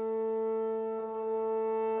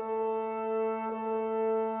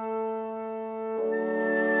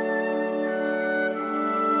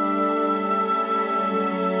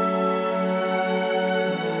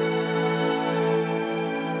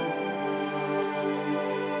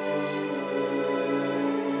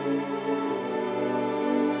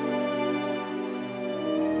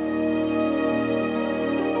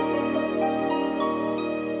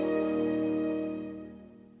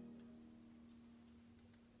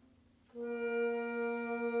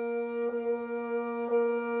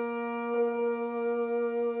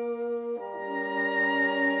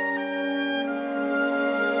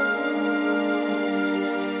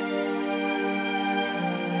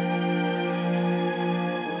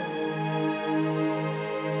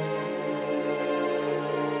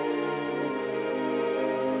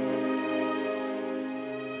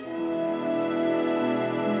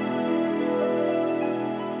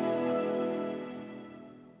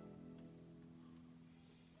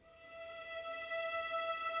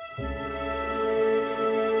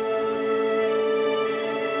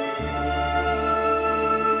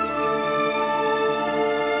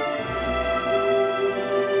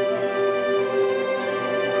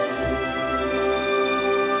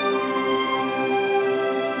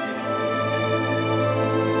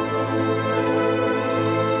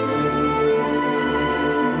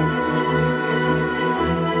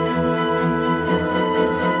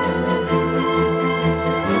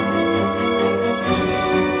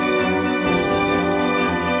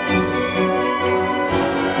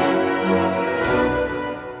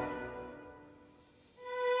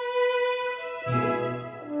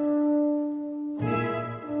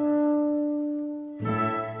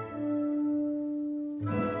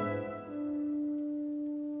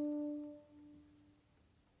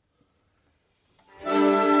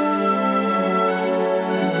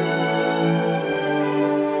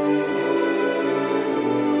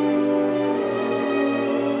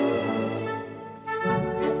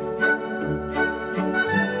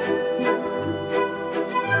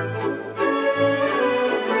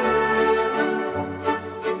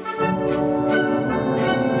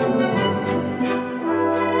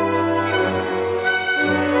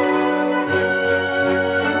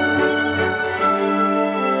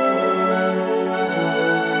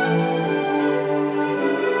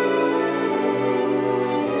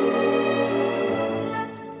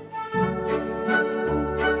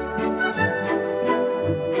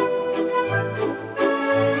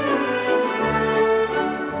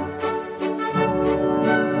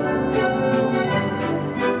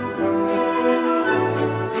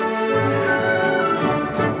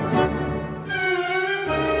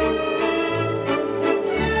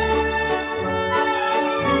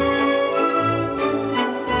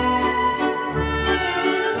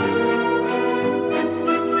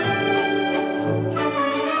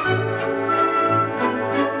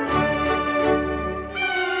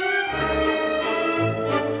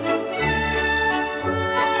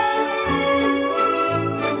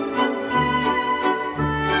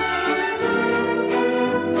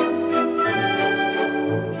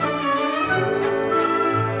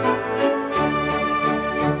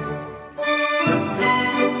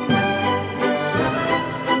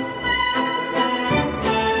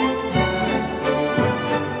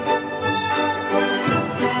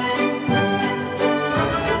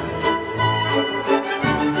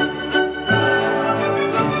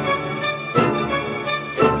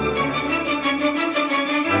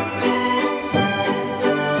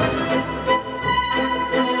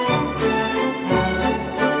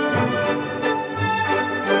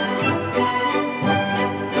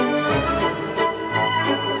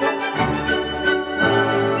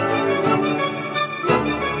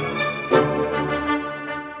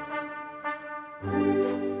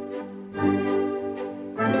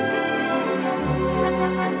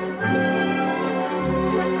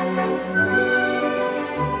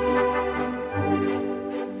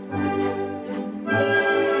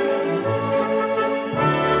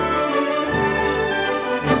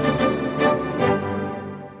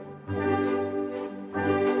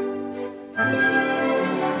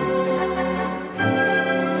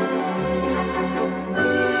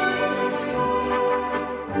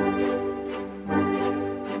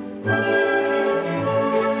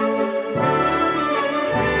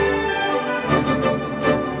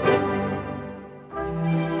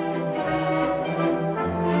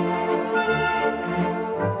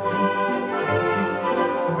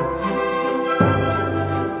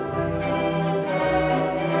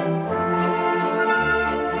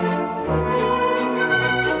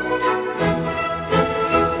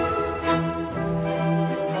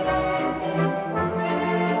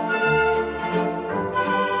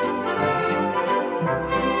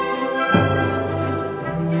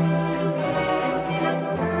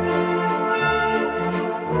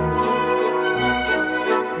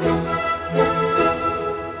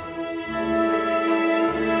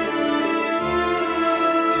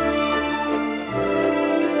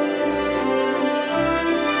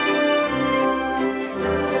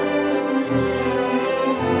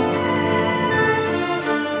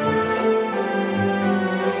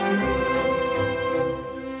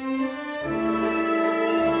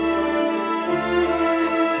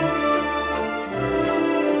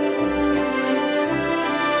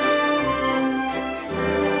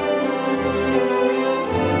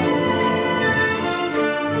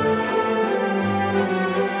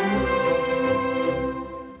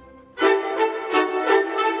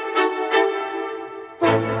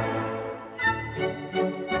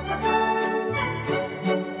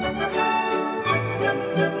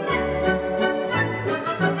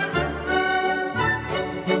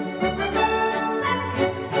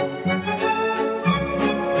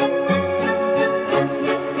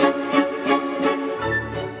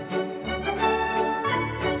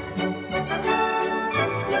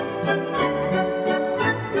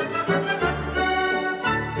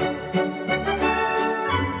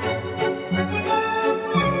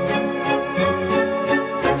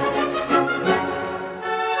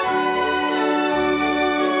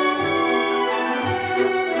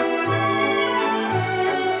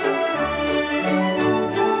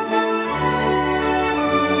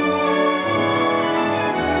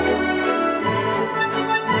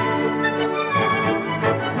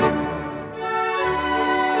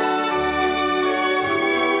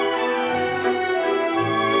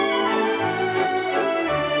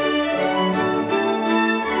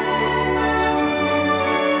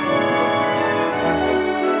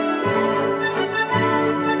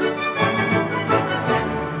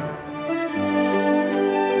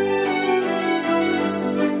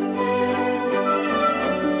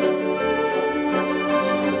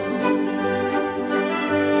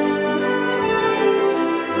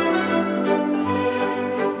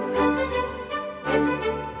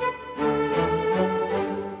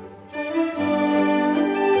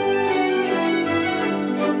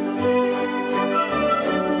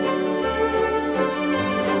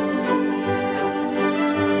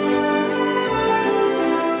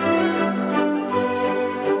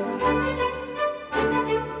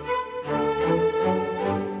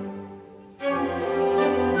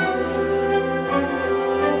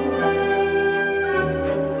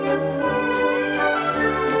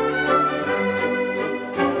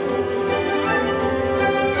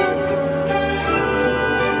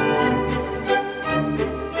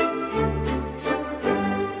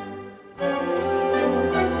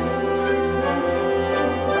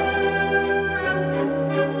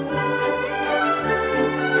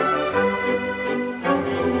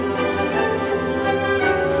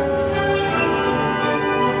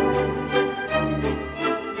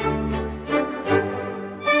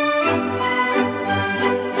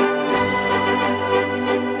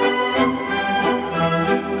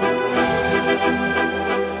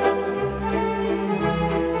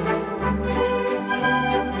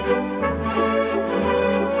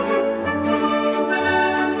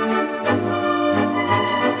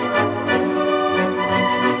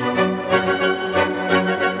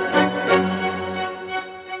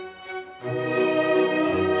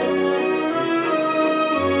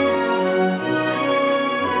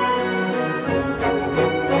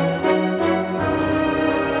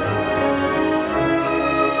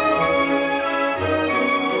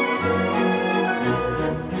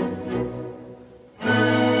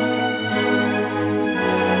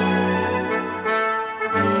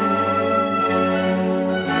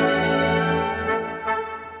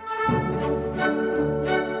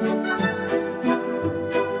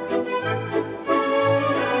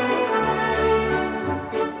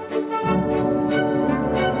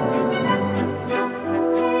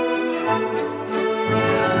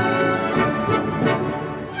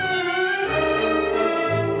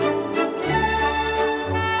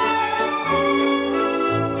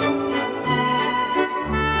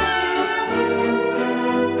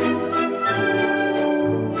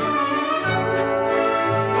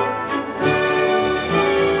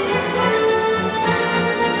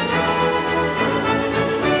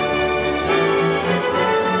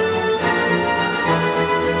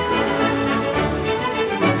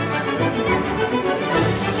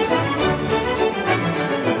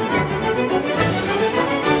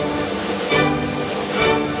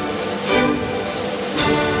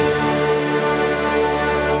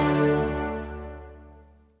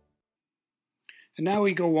 now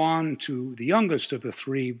we go on to the youngest of the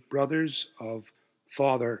three brothers of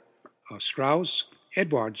Father Strauss,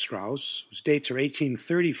 Edvard Strauss, whose dates are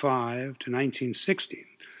 1835 to 1916.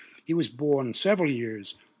 He was born several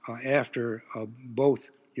years after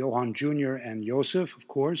both Johann Jr. and Joseph, of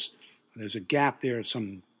course. There's a gap there of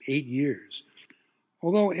some 8 years.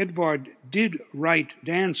 Although Edvard did write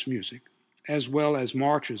dance music, as well as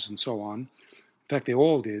marches and so on, in fact, they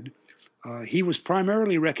all did, he was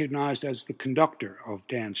primarily recognized as the conductor of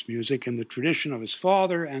dance music in the tradition of his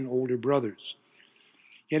father and older brothers.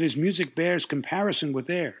 Yet his music bears comparison with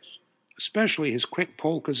theirs, especially his quick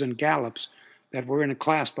polkas and gallops that were in a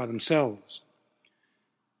class by themselves.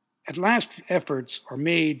 At last, efforts are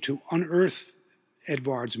made to unearth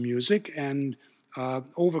Edvard's music and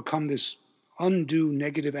overcome this undue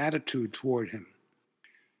negative attitude toward him.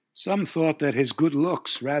 Some thought that his good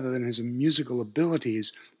looks, rather than his musical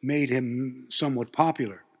abilities, made him somewhat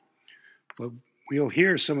popular. But we'll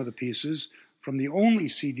hear some of the pieces from the only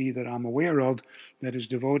CD that I'm aware of that is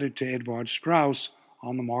devoted to Edvard Strauss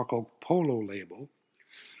on the Marco Polo label.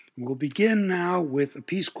 We'll begin now with a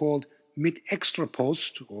piece called Mit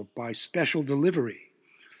Extrapost, or By Special Delivery.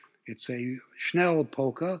 It's a Schnell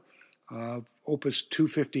polka, opus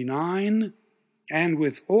 259, and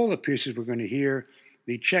with all the pieces we're going to hear,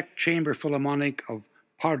 the Czech Chamber Philharmonic of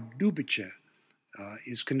Pardubice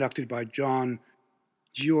is conducted by John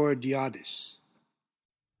Georgiadis.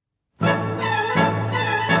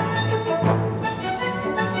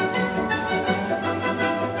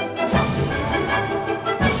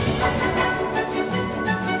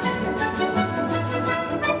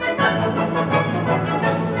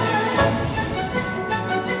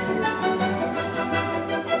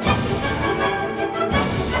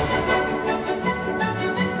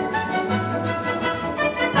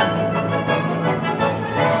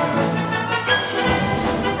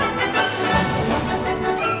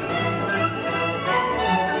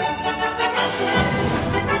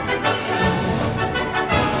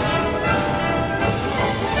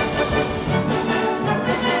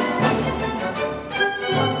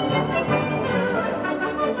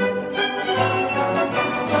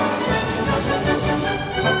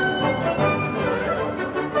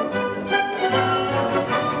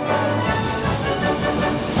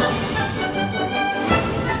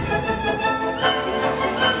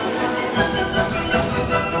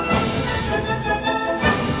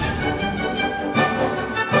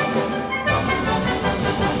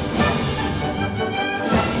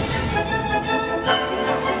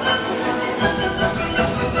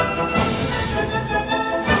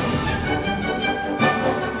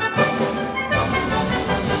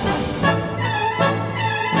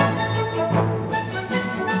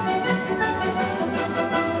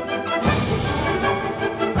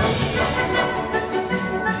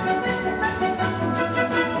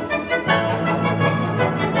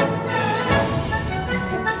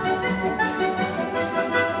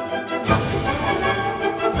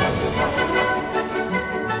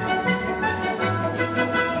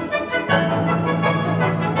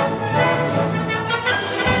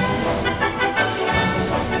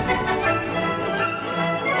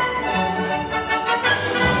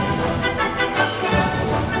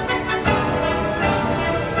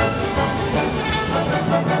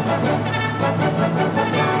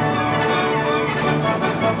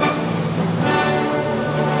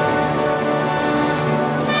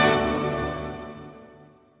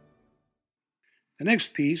 The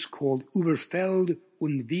next piece, called Über Feld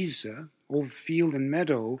und Wiese, over field and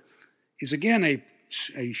meadow, is again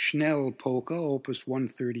a Schnell polka, opus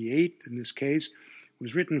 138 in this case. It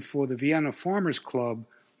was written for the Vienna Farmers Club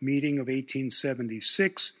meeting of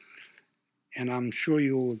 1876, and I'm sure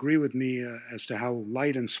you'll agree with me as to how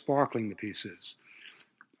light and sparkling the piece is.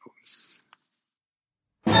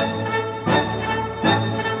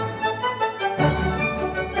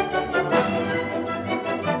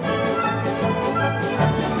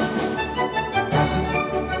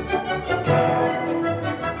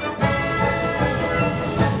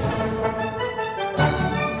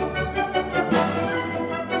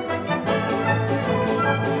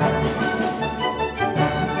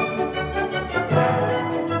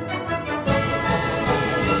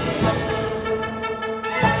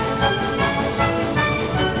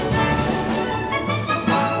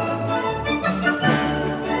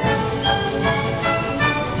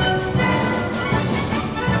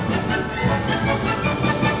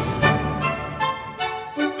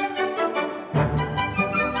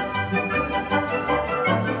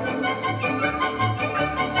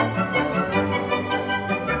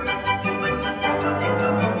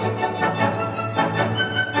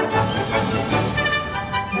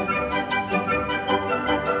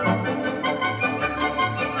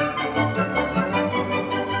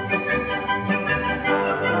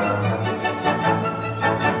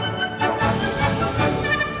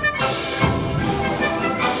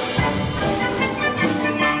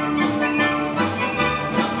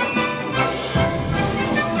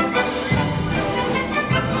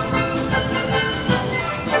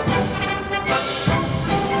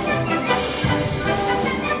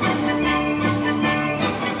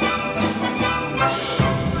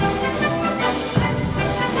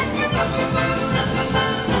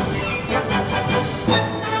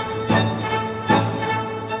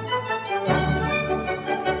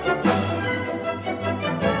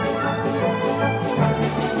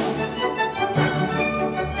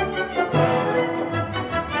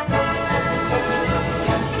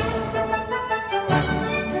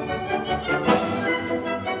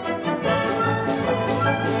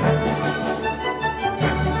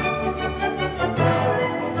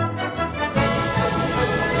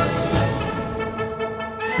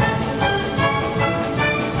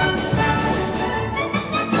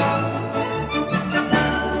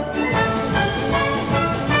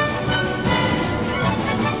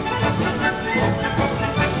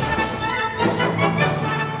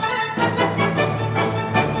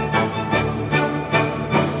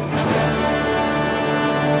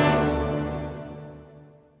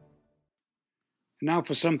 Now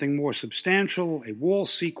for something more substantial, a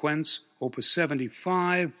waltz sequence, opus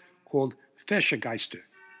 75, called Feschergeister,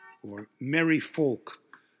 or Merry Folk.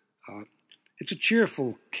 It's a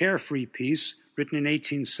cheerful, carefree piece written in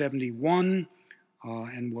 1871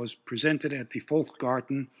 and was presented at the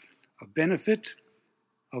Folkgarten benefit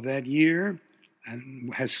of that year,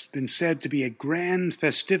 and has been said to be a grand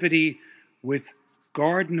festivity with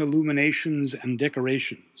garden illuminations and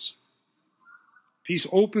decorations. Piece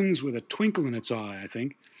opens with a twinkle in its eye, I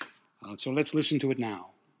think. So let's listen to it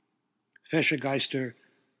now. Feschergeister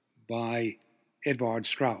by Edvard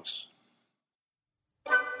Strauss.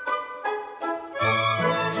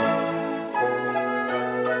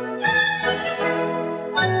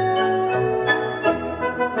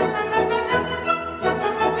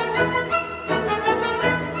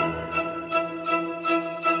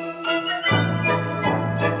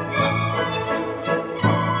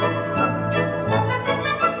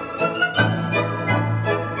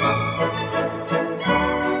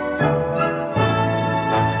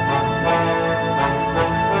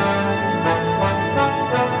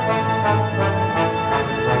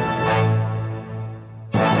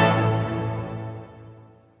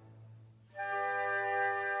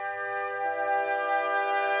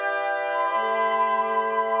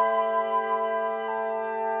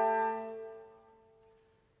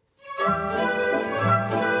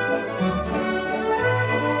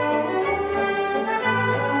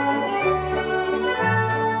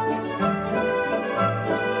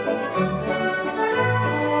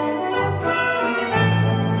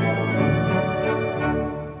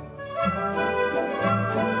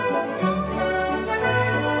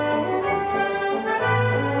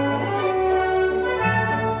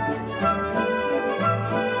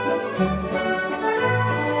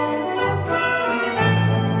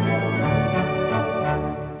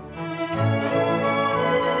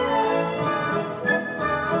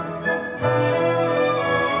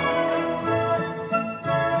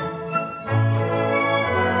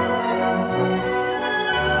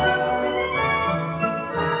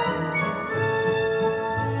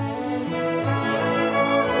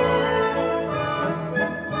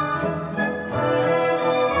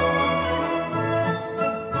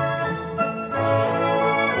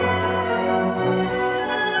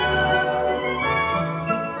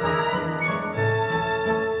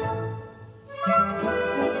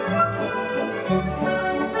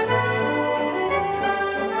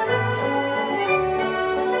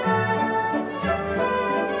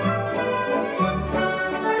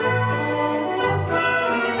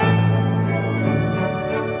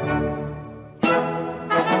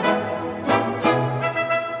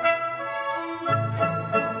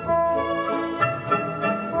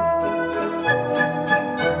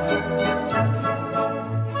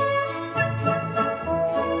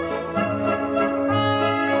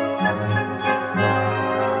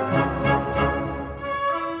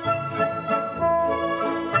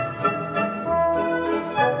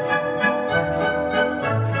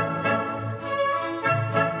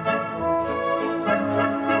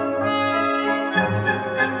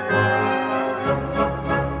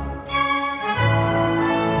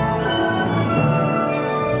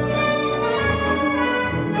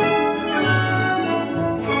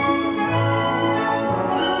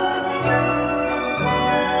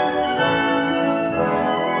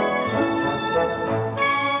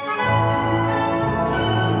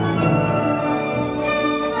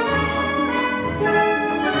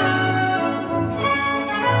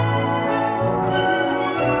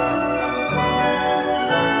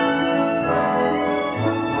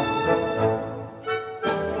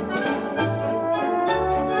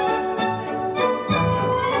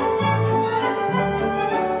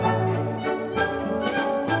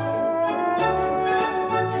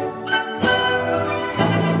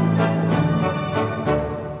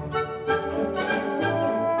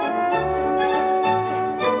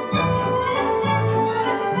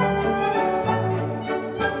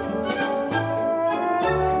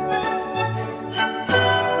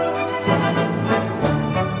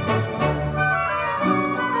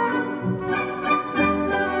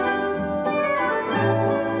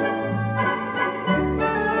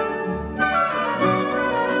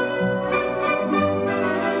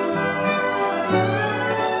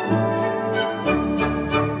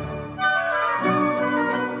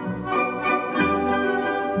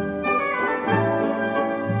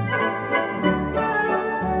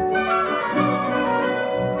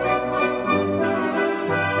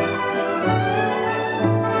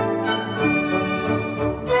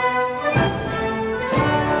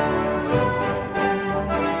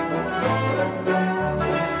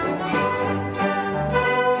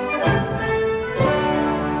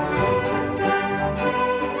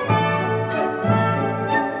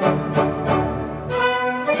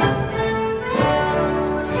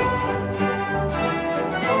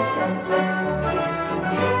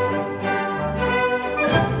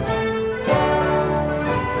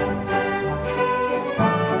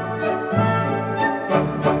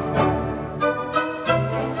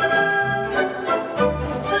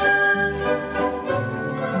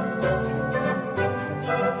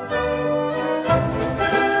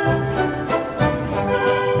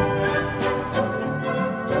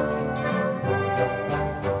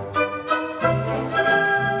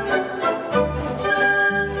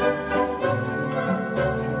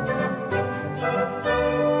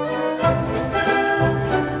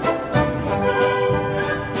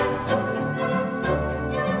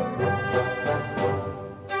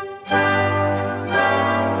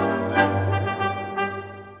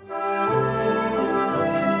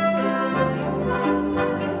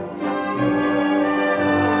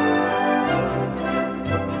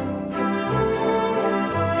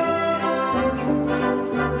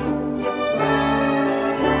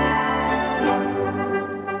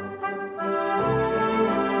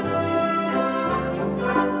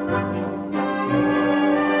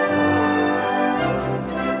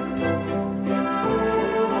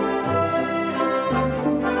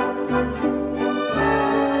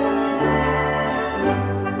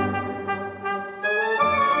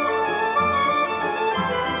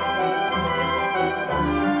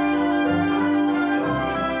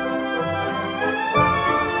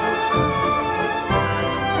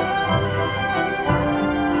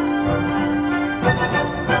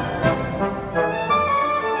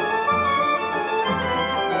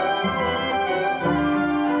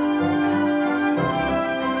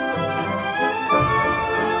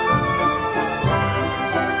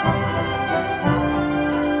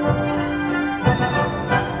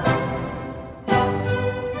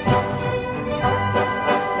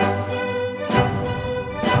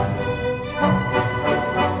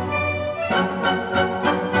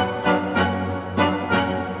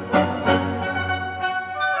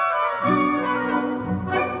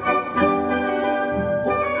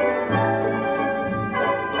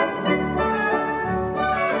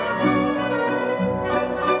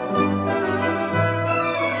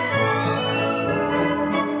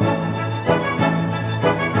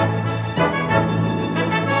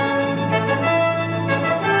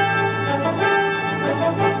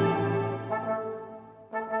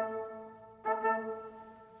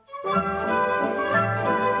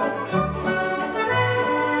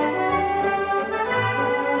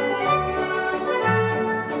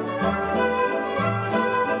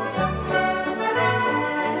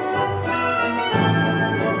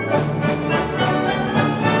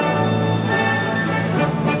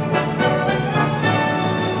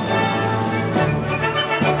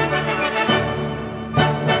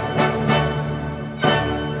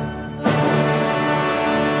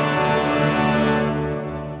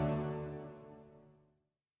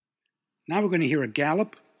 Now we're going to hear a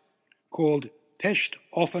gallop called Pest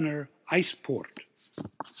offener Eisport.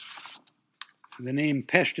 The name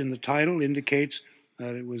Pest in the title indicates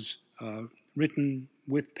that it was written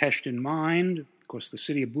with Pest in mind. Of course, the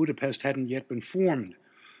city of Budapest hadn't yet been formed.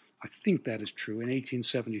 I think that is true, in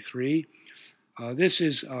 1873.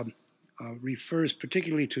 This refers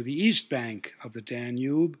particularly to the east bank of the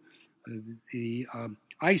Danube, the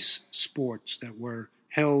ice sports that were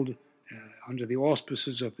held under the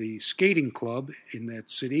auspices of the skating club in that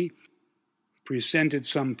city, presented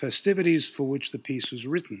some festivities for which the piece was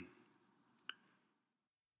written.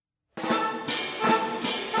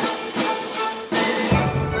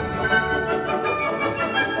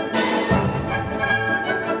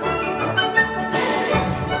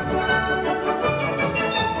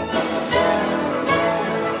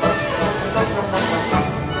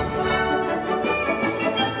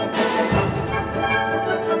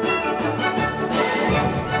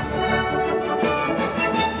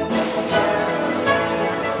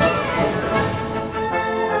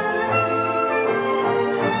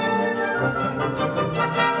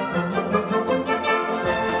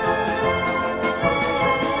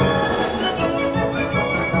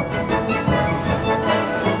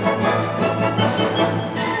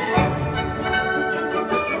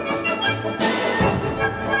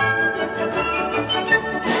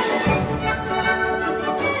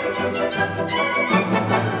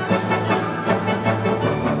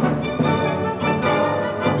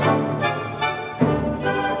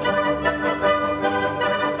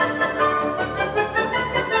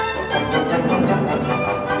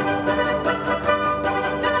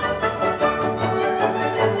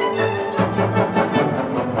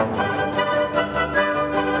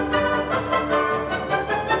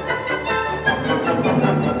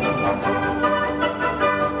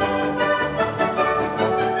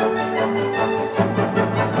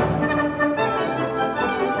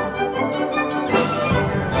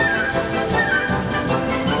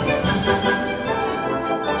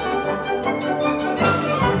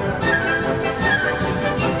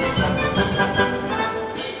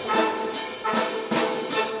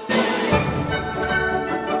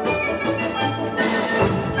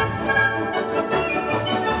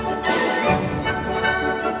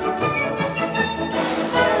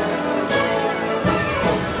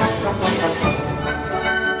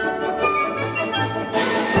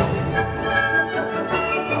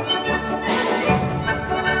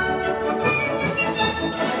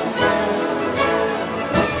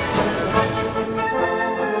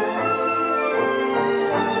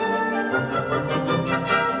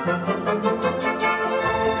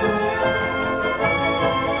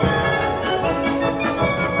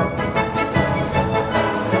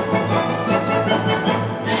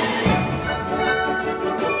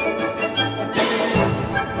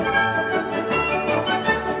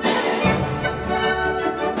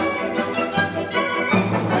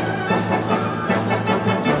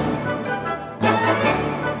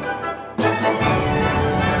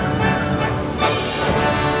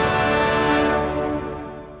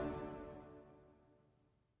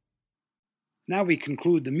 Now we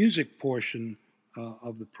conclude the music portion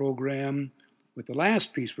of the program with the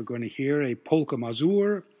last piece we're going to hear, a polka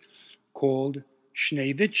mazur called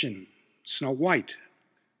Schneewittchen, Snow White,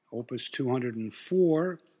 opus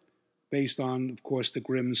 204, based on, of course, the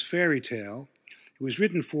Grimm's fairy tale. It was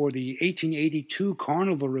written for the 1882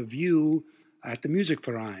 Carnival Review at the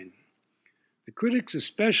Musikverein. The critics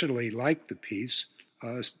especially liked the piece,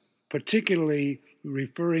 particularly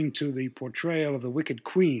referring to the portrayal of the Wicked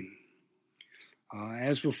Queen.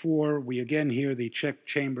 As before, we again hear the Czech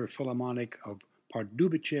Chamber Philharmonic of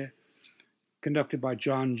Pardubice, conducted by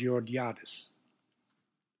John Georgiadis.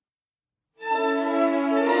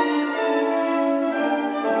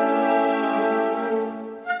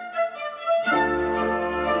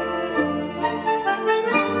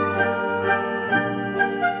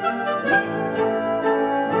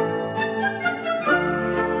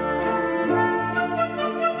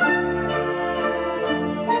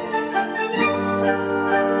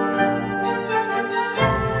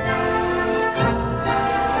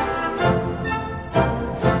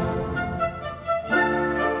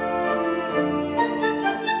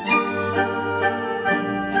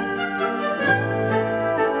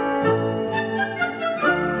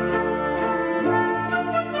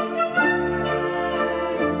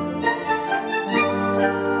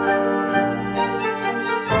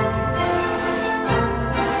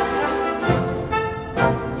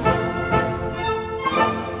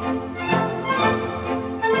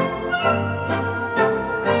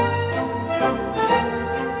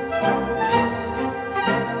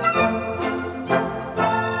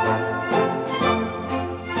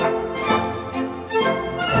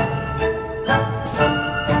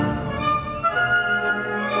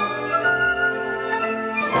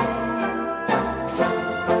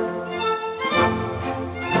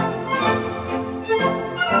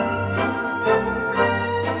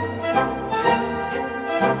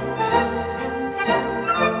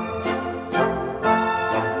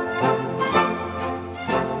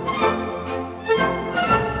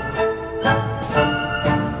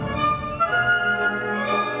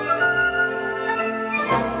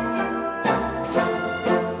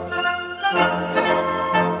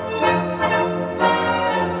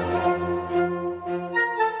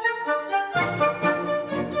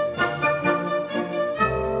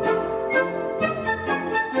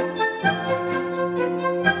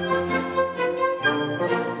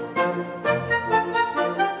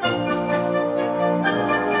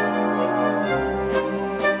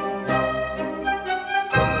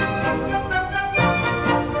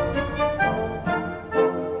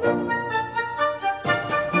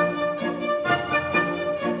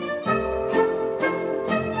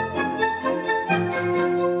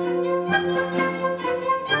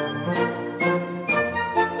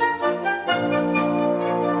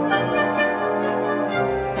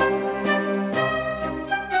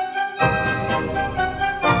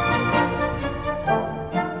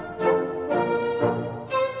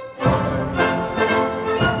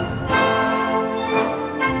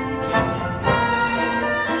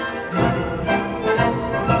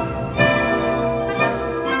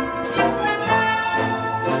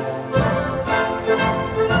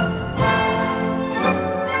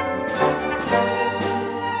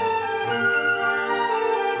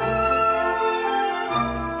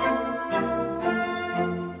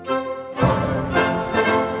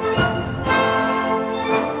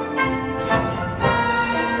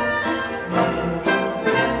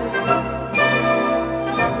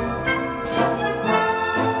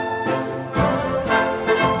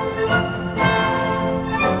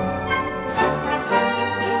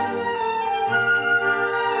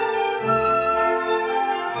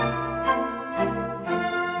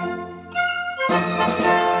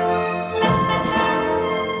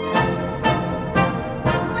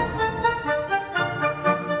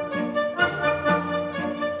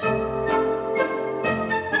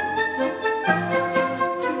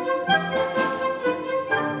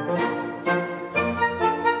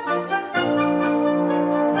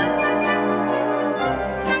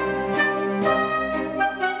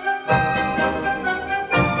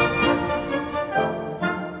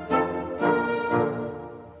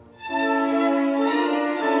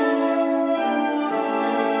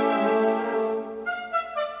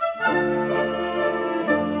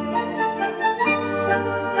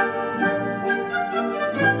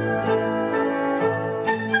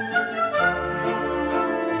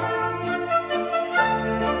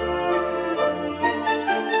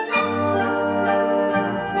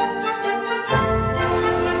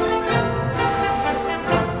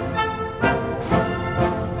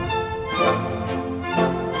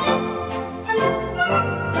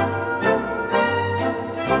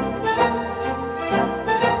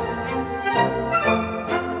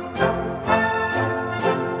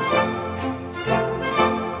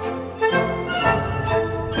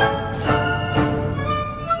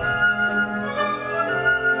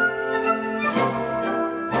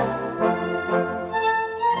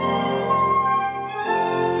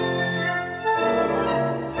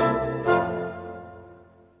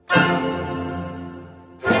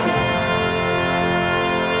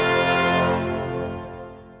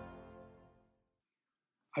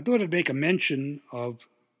 I thought I'd make a mention of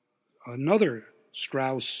another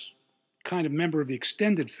Strauss, kind of member of the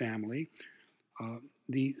extended family,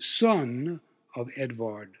 the son of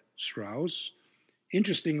Edvard Strauss,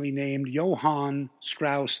 interestingly named Johann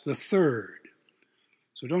Strauss III.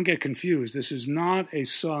 So don't get confused. This is not a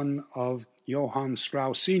son of Johann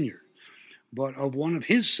Strauss Sr., but of one of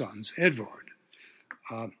his sons, Edvard,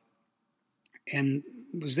 and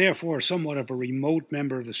was therefore somewhat of a remote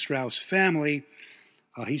member of the Strauss family.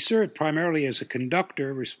 He served primarily as a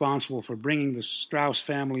conductor responsible for bringing the Strauss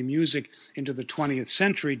family music into the 20th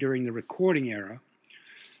century during the recording era,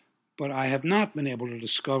 but I have not been able to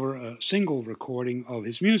discover a single recording of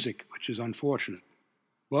his music, which is unfortunate.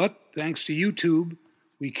 But thanks to YouTube,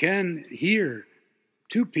 we can hear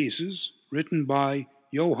two pieces written by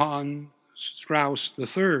Johann Strauss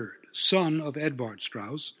III, son of Edvard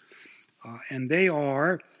Strauss, and they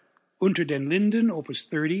are Unter den Linden, Opus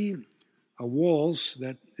 30, a waltz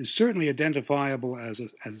that is certainly identifiable as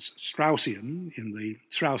Straussian in the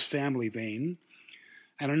Strauss family vein,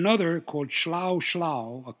 and another called Schlau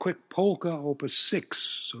Schlau, a quick polka, Opus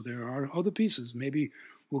 6. So there are other pieces. Maybe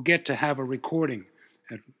we'll get to have a recording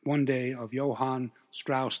at one day of Johann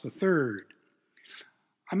Strauss III.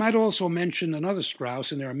 I might also mention another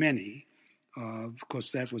Strauss, and there are many. Of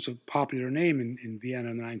course, that was a popular name in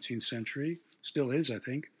Vienna in the 19th century. Still is, I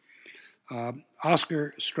think.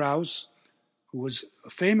 Oscar Strauss, who was a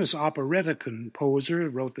famous operetta composer,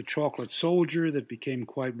 wrote The Chocolate Soldier that became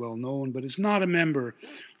quite well known, but is not a member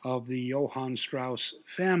of the Johann Strauss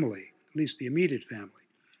family, at least the immediate family.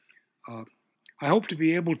 I hope to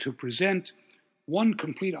be able to present one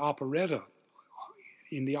complete operetta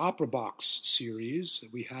in the Opera Box series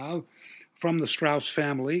that we have from the Strauss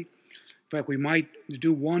family. In fact, we might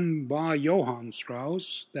do one by Johann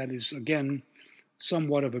Strauss that is, again,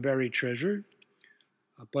 somewhat of a buried treasure,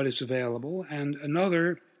 but it's available, and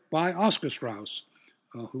another by Oscar Strauss,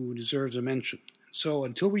 who deserves a mention. So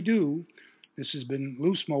until we do, this has been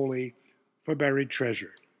Lou Smoley for Buried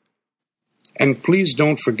Treasure. And please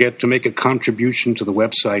don't forget to make a contribution to the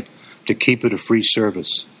website to keep it a free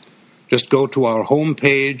service. Just go to our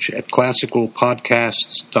homepage at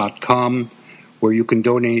classicalpodcasts.com, where you can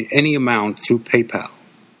donate any amount through PayPal.